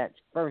you know that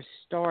first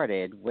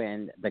started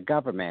when the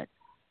government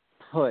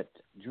put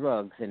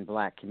drugs in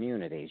black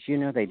communities. You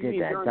know they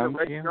did that, don't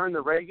you? During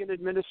the Reagan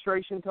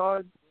administration,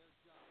 Todd?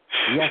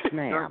 Yes,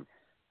 ma'am.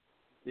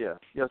 Yeah.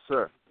 Yes,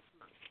 sir.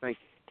 Thank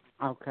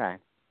you. Okay.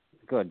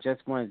 Good.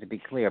 Just wanted to be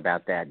clear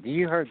about that. Do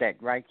you heard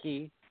that, right,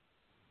 Key?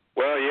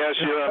 Well, yes,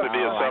 you're under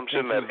the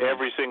assumption that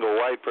every single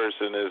white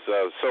person is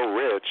so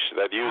rich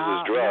that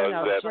uses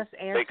drugs that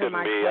they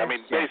couldn't be. I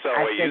mean, based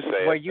on what you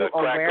say, were you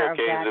crack aware of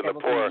cocaine's that? in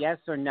the poor. Yes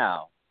or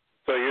no?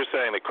 So you're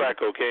saying the crack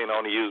cocaine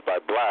only used by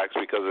blacks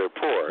because they're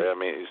poor? I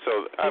mean,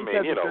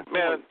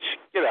 man,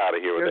 get out of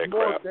here with that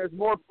crap.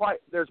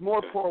 There's more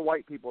poor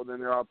white people than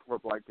there are poor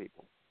black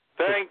people.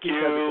 Thank you.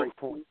 That's a great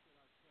point.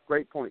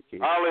 Great point,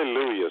 Keith.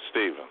 Hallelujah,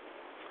 Stephen.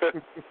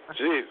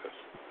 Jesus.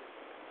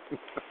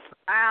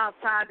 Wow,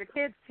 Todd, the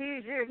kids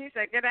tease you. He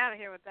said, get out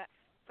of here with that.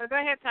 So go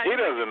ahead, Todd. He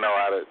doesn't know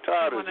how to.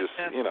 Todd is just,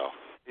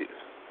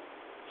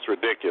 it's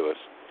ridiculous.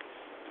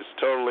 It's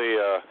totally,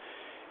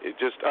 it's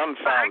just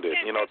unfounded.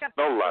 Well, I can't make up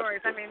no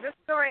stories. logic. I mean, this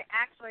story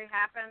actually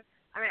happened.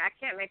 I mean, I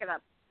can't make it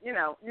up. You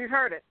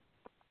heard it.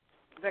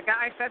 The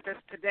guy said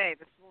this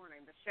this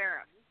morning, the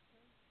sheriff.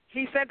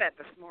 He said that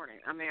this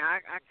morning. I mean,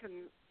 I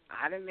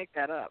didn't make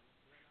that up.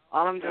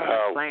 All I'm doing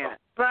is playing it.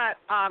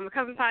 But,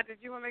 Cousin Todd, did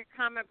you want to make a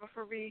comment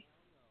before we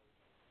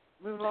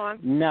move on?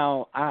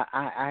 No,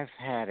 I've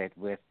had it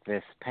with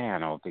this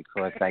panel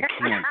because I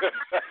can't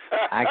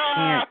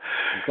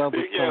go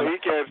before. Yeah, he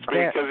can't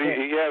speak because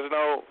he has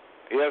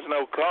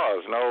no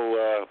cause,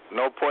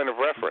 no point of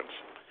reference.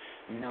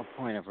 No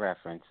point of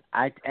reference.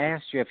 I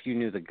asked you if you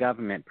knew the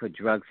government put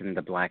drugs in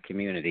the black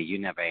community. You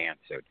never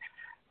answered.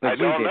 But I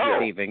don't know.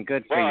 Stephen.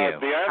 Good for you.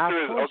 The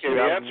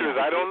answer is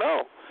I don't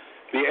know.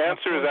 The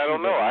answer is I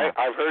don't know.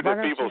 I've heard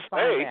that people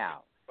say,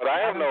 but I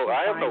have no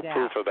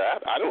proof of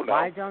that. I don't know.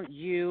 Why don't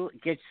you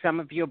get some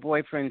of your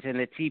boyfriends in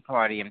the Tea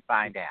Party and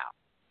find out?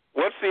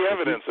 What's the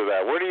evidence of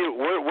that?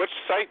 Which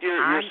cite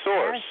your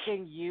source? I'm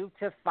asking you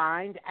to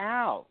find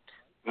out.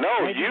 No,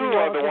 you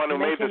are the one who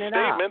made the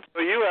statement,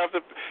 so you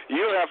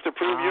have to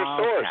prove your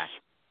source.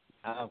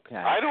 Okay.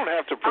 I don't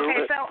have to prove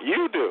it.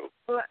 You do.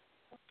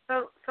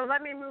 So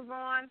let me move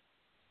on.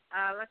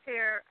 Let's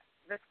hear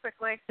this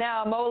quickly.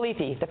 Now, Mo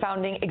Alifi, the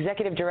founding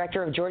executive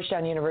director of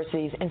Georgetown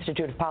University's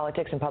Institute of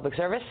Politics and Public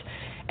Service,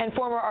 and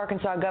former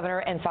Arkansas governor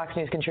and Fox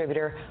News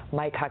contributor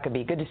Mike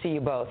Huckabee. Good to see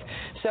you both.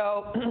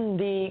 So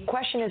the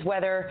question is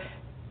whether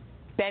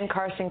Ben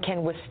Carson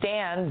can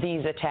withstand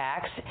these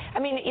attacks. I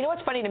mean, you know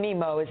what's funny to me,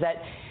 Mo, is that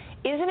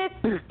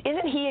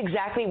isn't he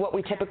exactly what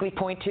we typically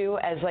point to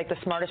as like the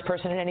smartest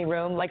person in any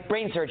room, like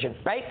brain surgeon,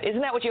 right?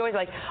 Isn't that what you always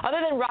like? Other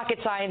than rocket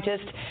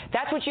scientist,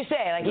 that's what you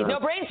say. Like, he's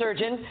no brain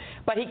surgeon,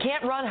 but he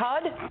can't run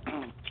HUD.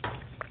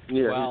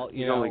 Yeah, well,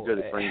 he's only good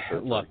at brain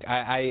surgery. Look,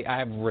 I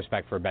have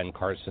respect for Ben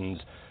Carson's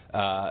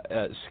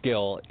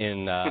skill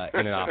in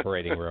an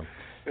operating room.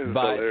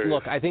 But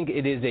look, I think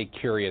it is a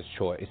curious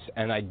choice,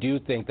 and I do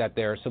think that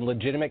there are some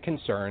legitimate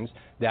concerns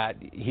that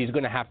he's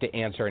going to have to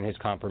answer in his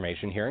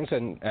confirmation hearings,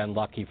 and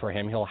lucky for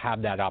him, he'll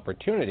have that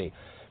opportunity.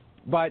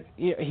 But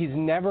he's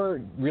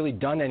never really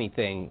done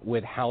anything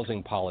with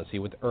housing policy,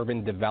 with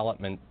urban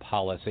development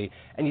policy,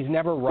 and he's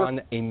never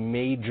run a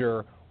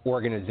major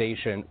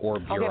organization or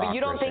bureaucracy. Okay, but you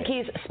don't think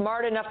he's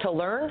smart enough to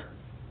learn?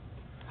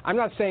 I'm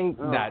not saying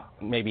that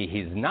maybe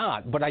he's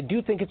not, but I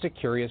do think it's a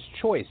curious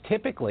choice.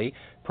 Typically,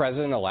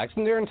 president-elects,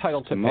 and they're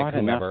entitled to pick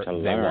whomever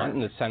they want,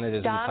 and the Senate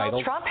is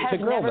entitled Donald Trump to has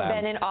grill never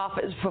them. been in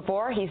office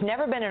before. He's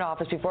never been in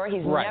office before.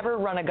 He's Right. never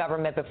run a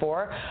government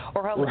before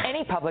or held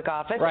any public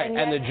office. Right, and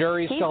and the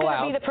jury's he's still going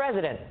out. to be the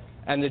president.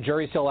 And the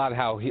jury's still out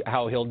how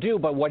he'll do.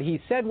 But what he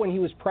said when he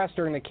was pressed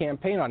during the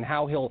campaign on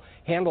how he'll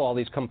handle all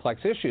these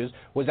complex issues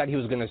was that he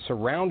was going to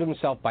surround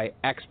himself by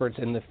experts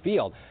in the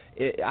field.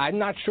 I'm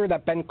not sure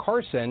that Ben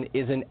Carson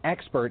is an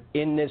expert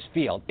in this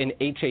field. In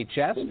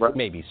HHS,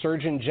 maybe.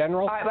 Surgeon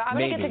General, All right, well, I'm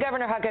going to maybe. get to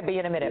Governor Huckabee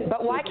in a minute.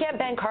 But why can't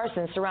Ben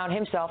Carson surround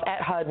himself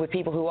at HUD with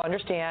people who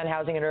understand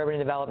housing and urban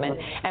development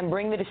and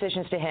bring the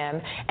decisions to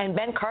him? And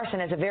Ben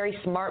Carson, as a very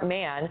smart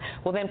man,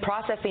 will then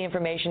process the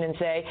information and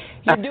say,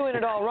 you're doing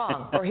it all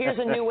wrong, or here's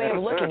a new way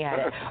of looking at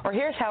it, or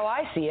here's how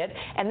I see it.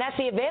 And that's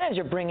the advantage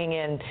of bringing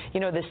in,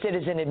 the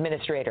citizen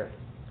administrator.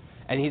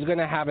 And he's going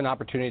to have an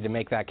opportunity to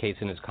make that case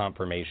in his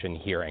confirmation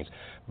hearings.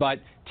 But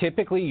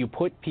typically you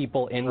put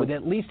people in with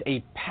at least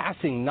a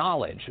passing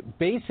knowledge,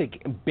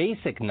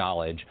 basic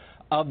knowledge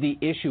of the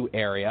issue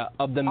area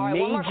of the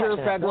major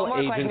federal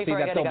agency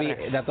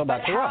that they'll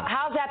about to run.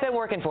 How's that been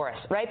working for us,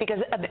 right? Because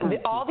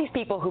all these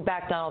people who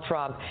back Donald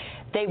Trump,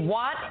 they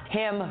want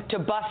him to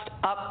bust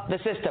up the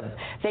system.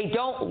 They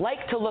don't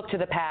like to look to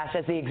the past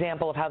as the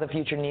example of how the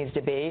future needs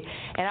to be.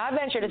 And I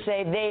venture to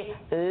say they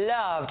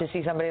love to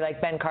see somebody like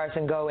Ben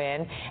Carson go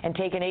in and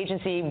take an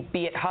agency,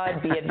 be it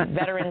HUD, be it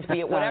veterans, be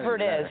it whatever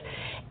it is,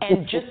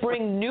 and just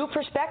bring new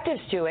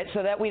perspectives to it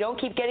so that we don't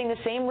keep getting the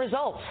same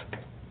results.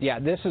 Yeah,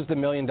 this is the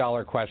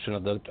million-dollar question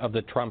of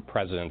the Trump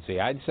presidency.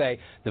 I'd say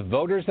the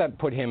voters that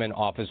put him in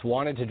office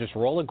wanted to just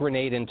roll a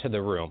grenade into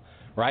the room,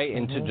 right,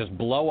 and to just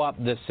blow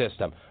up the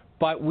system.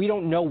 But we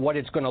don't know what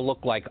it's going to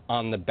look like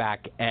on the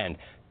back end.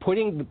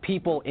 Putting the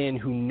people in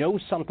who know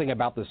something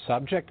about the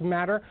subject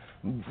matter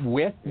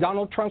with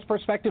Donald Trump's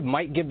perspective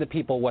might give the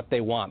people what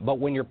they want. But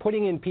when you're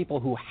putting in people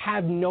who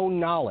have no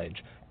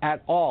knowledge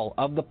at all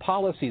of the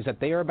policies that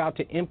they are about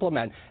to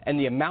implement and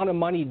the amount of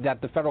money that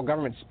the federal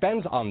government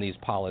spends on these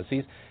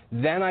policies,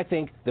 then I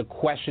think the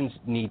questions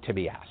need to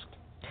be asked.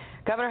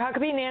 Governor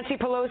Huckabee, Nancy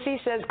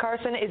Pelosi says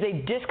Carson is a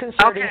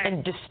disconcerting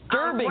and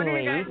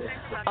disturbingly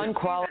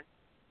unqualified.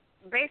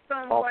 Based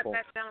on what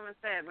that gentleman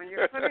said, when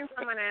you're putting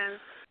someone in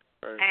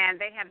and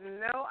they have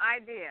no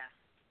idea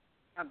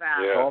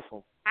about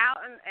how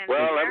and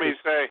well, let me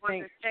say,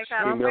 wait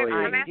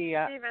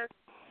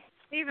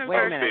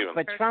a minute,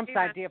 but Trump's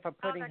idea for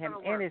putting him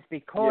in is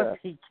because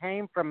he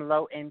came from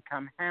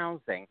low-income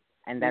housing,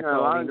 and that's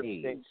all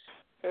he needs.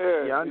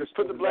 Yeah, you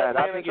put the black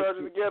man in charge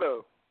of the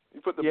ghetto.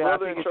 You put the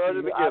brother in charge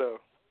of the ghetto.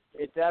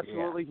 It's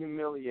absolutely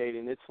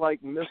humiliating. It's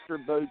like Mr.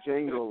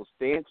 Bojangles,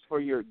 dance for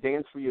your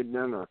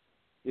dinner.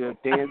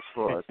 Dance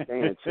for us,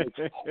 dance.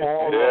 It's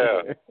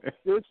horrible.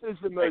 This is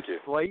the most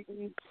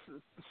blatant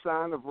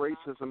sign of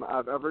racism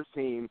I've ever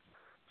seen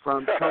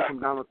come from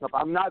Donald Trump.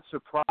 I'm not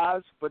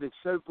surprised, but it's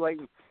so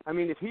blatant. I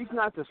mean, if he's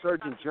not the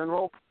Surgeon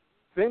General,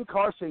 Ben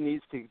Carson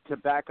needs to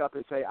back up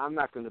and say, I'm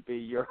not going to be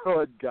your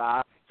hood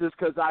guy just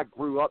because I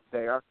grew up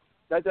there.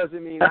 That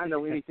doesn't mean I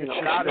know anything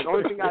about it. The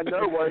only thing I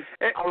know was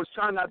I was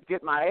trying not to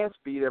get my ass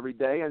beat every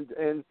day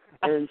and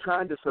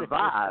trying to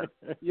survive.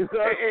 And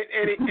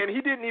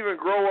he didn't even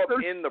grow up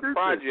in the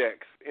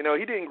projects. He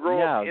didn't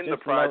grow up in the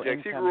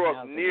projects. He grew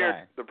up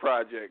near the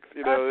projects.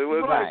 It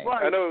was right.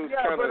 I know it was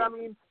kind of. But I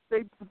mean,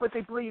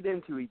 they bleed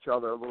into each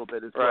other a little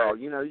bit as well.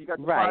 You got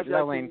the projects,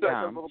 low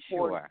income,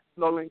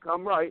 low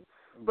income, right?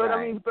 But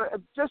I mean,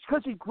 but just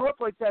because he grew up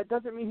like that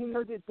doesn't mean he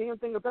knows a damn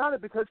thing about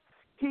it, because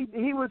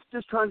he was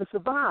just trying to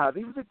survive.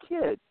 He was a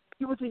kid.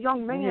 He was a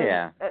young man.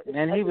 Yeah,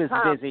 and he was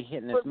busy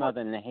hitting his but,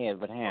 mother in the head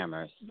with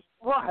hammers.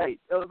 Right,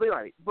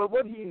 right. But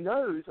what he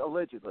knows,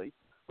 allegedly,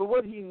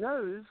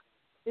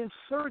 is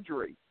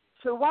surgery.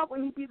 So why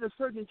wouldn't he be the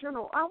Surgeon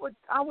General?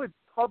 I would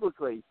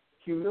publicly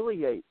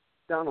humiliate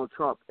Donald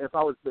Trump if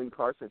I was Ben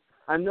Carson.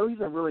 I know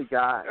he's a really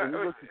guy. And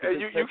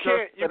you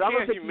can't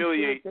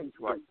humiliate.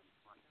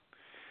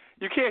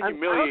 You can't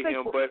humiliate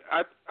him, but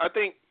I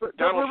think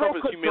Donald Trump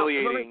is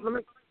humiliating.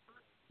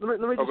 Let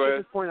me just get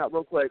this point out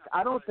real quick.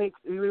 I don't think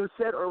it was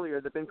said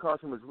earlier that Ben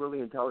Carson was really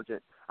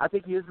intelligent. I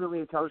think he is really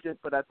intelligent,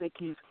 but I think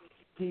he's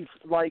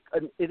like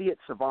an idiot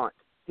savant.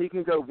 He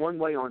can go one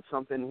way on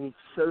something, and he's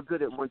so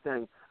good at one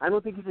thing. I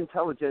don't think he's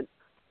intelligent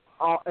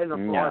in a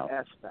broad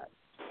aspect.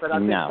 But I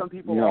think some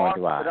people are,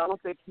 but I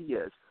don't think he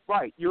is.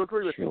 Right, you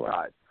agree with me,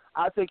 Todd.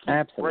 I think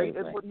he's great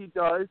at what he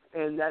does,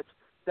 and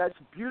that's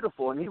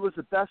beautiful, and he was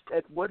the best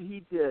at what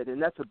he did,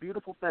 and that's a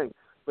beautiful thing.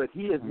 But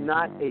he is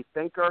not a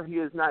thinker. He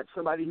is not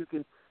somebody who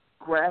can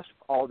grasp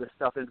all this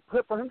stuff. And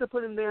for him to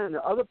put him there and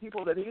the other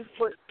people that he's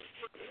put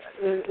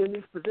in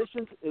these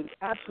positions is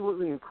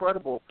absolutely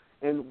incredible,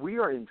 and we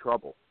are in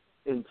trouble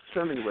in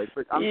so many ways.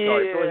 But I'm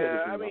sorry. Go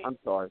ahead. I'm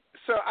sorry.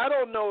 So I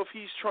don't know if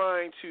he's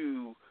trying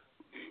to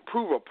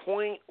prove a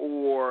point,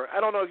 or I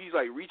don't know if he's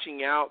like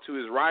reaching out to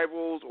his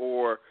rivals,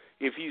 or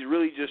if he's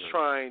really just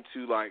trying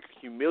to like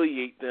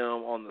humiliate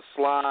them on the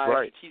slide,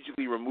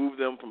 strategically remove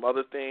them from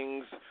other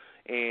things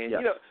And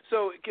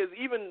so because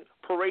even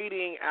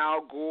parading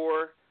Al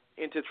Gore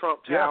into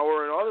Trump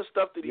Tower and all the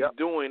stuff that he's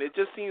doing, it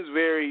just seems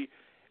very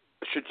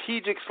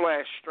strategic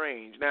 /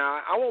 strange.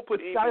 Now, I won't put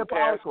anything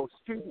diabolical.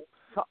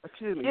 past.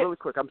 Excuse me, really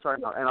quick. I'm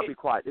sorry, and I'll be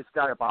quiet. It's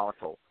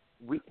diabolical.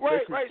 Right.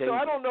 So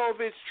I don't know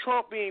if it's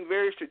Trump being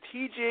very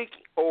strategic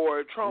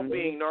or Trump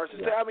being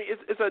narcissistic. I mean,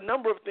 it's a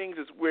number of things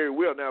that's very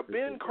weird. Now,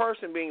 Ben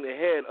Carson being the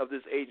head of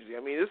this agency,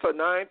 I mean, it's a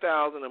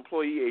 9,000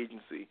 employee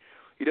agency.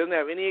 He doesn't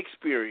have any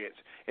experience.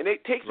 And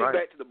it takes me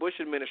back to the Bush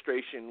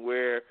administration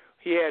where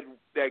he had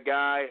that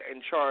guy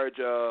in charge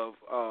of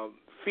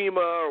FEMA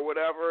or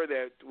whatever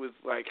that was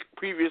like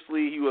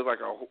previously he was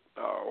like a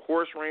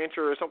horse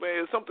rancher or something.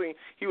 It was something,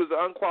 he was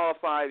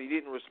unqualified. He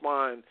didn't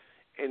respond.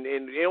 And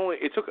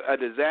it took a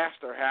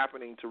disaster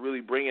happening to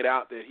really bring it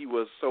out that he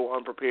was so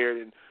unprepared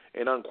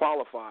and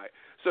unqualified.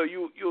 So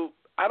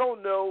I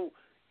don't know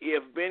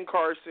if Ben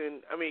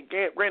Carson, I mean,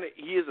 granted,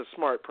 he is a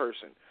smart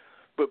person,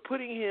 but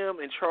putting him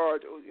in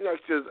charge,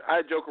 because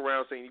I joke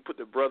around saying he put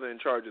the brother in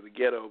charge of the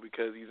ghetto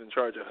because he's in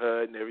charge of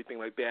HUD and everything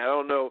like that. I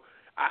don't know.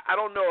 I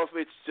don't know if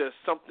it's just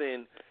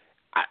something,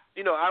 I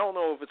don't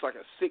know if it's like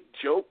a sick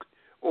joke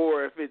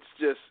or if it's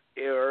just,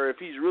 or if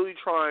he's really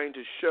trying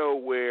to show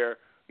where,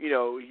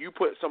 you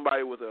put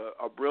somebody with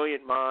a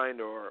brilliant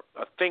mind or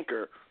a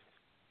thinker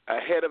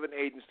ahead of an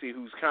agency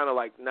who's kind of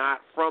like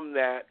not from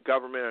that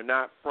government or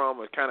not from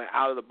or kind of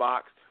out of the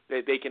box,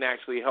 that they can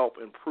actually help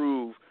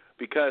improve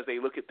because they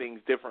look at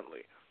things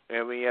differently.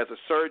 I mean, as a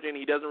surgeon,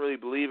 he doesn't really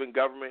believe in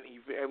government.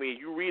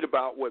 You read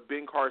about what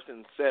Ben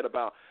Carson said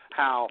about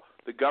how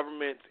the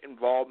government's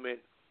involvement,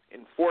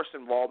 enforced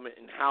involvement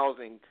in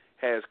housing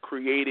has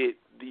created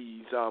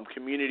these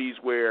communities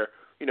where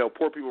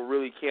poor people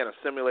really can't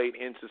assimilate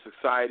into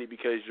society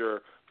because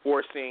you're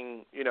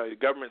forcing, the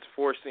government's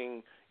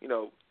forcing,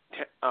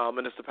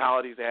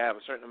 municipalities to have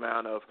a certain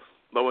amount of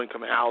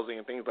low-income housing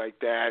and things like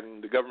that,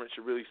 and the government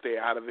should really stay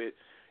out of it.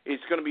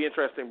 It's going to be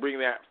interesting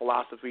bringing that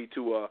philosophy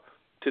to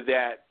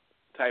that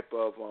type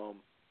of role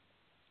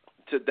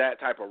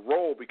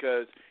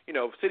because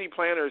city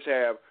planners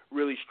have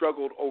really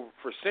struggled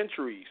for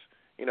centuries,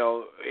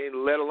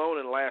 let alone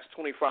in the last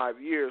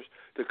 25 years,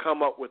 to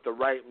come up with the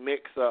right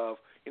mix of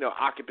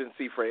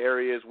occupancy for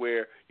areas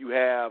where you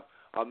have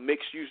a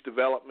mixed-use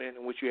development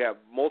in which you have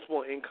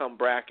multiple income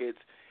brackets,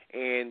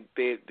 and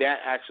that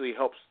actually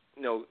helps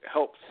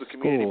the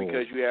community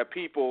because you have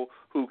people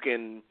who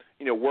can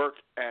work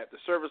at the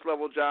service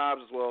level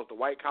jobs as well as the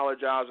white collar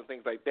jobs and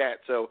things like that.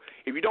 So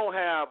if you don't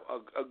have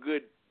a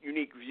good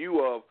unique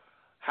view of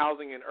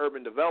housing and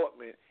urban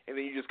development, and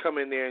then you just come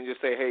in there and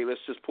just say, hey, let's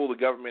just pull the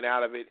government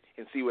out of it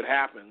and see what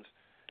happens,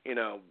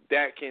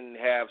 that can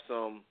have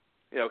some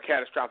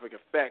catastrophic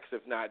effects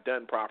if not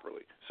done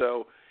properly.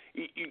 So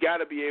you got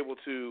to be able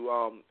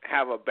to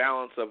have a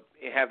balance of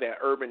have that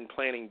urban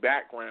planning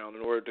background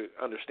in order to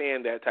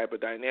understand that type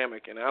of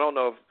dynamic. And I don't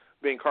know if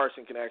Ben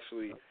Carson can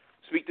actually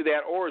speak to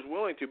that or is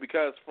willing to,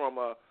 because from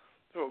a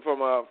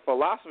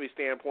philosophy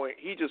standpoint,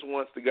 he just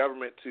wants the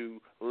government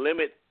to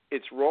limit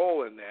its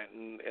role in that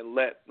and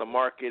let the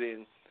market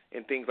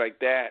and things like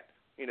that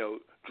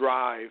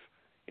drive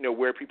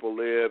where people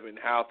live and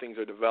how things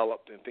are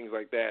developed and things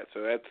like that.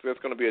 So that's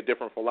going to be a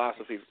different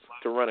philosophy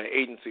to run an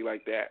agency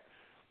like that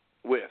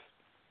with.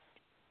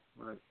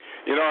 Right.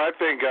 I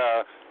think,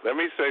 let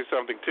me say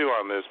something too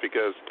on this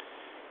because,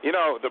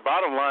 the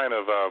bottom line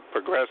of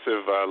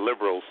progressive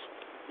liberals,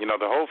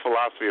 the whole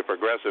philosophy of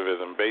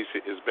progressivism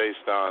is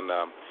based on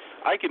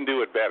I can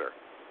do it better.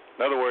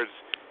 In other words,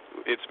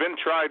 it's been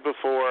tried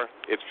before,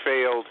 it's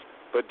failed,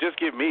 but just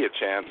give me a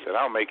chance and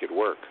I'll make it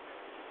work.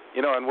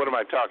 And what am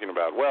I talking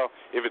about? Well,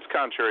 if it's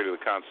contrary to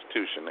the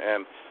Constitution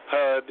and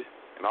HUD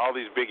and all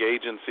these big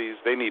agencies,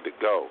 they need to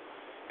go.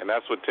 And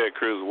that's what Ted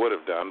Cruz would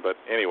have done. But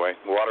anyway,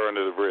 water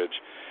under the bridge.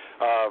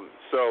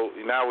 So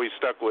now we're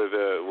stuck with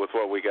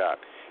what we got.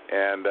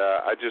 And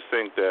I just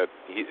think that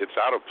it's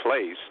out of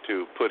place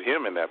to put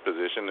him in that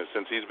position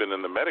since he's been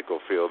in the medical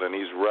field and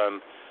he's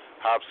run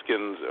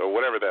Hopkins or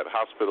whatever that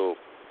hospital,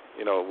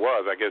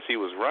 was. I guess he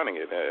was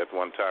running it at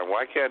one time.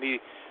 Why can't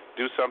he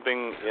do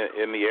something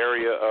in the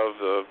area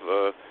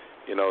of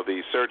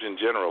the Surgeon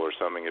General or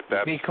something? If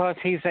that's because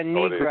he's a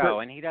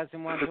Negro and he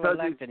doesn't want to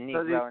elect a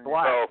Negro in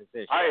that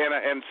position.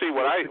 And see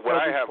what I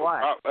have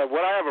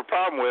a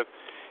problem with,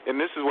 and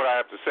this is what I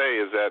have to say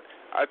is that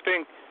I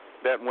think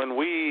that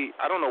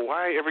I don't know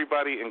why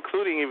everybody,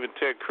 including even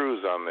Ted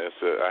Cruz on this,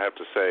 I have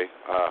to say,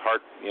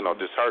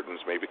 disheartens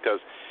me because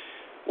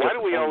why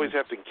do we always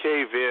have to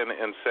cave in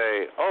and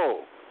say,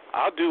 oh,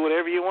 I'll do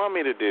whatever you want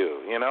me to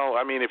do?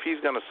 I mean, if he's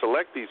going to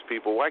select these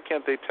people, why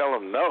can't they tell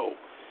him no?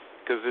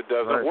 Because it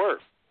doesn't work.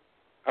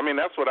 I mean,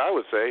 that's what I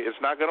would say. It's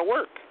not going to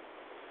work.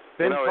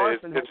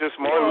 It's just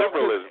more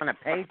liberalism. On a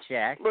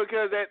paycheck.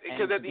 Because at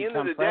the end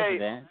of the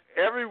day,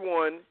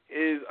 everyone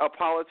is a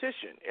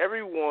politician.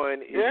 Everyone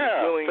is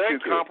willing to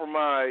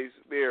compromise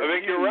their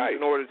views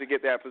in order to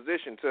get that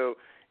position. So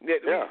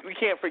We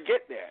can't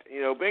forget that.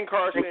 Ben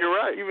Carson, you're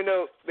right. Even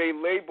though they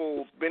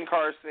label Ben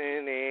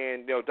Carson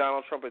and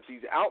Donald Trump as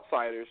these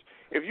outsiders,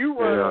 if you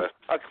run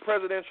a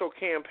presidential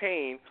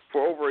campaign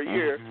for over a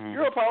year,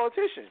 you're a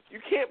politician. You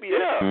can't be you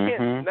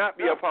can't not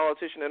be a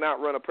politician and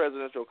not run a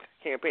presidential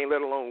campaign,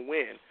 let alone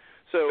win.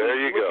 So there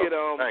you look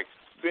go. at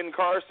Ben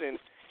Carson.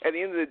 At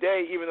the end of the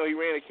day, even though he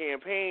ran a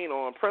campaign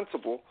on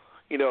principle,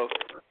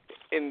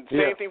 and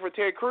same thing for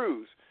Ted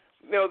Cruz.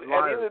 At the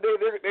end of the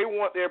day, they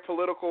want their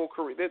political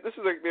career. This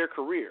is their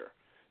career,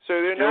 so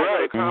they're not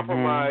going to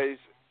compromise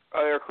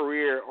their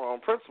career on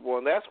principle,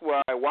 and that's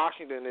why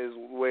Washington is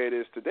the way it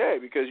is today.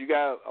 Because you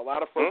got a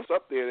lot of folks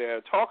up there that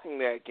are talking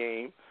that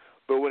game,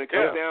 but when it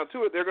comes down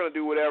to it, they're going to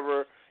do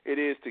whatever it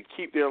is to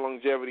keep their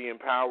longevity in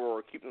power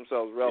or keep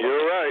themselves relevant.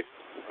 You're right.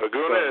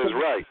 Aguna is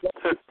right.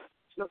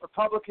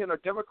 Republican or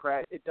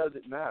Democrat, it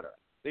doesn't matter.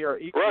 They are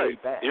equally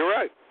bad. You're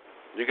right.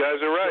 You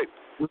guys are right.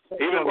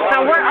 Even we're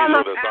almost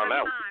out of time.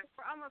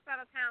 We're almost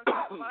out of time.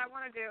 So what I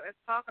want to do is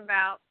talk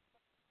about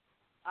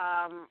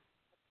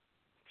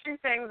two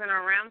things in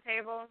our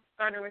roundtable,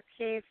 starting with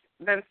Keith,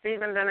 then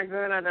Stephen, then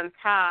Aguna, then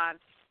Todd.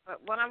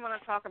 But what I want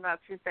to talk about,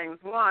 two things.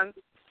 One,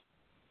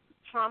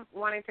 Trump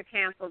wanting to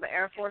cancel the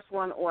Air Force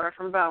One order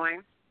from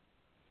Boeing.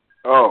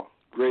 Oh,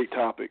 great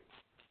topic.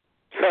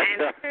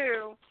 And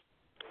two,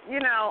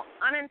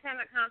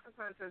 unintended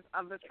consequences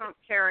of the Trump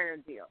carrier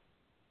deal.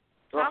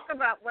 Talk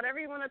about whatever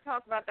you want to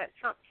talk about that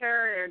Trump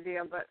carrier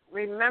deal, but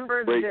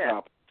remember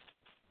this,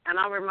 and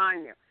I'll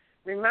remind you.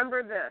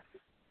 Remember this.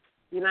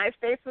 The United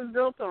States was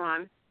built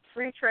on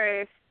free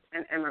trade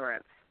and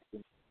immigrants.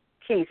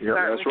 Keith,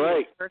 start with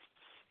you.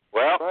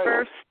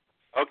 First,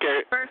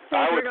 okay. First,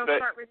 Keith, we're going to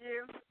start with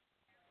you.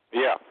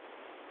 Yeah.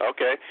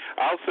 Okay.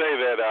 I'll say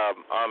that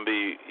on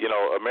the,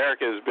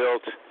 America is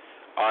built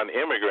on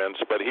immigrants,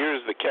 but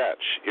here's the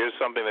catch. Here's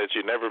something that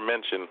you never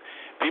mention.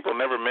 People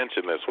never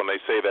mention this when they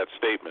say that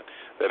statement,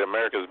 that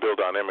America is built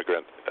on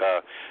immigrants.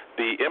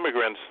 The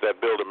immigrants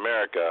that built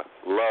America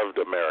loved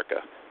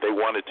America. They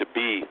wanted to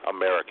be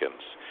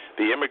Americans.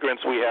 The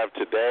immigrants we have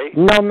today...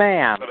 No,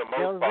 ma'am. For the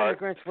Those most part,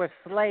 immigrants were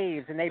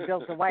slaves, and they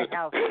built the White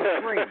House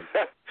for free.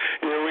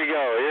 Here we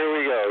go.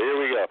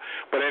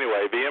 But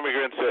anyway, the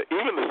immigrants,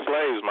 even the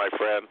slaves, my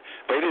friend,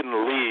 they didn't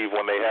leave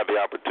when they had the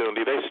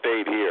opportunity. They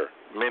stayed here,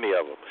 many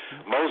of them.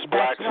 Most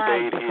blacks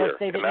stayed here,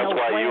 and that's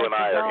why you and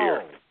I are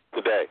here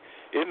today.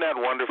 Isn't that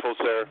wonderful,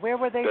 sir? Where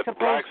were they blacks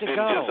supposed to go?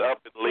 didn't just up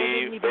and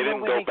leave. They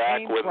didn't go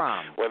back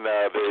when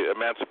the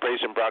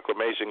Emancipation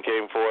Proclamation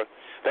came forth.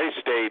 They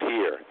stayed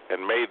here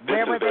and made this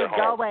Where were their they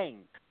home. Going?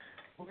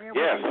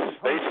 Yes,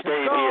 they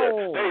stayed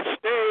here. They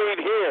stayed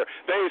here.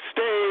 They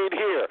stayed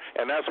here,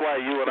 and that's why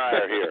you and I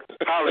are here.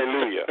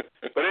 Hallelujah.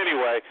 But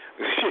anyway,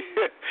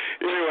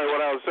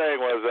 what I was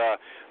saying was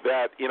that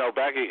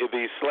back at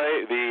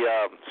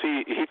see,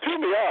 he threw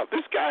me off.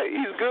 This guy,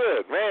 he's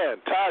good,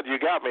 man. Todd,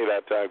 you got me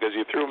that time because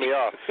you threw me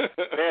off,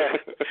 man.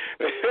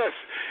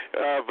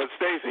 But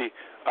Stacy,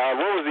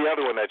 what was the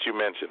other one that you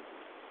mentioned?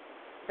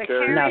 The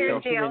carrier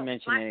deal. She didn't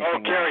mention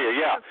anything. Carrier,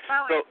 yeah.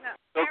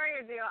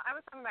 Carrier deal. I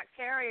was talking about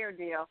carrier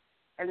deal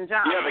and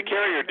John. Yeah, the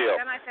carrier deal.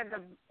 Then I said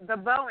the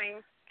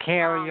Boeing.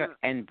 Carrier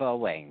and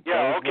Boeing.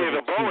 Yeah, Those okay,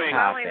 the Boeing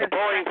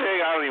thing,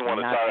 I don't even want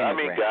to talk. I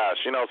mean, gosh,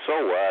 so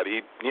what?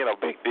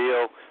 Big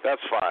deal. That's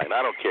fine.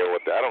 I don't care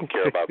I don't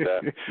care about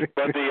that.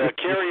 But the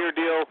carrier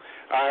deal,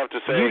 I have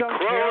to say,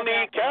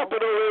 crony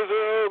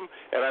capitalism,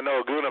 and I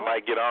know Aguna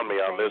might get on me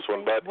on this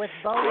one, but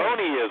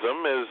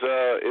cronyism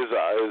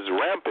is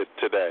rampant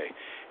today.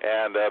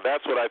 And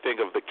that's what I think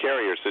of the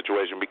carrier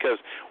situation, because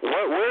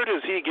where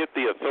does he get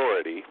the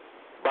authority?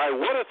 By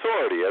what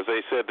authority, as they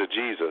said to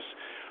Jesus,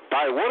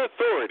 by what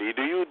authority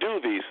do you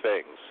do these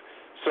things?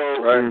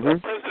 So,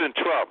 President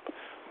Trump,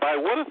 by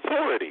what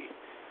authority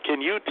can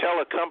you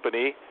tell a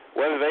company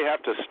whether they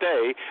have to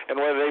stay and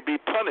whether they be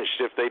punished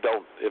if they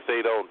don't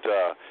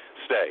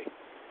stay?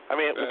 I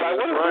mean, by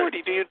what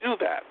authority do you do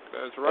that?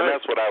 That's right. And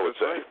that's what I would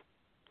say.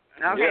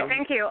 Okay,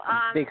 thank you.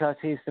 Because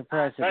he's the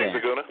president. Thanks,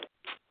 Aguna.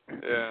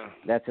 Yeah.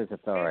 That's his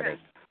authority.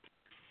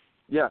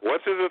 Yeah.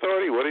 What's his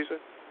authority? What did he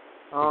say?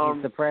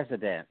 He's the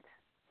president.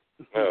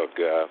 Oh,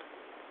 God.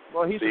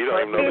 Well, he's so you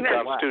don't even know the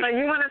Constitution. So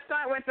you want to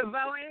start with the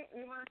Boeing?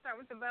 You want to start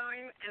with the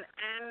Boeing and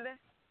end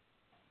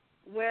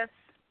with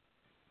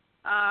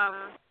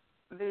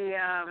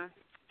the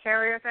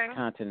carrier thing?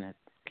 Continent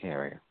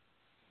carrier.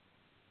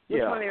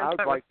 Yeah, I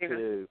would like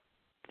to.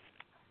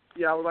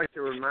 Yeah, I would like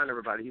to remind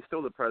everybody he's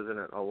still the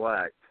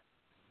president-elect,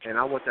 and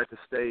I want that to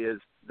stay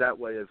that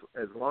way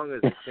as long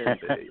as it can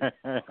be.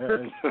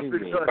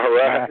 All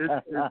right.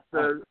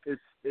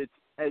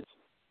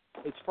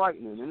 It's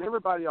frightening, and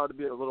everybody ought to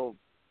be a little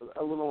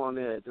on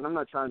edge. And I'm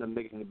not trying to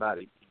make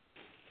anybody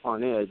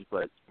on edge,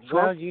 but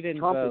Trump, you didn't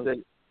Trump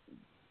vote.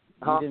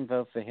 You didn't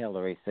vote for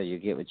Hillary, so you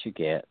get what you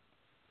get.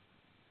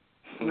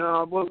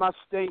 No, well, my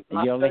state.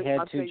 You only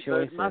had two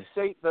choices. My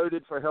state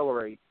voted for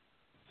Hillary,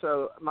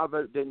 so my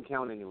vote didn't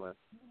count anyway.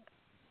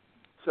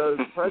 So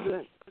the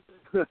president,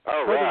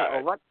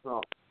 President-elect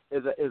Trump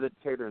is a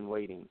dictator in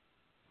waiting.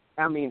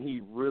 I mean,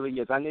 he really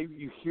is. I know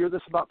you hear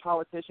this about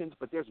politicians,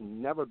 but there's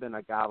never been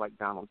a guy like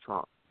Donald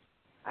Trump.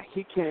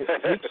 He can't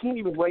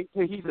even wait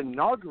till he's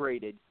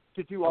inaugurated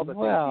to do all the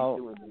things he's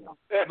doing now.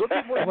 Look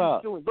at what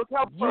he's doing. Look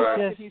how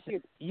proactive he's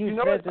doing. You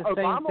know said the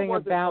Obama same thing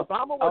about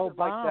Obama.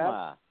 Like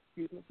that.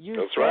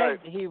 You said right.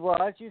 he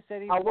was. You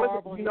said he's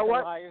horrible. You know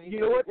what? You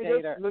know what?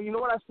 You know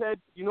what I said?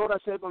 You know what I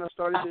said when I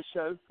started this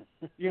show?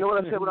 You know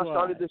what I said when I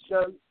started this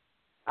show?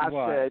 I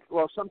said,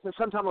 well,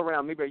 sometime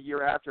around maybe a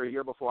year after, a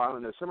year before, I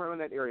don't know, somewhere in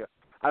that area.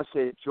 I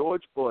said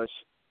George Bush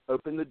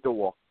opened the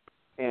door,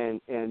 and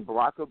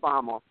Barack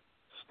Obama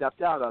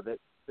stepped out of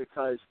it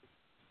because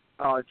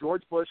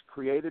George Bush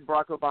created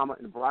Barack Obama,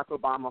 and Barack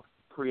Obama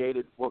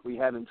created what we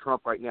have in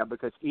Trump right now,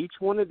 because each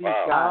one of these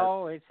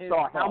guys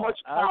saw how much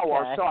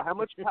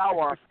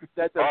power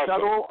that the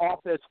federal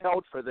office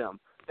held for them.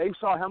 They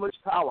saw how much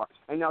power.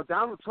 And now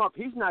Donald Trump,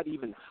 he's not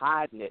even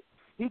hiding it.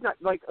 He's not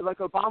like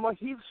Obama.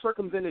 He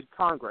circumvented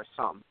Congress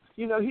some.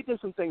 You know, he did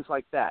some things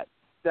like that.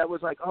 That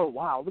was like, oh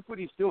wow, look what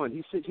he's doing.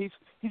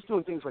 He's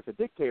doing things like a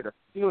dictator.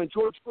 You know, and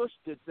George Bush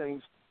did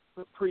things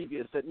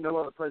previous that no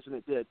other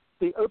president did.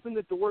 They opened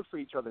the door for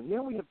each other.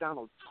 Now we have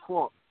Donald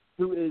Trump,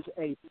 who is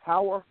a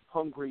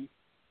power-hungry,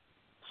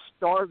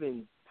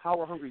 starving,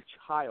 power-hungry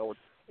child,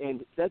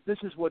 and this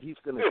is what he's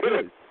going to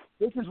do.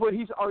 This is what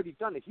he's already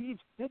done. He's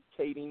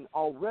dictating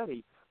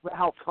already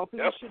how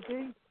companies should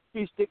be.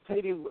 He's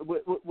dictating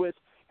with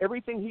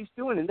everything he's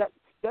doing, and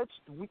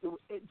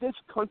this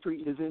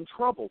country is in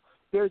trouble.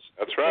 That's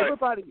right.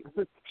 Everybody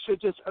should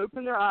just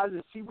open their eyes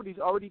and see what he's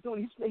already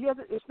doing.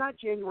 It's not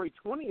January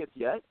 20th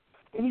yet,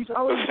 and he's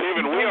already. Well,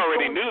 Stephen, we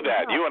already knew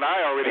that. You and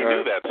I already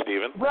knew that,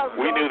 Stephen.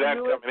 We knew that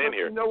coming in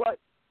here. You know what?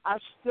 I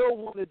still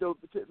wanted to,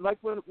 like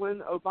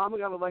when Obama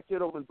got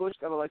elected or when Bush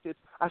got elected,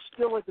 I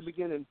still at the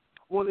beginning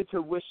wanted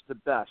to wish the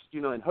best,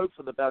 you know, and hope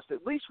for the best.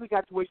 At least we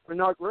got to wait for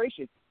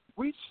inauguration.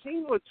 We've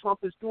seen what Trump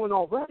is doing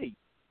already.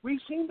 We've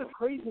seen the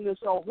craziness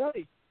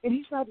already, and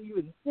he's not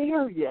even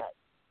there yet.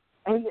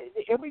 And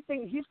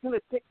everything he's going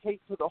to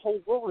dictate to the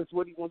whole world is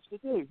what he wants to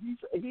do.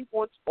 He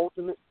wants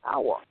ultimate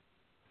power.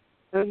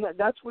 And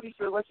that's what he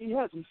feels like he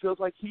has. He feels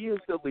like he is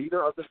the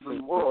leader of the free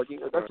world.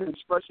 You know, that's an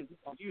expression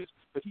people use,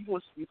 but he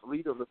wants to be the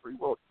leader of the free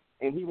world.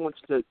 And he wants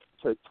to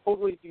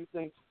totally do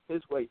things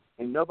his way,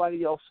 and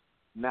nobody else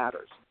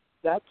matters.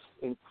 That's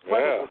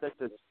incredible that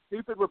the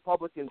stupid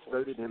Republicans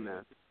voted him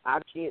in. I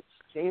can't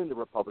stand the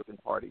Republican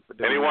Party for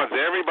doing that. And he wants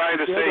everybody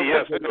to say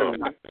yes to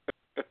him.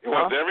 He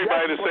wants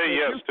everybody to say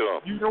yes to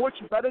him. You know what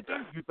you better do?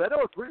 You better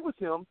agree with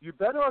him.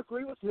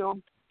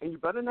 And you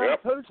better not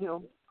oppose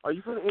him, or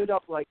you're going to end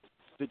up like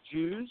the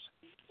Jews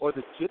or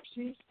the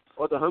Gypsies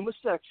or the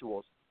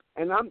homosexuals.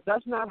 And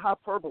that's not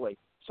hyperbole.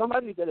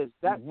 Somebody that is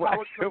that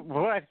powerful.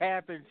 What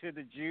happened to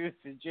the Jews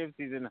and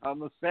Gypsies and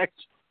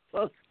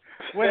homosexuals?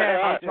 What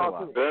happened to them?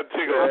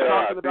 I'm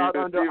talking about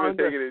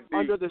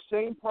under the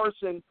same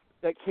person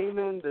that came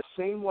in the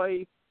same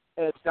way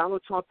as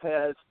Donald Trump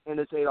has and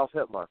as Adolf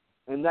Hitler.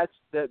 And that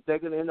they're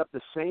going to end up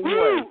the same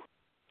way,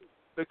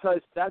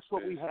 because that's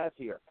what we have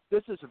here.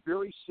 This is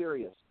very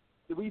serious.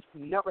 We've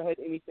never had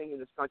anything in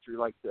this country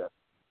like this.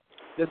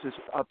 This is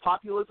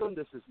populism.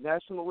 This is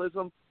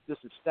nationalism. This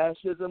is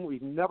fascism.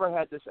 We've never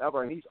had this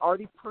ever. And he's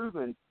already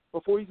proven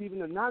before he's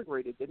even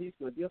inaugurated that he's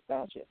going to be a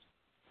fascist.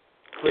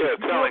 Yeah,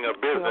 telling a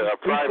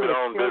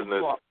private-owned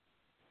business,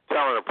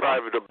 telling a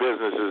private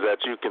businesses that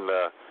you can,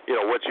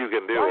 what you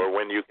can do or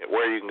where you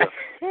can go.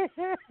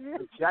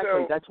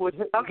 Exactly. That's what.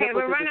 Okay,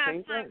 we're running out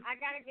of time.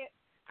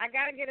 I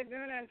gotta get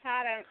Aguna and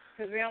Tada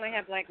because we only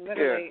have like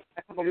literally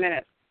a couple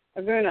minutes.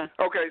 Aguna.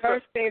 Okay.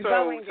 First,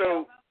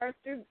 First,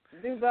 do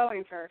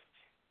Boeing first.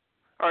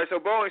 All right. So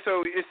Boeing.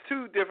 So it's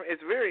two different.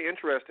 It's very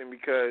interesting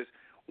because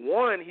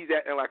one, he's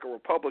acting like a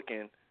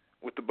Republican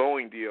with the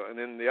Boeing deal, and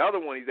then the other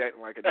one, he's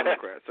acting like a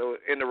Democrat. So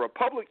in the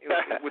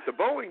with the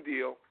Boeing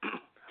deal,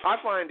 I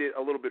find it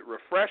a little bit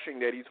refreshing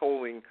that he's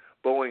holding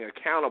Boeing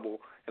accountable,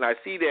 and I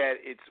see that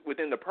it's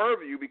within the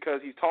purview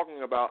because he's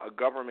talking about a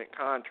government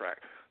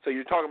contract. So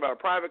you're talking about a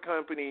private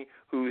company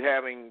who's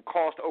having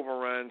cost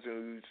overruns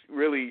and who's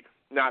really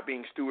not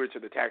being stewards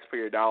of the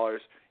taxpayer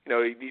dollars. You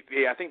know,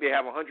 I think they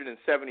have a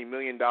 $170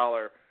 million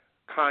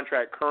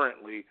contract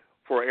currently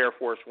for Air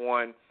Force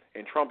One,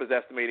 and Trump is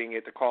estimating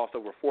it to cost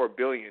over $4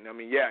 billion. I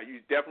mean, yeah,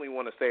 you definitely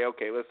want to say,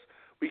 okay,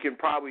 we can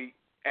probably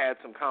add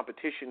some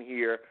competition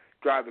here,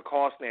 drive the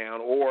cost down,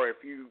 or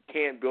if you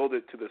can't build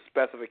it to the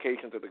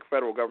specifications that the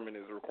federal government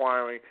is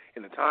requiring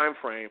in the time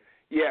frame,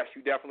 yes,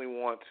 you definitely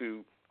want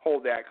to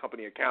hold that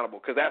company accountable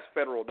because that's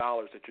federal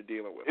dollars that you're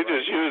dealing with. He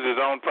just used his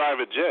own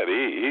private jet.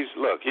 He's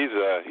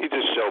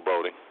just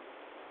showboating.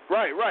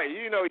 Right.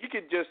 You know, he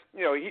could just,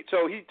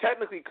 he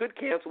technically could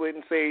cancel it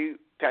and save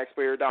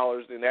taxpayer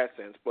dollars in that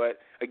sense. But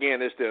again,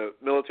 there's the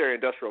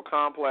military-industrial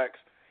complex,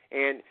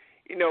 and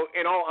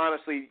in all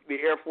honesty, the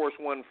Air Force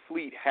One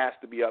fleet has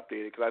to be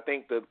updated because I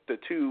think the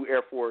two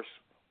Air Force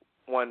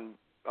One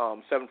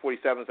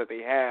 747s that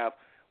they have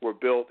were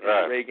built in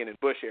the Reagan and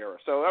Bush era.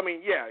 So I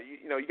mean, yeah,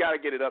 you got to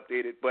get it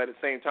updated, but at the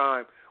same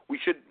time, you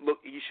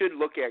should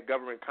look at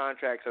government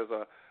contracts as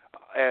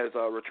as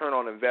a return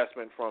on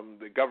investment from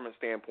the government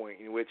standpoint,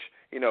 in which,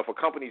 if a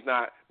company's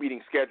not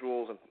meeting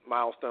schedules and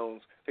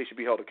milestones, they should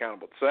be held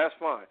accountable. So that's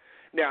fine.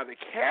 Now, the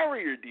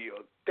carrier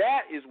deal,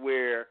 that is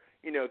where,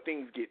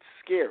 things get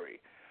scary.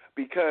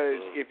 Because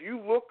if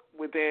you look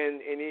within,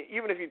 and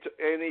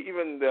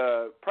even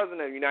the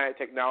president of United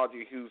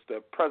Technology, who's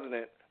the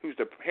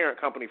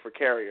parent company for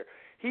Carrier,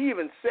 he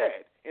even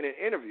said in an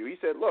interview, he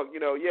said, look,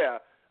 at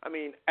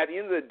the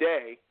end of the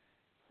day,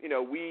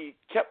 we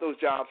kept those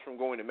jobs from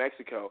going to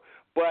Mexico,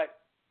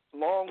 but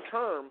long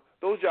term,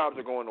 those jobs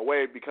are going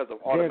away because of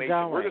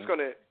automation.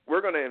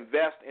 We're gonna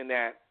invest in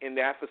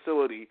that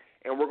facility,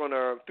 and we're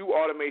gonna, through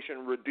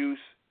automation, reduce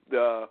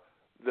the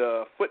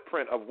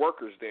footprint of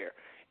workers there.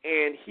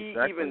 And he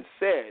even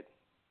said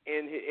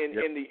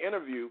in the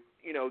interview,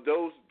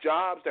 those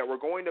jobs that were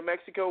going to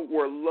Mexico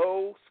were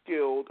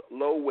low-skilled,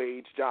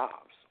 low-wage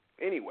jobs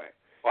anyway.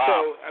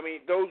 Wow. So,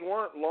 those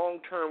weren't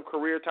long-term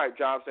career-type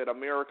jobs that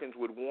Americans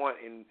would want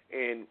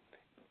and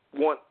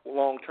want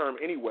long-term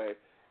anyway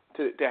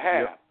to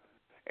have. Yep.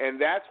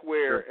 And that's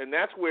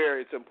where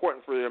it's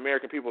important for the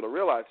American people to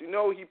realize, he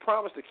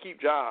promised to keep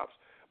jobs,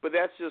 but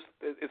that's just,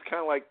 it's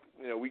kind of like,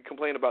 we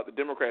complain about the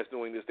Democrats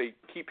doing this. They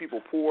keep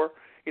people poor.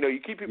 You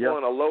keep people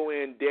in a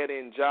low-end,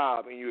 dead-end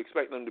job, and you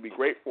expect them to be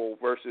grateful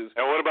versus.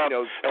 And what about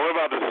the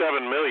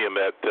 $7 million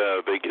that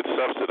they get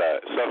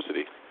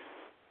subsidy?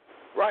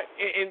 Right,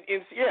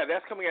 and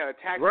that's coming out of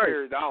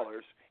taxpayer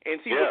dollars. And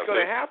see, what's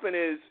going to happen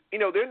is,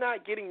 they're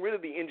not getting rid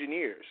of the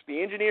engineers.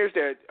 The engineers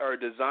that are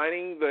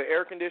designing the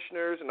air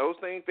conditioners and those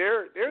things,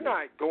 they're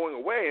not going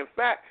away. In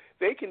fact,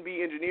 they can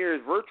be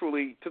engineers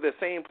virtually to the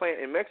same plant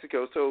in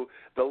Mexico. So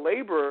the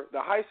labor, the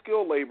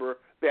high-skilled labor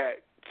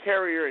that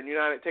Carrier and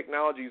United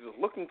Technologies is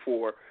looking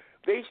for,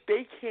 they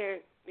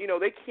can't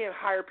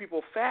hire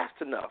people fast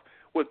enough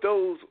with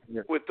those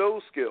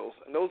skills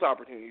and those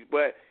opportunities.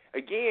 But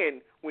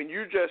again, when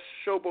you're just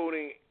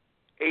showboating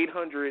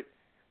 800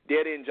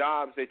 dead-end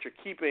jobs that you're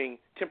keeping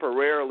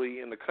temporarily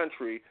in the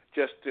country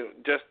just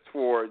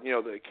for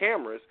the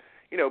cameras,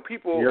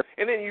 people,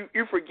 and then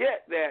you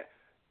forget that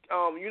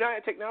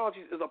United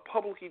Technologies is a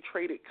publicly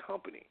traded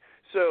company.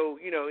 So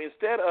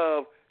instead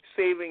of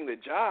saving the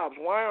jobs,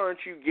 why aren't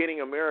you getting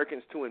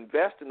Americans to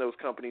invest in those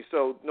companies?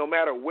 So no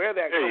matter where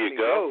that company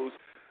goes,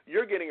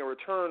 you're getting a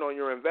return on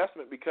your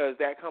investment because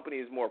that company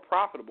is more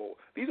profitable.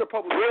 These are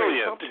publicly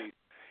traded companies.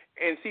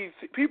 And see,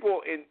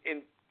 people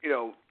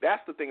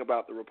that's the thing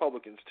about the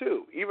Republicans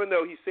too. Even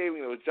though he's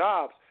saving those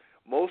jobs,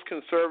 most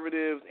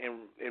conservatives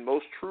and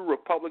most true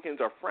Republicans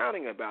are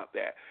frowning about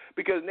that,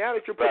 because now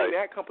that you're putting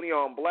that company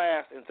on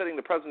blast and setting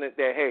the precedent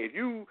that, hey,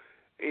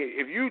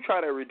 if you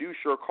try to reduce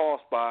your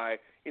cost by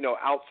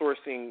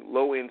outsourcing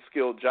low-end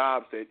skilled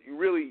jobs that you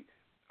really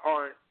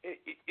aren't,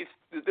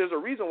 there's a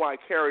reason why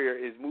Carrier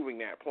is moving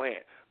that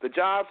plant. The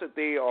jobs that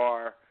they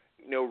are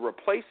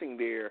replacing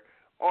there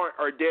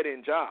are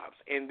dead-end jobs,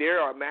 and they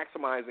are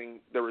maximizing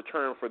the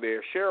return for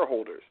their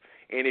shareholders.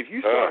 And if you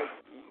start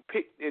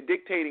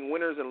dictating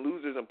winners and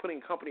losers and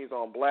putting companies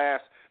on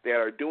blast that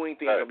are doing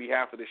things on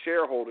behalf of the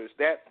shareholders,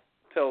 that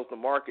tells the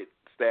markets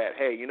that,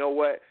 hey, you know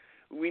what,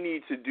 we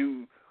need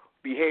to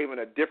behave in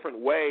a different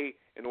way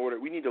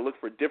we need to look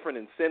for different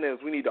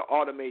incentives. We need to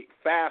automate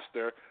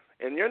faster.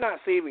 And you're not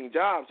saving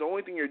jobs. The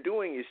only thing you're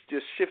doing is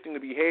just shifting the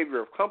behavior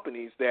of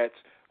companies that's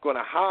going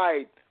to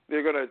hide.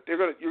 You're gonna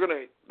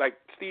like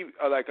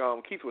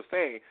Keith was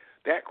saying,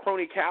 that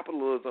crony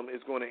capitalism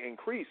is going to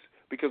increase,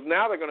 because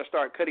now they're going to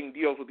start cutting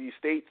deals with these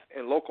states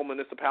and local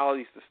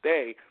municipalities to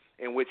stay,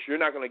 in which you're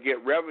not going to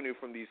get revenue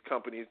from these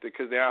companies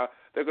because they're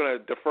going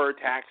to defer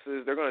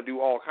taxes. They're going to do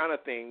all kind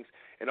of things,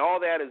 and all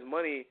that is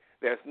money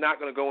that's not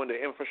going to go into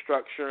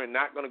infrastructure and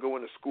not going to go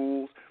into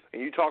schools.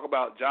 And you talk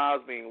about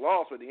jobs being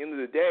lost, but at the end of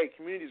the day,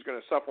 communities are going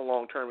to suffer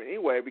long term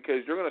anyway,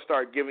 because you're going to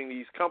start giving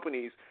these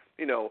companies,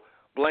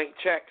 blank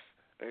checks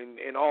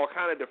and all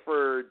kind of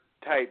deferred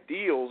type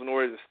deals in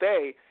order to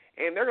stay,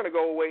 and they're going to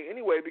go away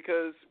anyway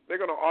because they're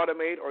going to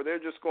automate, or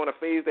they're just going to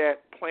phase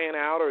that plan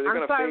out, or they're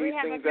going to phase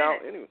things out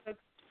anyway.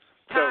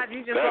 Todd,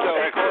 you just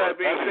that's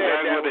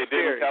what they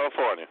did in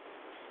California.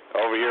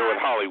 Over here with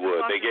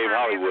Hollywood, they gave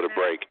Hollywood a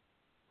break.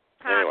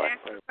 Todd, anyway.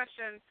 Next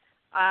question.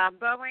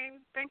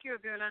 Boeing, thank you,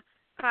 Aguna.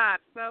 Todd,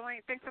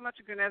 Boeing, thanks so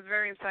much, Aguna. That's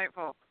very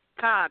insightful.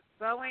 Todd,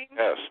 Boeing.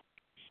 Yes.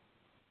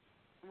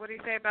 What do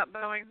you say about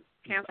Boeing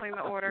canceling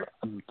the order?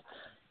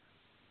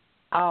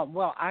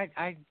 Well,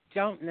 I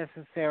don't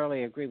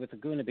necessarily agree with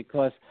Aguna,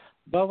 because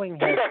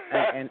Boeing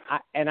has,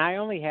 and I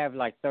only have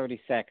like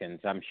 30 seconds,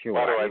 I'm sure.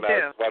 You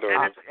do.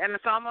 And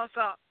it's almost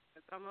up.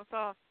 It's almost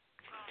off.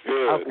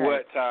 Good. Okay.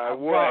 What, Todd?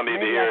 I don't need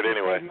to hear it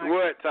anyway.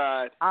 What,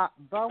 Todd?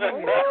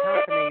 Boeing is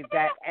a company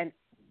that, and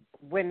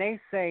when they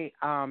say,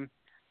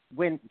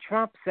 when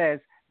Trump says,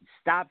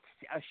 stop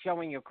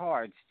showing your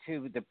cards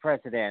to the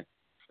president,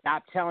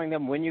 stop telling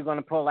them when you're going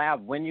to pull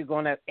out, when you're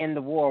going to end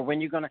the war,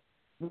 when you're going to,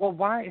 well,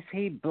 why is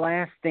he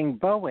blasting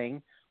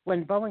Boeing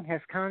when Boeing has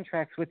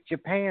contracts with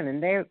Japan,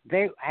 and they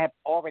have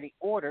already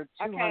ordered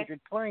 200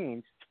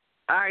 planes?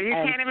 You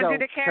can't even do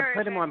the carriers. To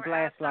put him on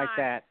blast like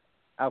that.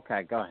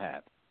 Okay, go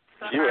ahead.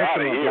 You're out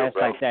of here,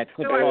 bro. Like that.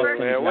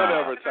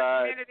 Whatever,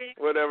 Ty.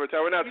 Whatever, Ty.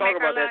 We're not talking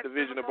about that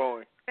division of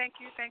Boeing. Thank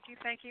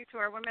you to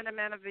our women and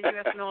men of the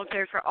U.S.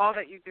 military for all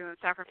that you do in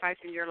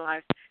sacrificing your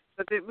lives.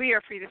 But we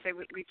are free to say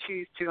what we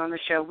choose to on the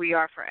show. We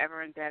are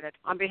forever indebted.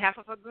 On behalf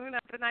of Aguna,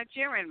 the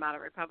Nigerian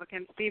moderate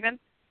Republican, Stephen,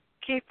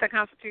 Keith, the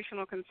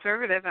constitutional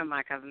conservative, and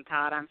my cousin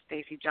Todd, I'm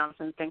Stacey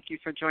Johnson. Thank you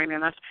for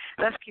joining us.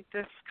 Let's keep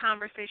this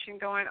conversation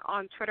going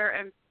on Twitter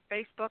and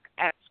Facebook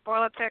at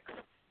Sporlitiks.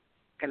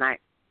 Good night.